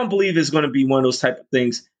 Because I don't believe it's going to be one of those type of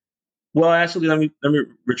things. Well, actually, let me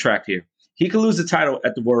retract here. He could lose the title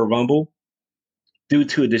at the Royal Rumble due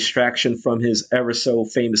to a distraction from his ever so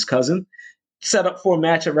famous cousin. Set up for a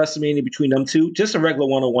match at WrestleMania between them two, just a regular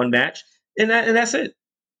one-on-one match, and that's it.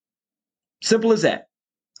 Simple as that.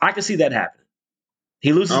 I can see that happening.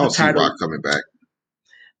 He loses I the don't see title. Rock coming back.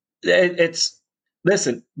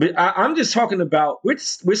 Listen. I'm just talking about. We're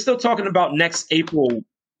still talking about next April,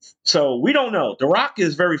 so we don't know. The Rock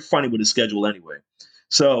is very funny with his schedule anyway,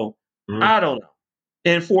 so I don't know.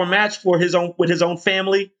 And for a match for his own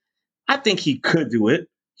family, I think he could do it.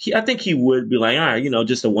 I think he would be like, all right,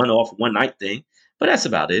 just a one-off, one-night thing. But that's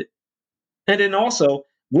about it. And then also,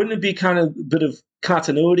 wouldn't it be kind of a bit of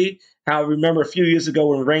continuity? How I remember a few years ago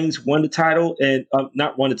when Reigns won the title, and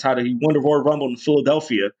not won the title, he won the Royal Rumble in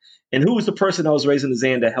Philadelphia. And who was the person that was raising his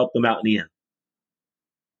hand that helped him out in the end?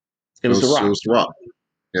 It was The Rock. It was The Rock.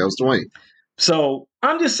 Yeah, it was Dwayne. So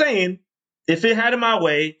I'm just saying, if it had it my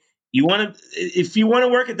way, if you want to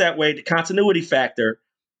work it that way, the continuity factor.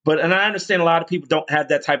 And I understand a lot of people don't have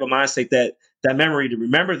that type of mindset, that memory to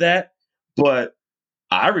remember that. But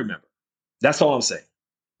I remember. That's all I'm saying.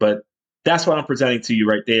 But that's what I'm presenting to you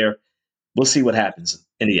right there. We'll see what happens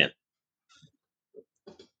in the end.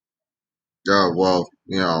 Well,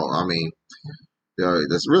 I mean,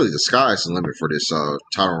 that's really the sky's the limit for this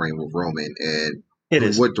title reign with Roman, and It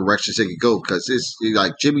is. what directions it could go because it's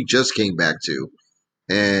like Jimmy just came back too,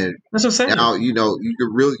 and that's what I'm saying. Now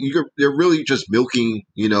they're really just milking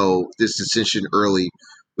this dissension early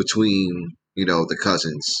between the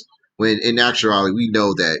cousins. When in actuality we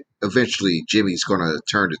know that eventually Jimmy's going to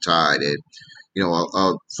turn the tide and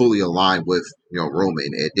fully align with Roman,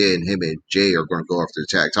 and then him and Jay are going to go after the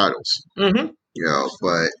tag titles. Mm-hmm.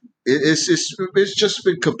 But it's just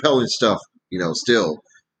been compelling stuff. Still,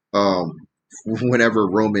 whenever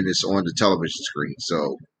Roman is on the television screen.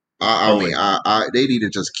 So I mean, they need to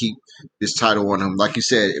just keep this title on him, like you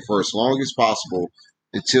said, for as long as possible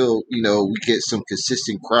until we get some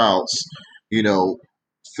consistent crowds,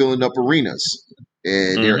 filling up arenas,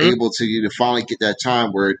 and they're able to finally get that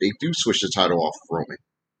time where they do switch the title off of Roman.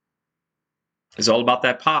 It's all about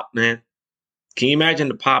that pop, man. Can you imagine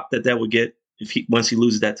the pop that would get once he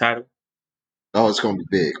loses that title? Oh, it's going to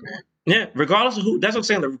be big, man. Yeah, regardless of who. That's what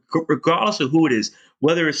I'm saying. Regardless of who it is,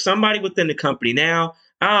 whether it's somebody within the company now,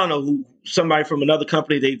 I don't know who. Somebody from another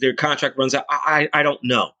company, their contract runs out. I don't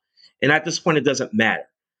know, and at this point, it doesn't matter.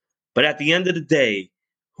 But at the end of the day,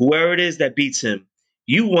 whoever it is that beats him,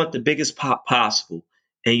 you want the biggest pop possible,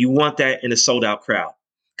 and you want that in a sold out crowd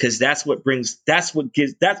because that's what brings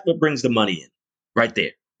the money in right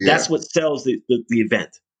there. Yeah. That's what sells the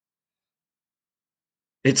event.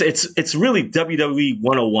 It's really WWE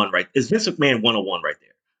 101 right. It's Vince McMahon 101 right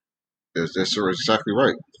there. That's exactly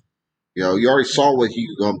right. You already saw what he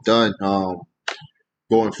done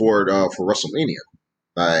going forward for WrestleMania.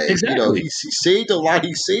 Exactly. He saved a lot.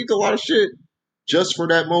 He saved a lot of shit just for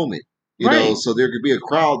that moment. So there could be a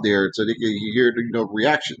crowd there, so they can hear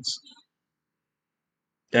reactions.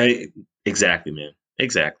 Exactly, man.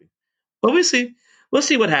 Exactly. But we'll see. We'll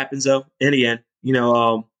see what happens though. In the end,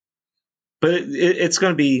 but it's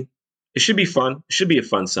going to be. It should be fun. It should be a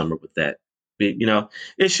fun summer with that.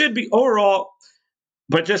 It should be overall.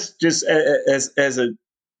 But just as a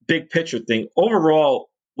big picture thing, overall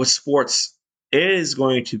with sports it is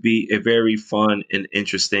going to be a very fun and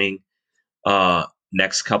interesting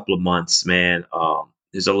next couple of months, man.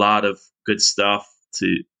 There's a lot of good stuff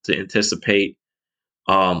to anticipate.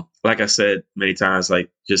 Like I said many times,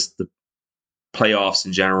 like just the playoffs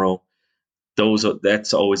in general.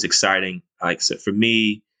 That's always exciting. Like I said, for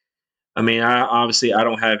me, I mean, I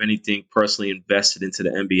don't have anything personally invested into the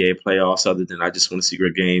NBA playoffs other than I just want to see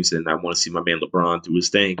great games and I want to see my man LeBron do his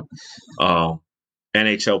thing. Um,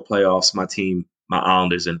 NHL playoffs, my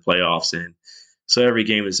Islanders in playoffs, and so every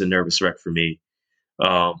game is a nervous wreck for me.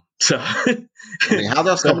 So, I mean, how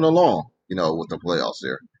that's so coming along, with the playoffs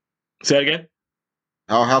there. say that again.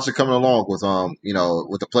 How's it coming along with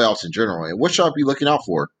with the playoffs in general, and what should I be looking out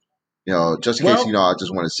for? Just in case Well, I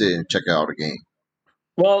just want to sit and check out a game.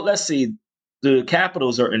 Well, let's see. The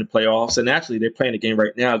Capitals are in the playoffs, and actually, they're playing a game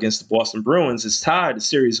right now against the Boston Bruins. It's tied. The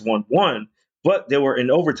series 1-1, but they were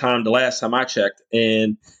in overtime the last time I checked.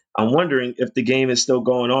 And I'm wondering if the game is still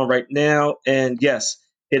going on right now. And yes,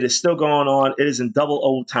 it is still going on. It is in double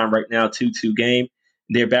overtime right now, 2-2 game.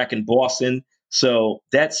 They're back in Boston. So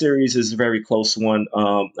that series is a very close one.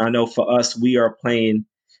 I know for us, we are playing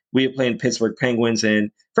Pittsburgh Penguins.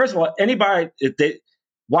 And first of all, anybody, if they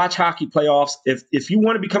watch hockey playoffs. If you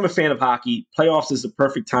want to become a fan of hockey, playoffs is the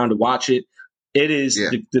perfect time to watch it. It is Yeah,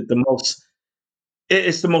 the most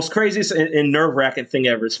it's the most craziest and nerve wracking thing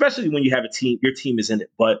ever, especially when you have a team, your team is in it.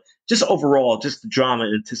 But just overall, just the drama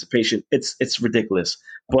and anticipation, it's ridiculous.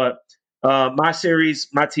 But my series,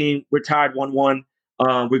 my team, we're tied 1-1.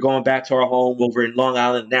 We're going back to our home over in Long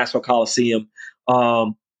Island, Nassau Coliseum,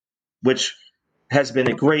 um, which has been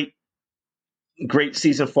a great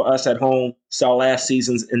season for us at home. Saw last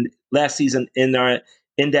season in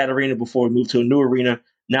that arena before we moved to a new arena,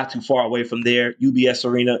 not too far away from there. UBS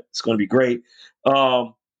Arena. It's going to be great.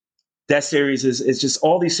 Um, that series is just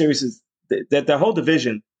all these series is that the whole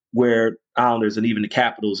division where Islanders and even the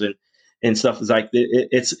Capitals and stuff is like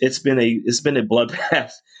it's been a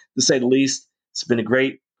bloodbath to say the least. It's been a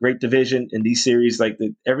great division in these series. Like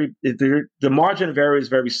the margin of error is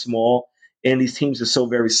very small, and these teams are so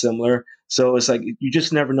very similar. So it's like you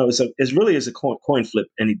just never know. It's really is a coin flip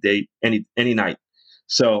any day, any night.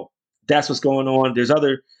 So that's what's going on. There's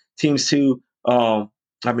other teams too.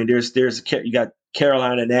 I mean, you got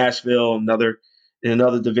Carolina, Nashville, another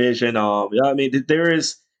division. I mean, there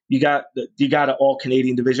is you got an all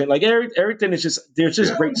Canadian division. Like everything is just there's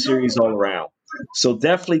just yeah. great series all around. So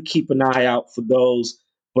definitely keep an eye out for those.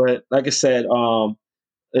 But like I said,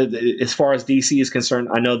 as far as DC is concerned,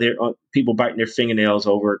 I know there are people biting their fingernails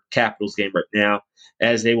over Capitals game right now,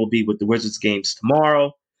 as they will be with the Wizards games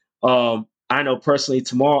tomorrow. I know personally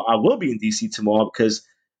tomorrow I will be in DC tomorrow because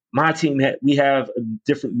my team we have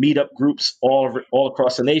different meetup groups all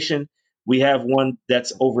across the nation. We have one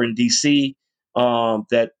that's over in DC,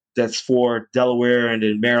 that's for Delaware and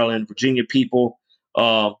in Maryland, Virginia people.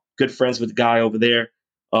 Good friends with the guy over there.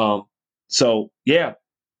 So yeah,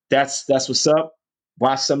 that's what's up.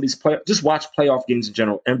 Watch some of these just watch playoff games in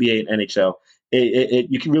general, NBA and NHL.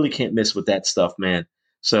 Really can't miss with that stuff, man.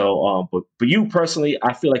 So, but you personally,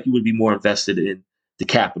 I feel like you would be more invested in the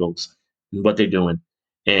Capitals and what they're doing,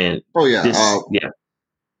 and Oh yeah. yeah,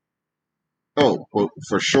 Oh, well,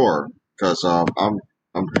 for sure. Because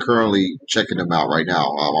I'm currently checking them out right now.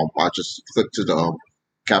 I just clicked to the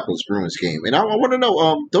Capitals Bruins game, and I want to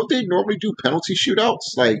know, don't they normally do penalty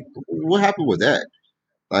shootouts? Like, what happened with that?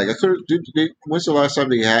 Like, I could. When's the last time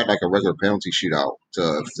they had like a regular penalty shootout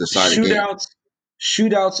to decide a game? shootouts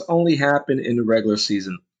shootouts only happen in the regular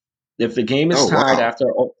season. If the game is Oh tied wow. after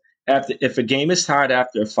if a game is tied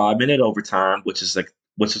after a 5 minute overtime, which is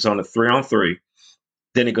on a 3-on-3,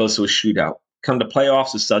 then it goes to a shootout. Come to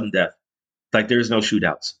playoffs, it's sudden death. Like there's no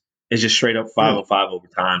shootouts. It's just straight up five Hmm. on five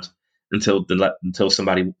overtimes until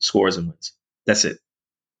somebody scores and wins. That's it.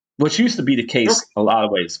 Which used to be the Okay. case a lot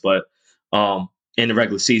of ways, but in the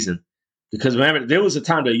regular season, because remember there was a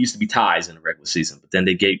time there used to be ties in the regular season, but then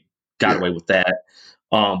got Yeah. away with that.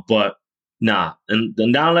 But nah, and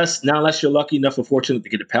now unless you're lucky enough or fortunate to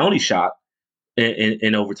get a penalty shot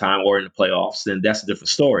in overtime or in the playoffs, then that's a different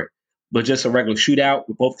story. But just a regular shootout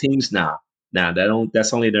with both teams, nah,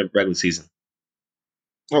 that's only the regular season.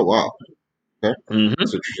 Oh wow. Okay. Hmm.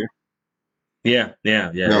 That's interesting.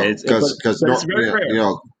 Yeah. No, because But no, it's very yeah,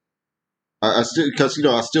 rare. I still because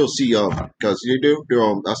I still see because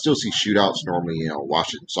I still see shootouts normally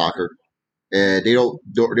watching soccer, and they don't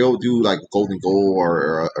do like golden goal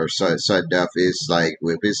or sudden death. It's like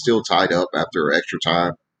if it's still tied up after extra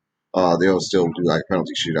time, they'll still do like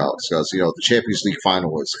penalty shootouts because the Champions League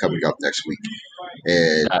final is coming up next week,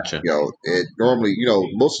 and Gotcha. it normally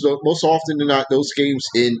most often than not those games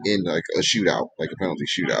in like a shootout, like a penalty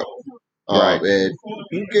shootout. Right. And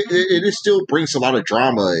it still brings a lot of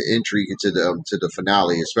drama and intrigue into the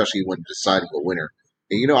finale, especially when deciding a winner.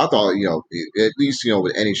 And I thought at least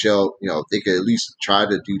with NHL, they could at least try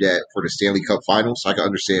to do that for the Stanley Cup Finals. I can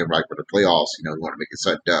understand right for the playoffs, you want to make it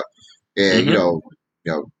sudden up, and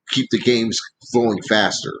Hmm. keep the games flowing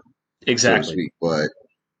faster, so to Exactly. speak. But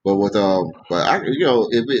with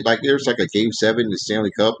if like there's like a game 7 in the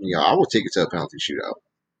Stanley Cup, I will take it to a penalty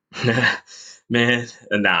Man,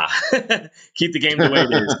 nah. Keep the game the way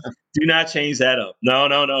it is. shootout. Do not change that up. No,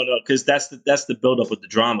 no, no, no. Because that's the buildup with the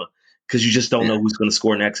drama. Because you just don't Yeah, know who's going to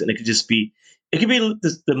score next, and it could be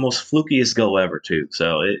the most flukiest goal ever too.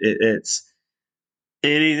 So it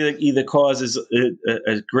either causes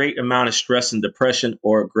a great amount of stress and depression,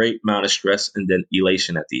 or a great amount of stress and then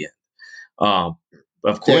elation at the end. Um,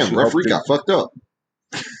 of course, damn, you hope referee that. got fucked up.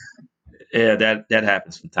 Yeah, that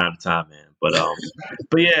happens from time to time, man. But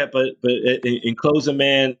yeah, but in closing,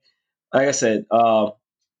 man, like I said,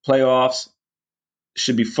 playoffs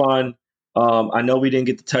should be fun. I know we didn't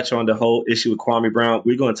get to touch on the whole issue with Kwame Brown.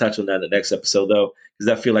 We're going to touch on that in the next episode, though,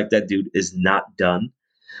 because I feel like that dude is not done.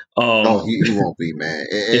 Oh, Um, he won't be, man.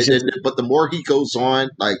 it's just But the more he goes on,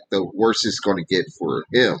 like the worse it's going to get for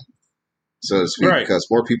him, so to speak, right. because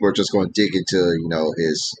more people are just going to dig into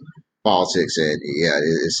his politics, and yeah,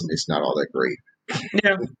 it's not all that great.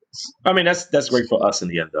 Yeah, I mean that's great for us in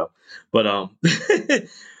the end, though.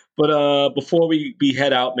 But before we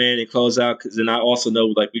head out, man, and close out, because then I also know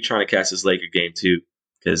like we're trying to catch this Laker game too,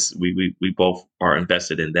 because we both are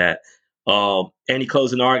invested in that. Any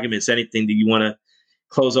closing arguments? Anything that you want to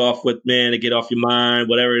close off with, man, to get off your mind,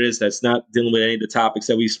 whatever it is that's not dealing with any of the topics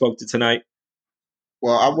that we spoke to tonight?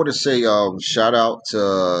 Well, I want to say shout out to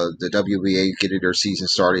the WBA getting their season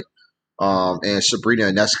started, and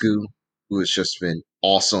Sabrina Ionescu, who has just been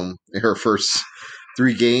awesome in her first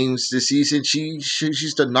 3 games this season.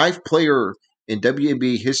 She's the ninth player in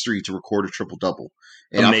WNBA history to record a triple double,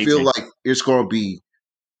 and I feel Amazing. like it's going to be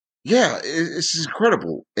it's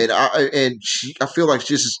incredible, and I feel like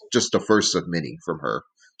this is just the first of many from her.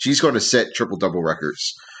 She's going to set triple double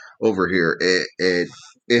records over here, and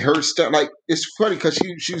it hurts that like it's funny because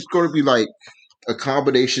she's going to be like a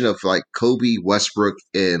combination of like Kobe, Westbrook,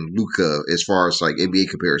 and Luca as far as like NBA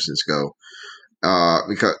comparisons go.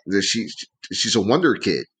 Because she's a wonder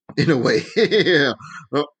kid in a way. Yeah.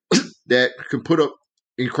 That can put up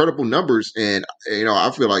incredible numbers, and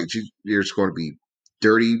I feel like there's going to be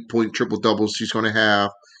 30-point triple doubles she's going to have,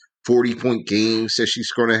 40-point games that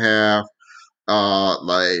she's going to have.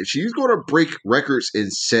 Like she's going to break records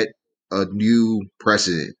and set a new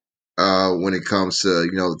precedent. When it comes to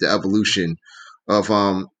the evolution of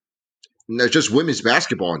just women's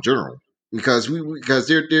basketball in general, because because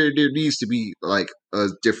there needs to be like a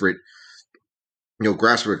different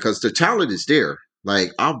grasp of it, because the talent is there.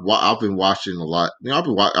 Like I've been watching a lot. I've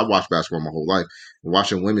watched basketball my whole life.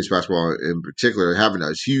 Watching women's basketball in particular, having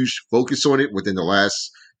a huge focus on it within the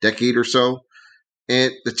last decade or so,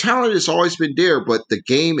 and the talent has always been there, but the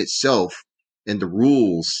game itself and the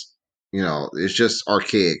rules, it's just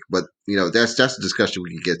archaic. But that's a discussion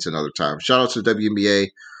we can get to another time. Shout out to the WNBA.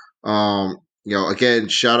 Again,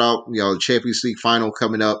 shout out, the Champions League final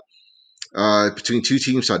coming up between two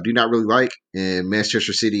teams I do not really like, in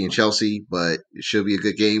Manchester City and Chelsea, but it should be a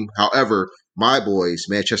good game. However, my boys,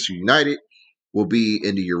 Manchester United, will be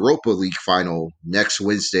in the Europa League final next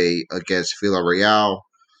Wednesday against Villarreal.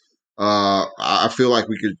 I feel like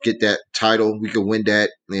we could get that title. We could win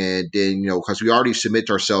that, and then because we already submit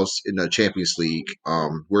ourselves in the Champions League.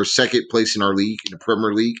 We're second place in our league, in the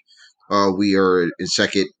Premier League. We are in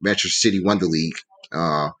second. Manchester City won the league,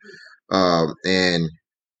 and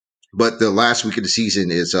but the last week of the season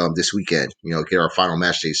is this weekend. Get our final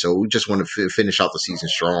match day. So we just want to finish out the season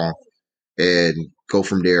strong and go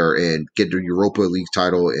from there and get the Europa League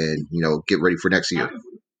title, and get ready for next year.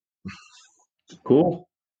 Cool.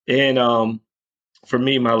 And for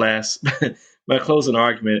me, my last my closing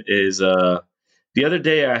argument is the other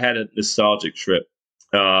day I had a nostalgic trip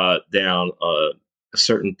down a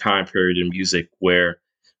certain time period in music where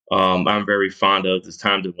I'm very fond of this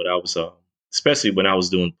time when I was especially when I was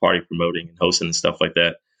doing party promoting and hosting and stuff like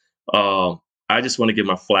that. I just want to give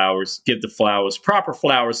the flowers, proper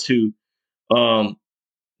flowers to um,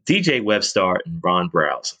 DJ Webstar and Ron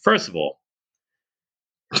Browse. First of all,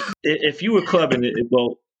 if you were clubbing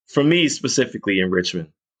well, for me specifically in Richmond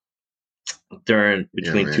during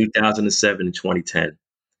Yeah, between man. 2007 and 2010,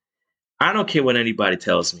 I don't care what anybody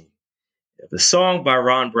tells me. If a song by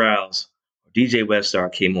Ron Browse or DJ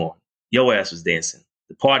Webstar came on, your ass was dancing.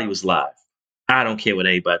 The party was live. I don't care what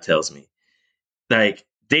anybody tells me. Like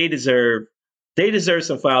they deserve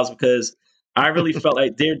some files because I really felt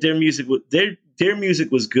like their music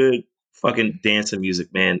was good fucking dancing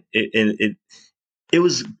music, man. It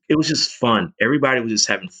was just fun. Everybody was just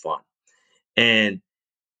having fun. And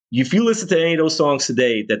if you listen to any of those songs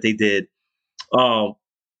today that they did, um,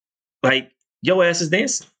 like your ass is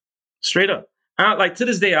dancing straight up. Like to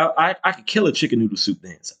this day, I could kill a chicken noodle soup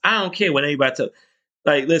dance. I don't care what anybody tell.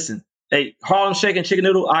 Like, listen, hey, Harlem Shaking chicken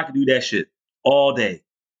noodle, I could do that shit all day.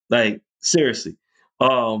 Like, seriously.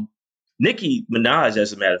 Um, Nicki Minaj,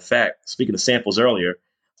 as a matter of fact, speaking of samples earlier,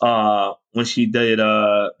 when she did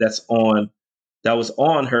that was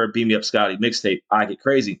on her Beam Me Up Scotty mixtape, I Get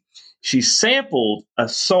Crazy. She sampled a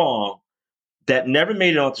song that never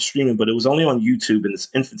made it onto streaming, but it was only on YouTube in its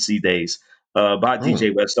infancy days, by Mm.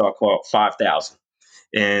 DJ Webstar, called 5,000.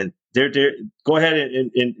 And they're go ahead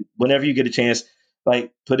and whenever you get a chance,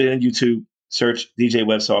 like put it in YouTube, search DJ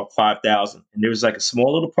Webstar 5,000. And there was like a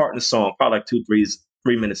small little part in the song, probably like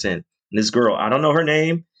 3 minutes in. And this girl, I don't know her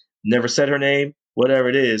name, never said her name, whatever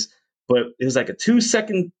it is, but it was like a 2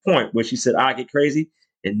 second point where she said, I Get Crazy.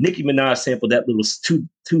 And Nicki Minaj sampled that little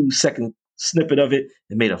 2 second snippet of it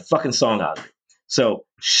and made a fucking song out of it. So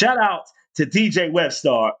shout out to DJ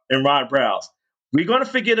Webstar and Ron Browse. We're gonna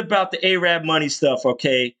forget about the Arab money stuff,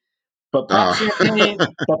 okay? But Pop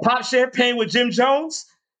Champagne with Jim Jones,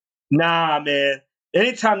 nah, man.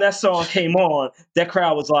 Anytime that song came on, that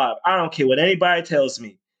crowd was live. I don't care what anybody tells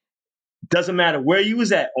me. Doesn't matter where you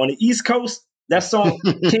was at on the East Coast. That song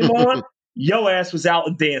came on, your ass was out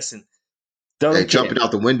and dancing. Hey, jumping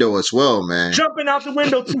out the window as well, man. Jumping out the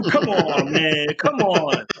window too. Come on, man. Come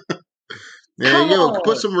on. Yeah, yo,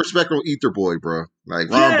 put some respect on Ether Boy, bro. Like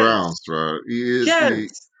Ron Browns, bro. He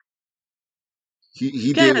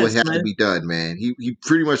did what had to be done, man. He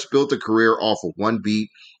pretty much built a career off of one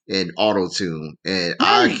beat and auto tune, and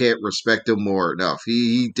I can't respect him more enough.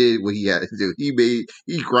 He did what he had to do.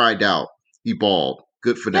 He grind out. He balled.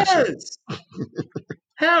 Good finesser. Yes.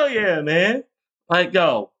 Hell yeah, man. Like,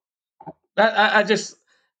 yo, I just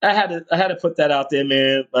I had to put that out there,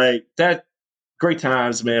 man. Like that, great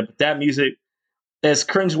times, man. But that music, as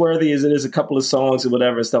cringeworthy as it is, a couple of songs and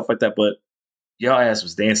whatever and stuff like that, but your ass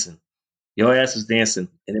was dancing. Your ass was dancing,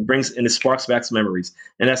 and it sparks back some memories.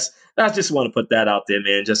 And I just want to put that out there,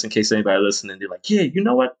 man, just in case anybody listening, they're like, yeah, you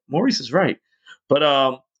know what, Maurice is right.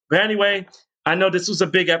 But anyway, I know this was a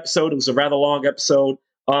big episode. It was a rather long episode.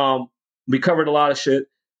 We covered a lot of shit.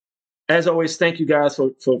 As always, thank you guys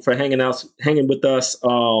for hanging with us.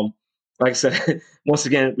 Like I said, once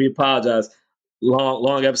again, we apologize.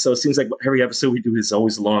 Long episode. Seems like every episode we do is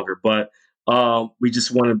always longer, but we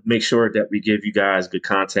just want to make sure that we give you guys good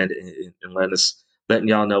content and letting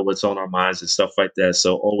y'all know what's on our minds and stuff like that.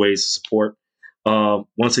 So always support.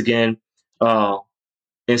 Once again,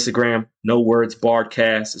 Instagram, No Words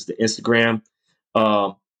Bardcast is the Instagram.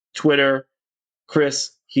 Twitter,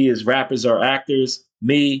 Chris, he is Rappers Are Actors.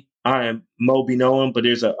 Me, I am Moby Noam, but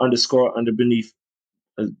there's an underscore underneath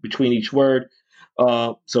between each word.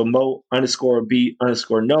 So Mo underscore B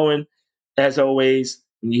underscore Noam. As always,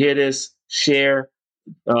 when you hear this, share,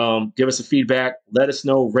 give us a feedback, let us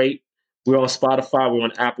know, rate. We're on Spotify, we're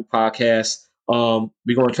on Apple Podcasts.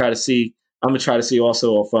 We're going to try to see, I'm going to try to see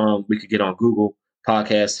also if we could get on Google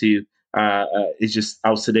Podcasts too. It's just,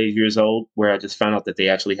 I was today years old where I just found out that they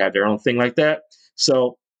actually have their own thing like that.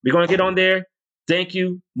 So we're going to get on there. Thank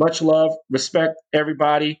you. Much love, respect,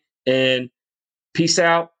 everybody, and peace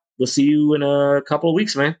out. We'll see you in a couple of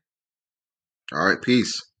weeks, man. All right,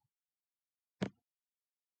 peace.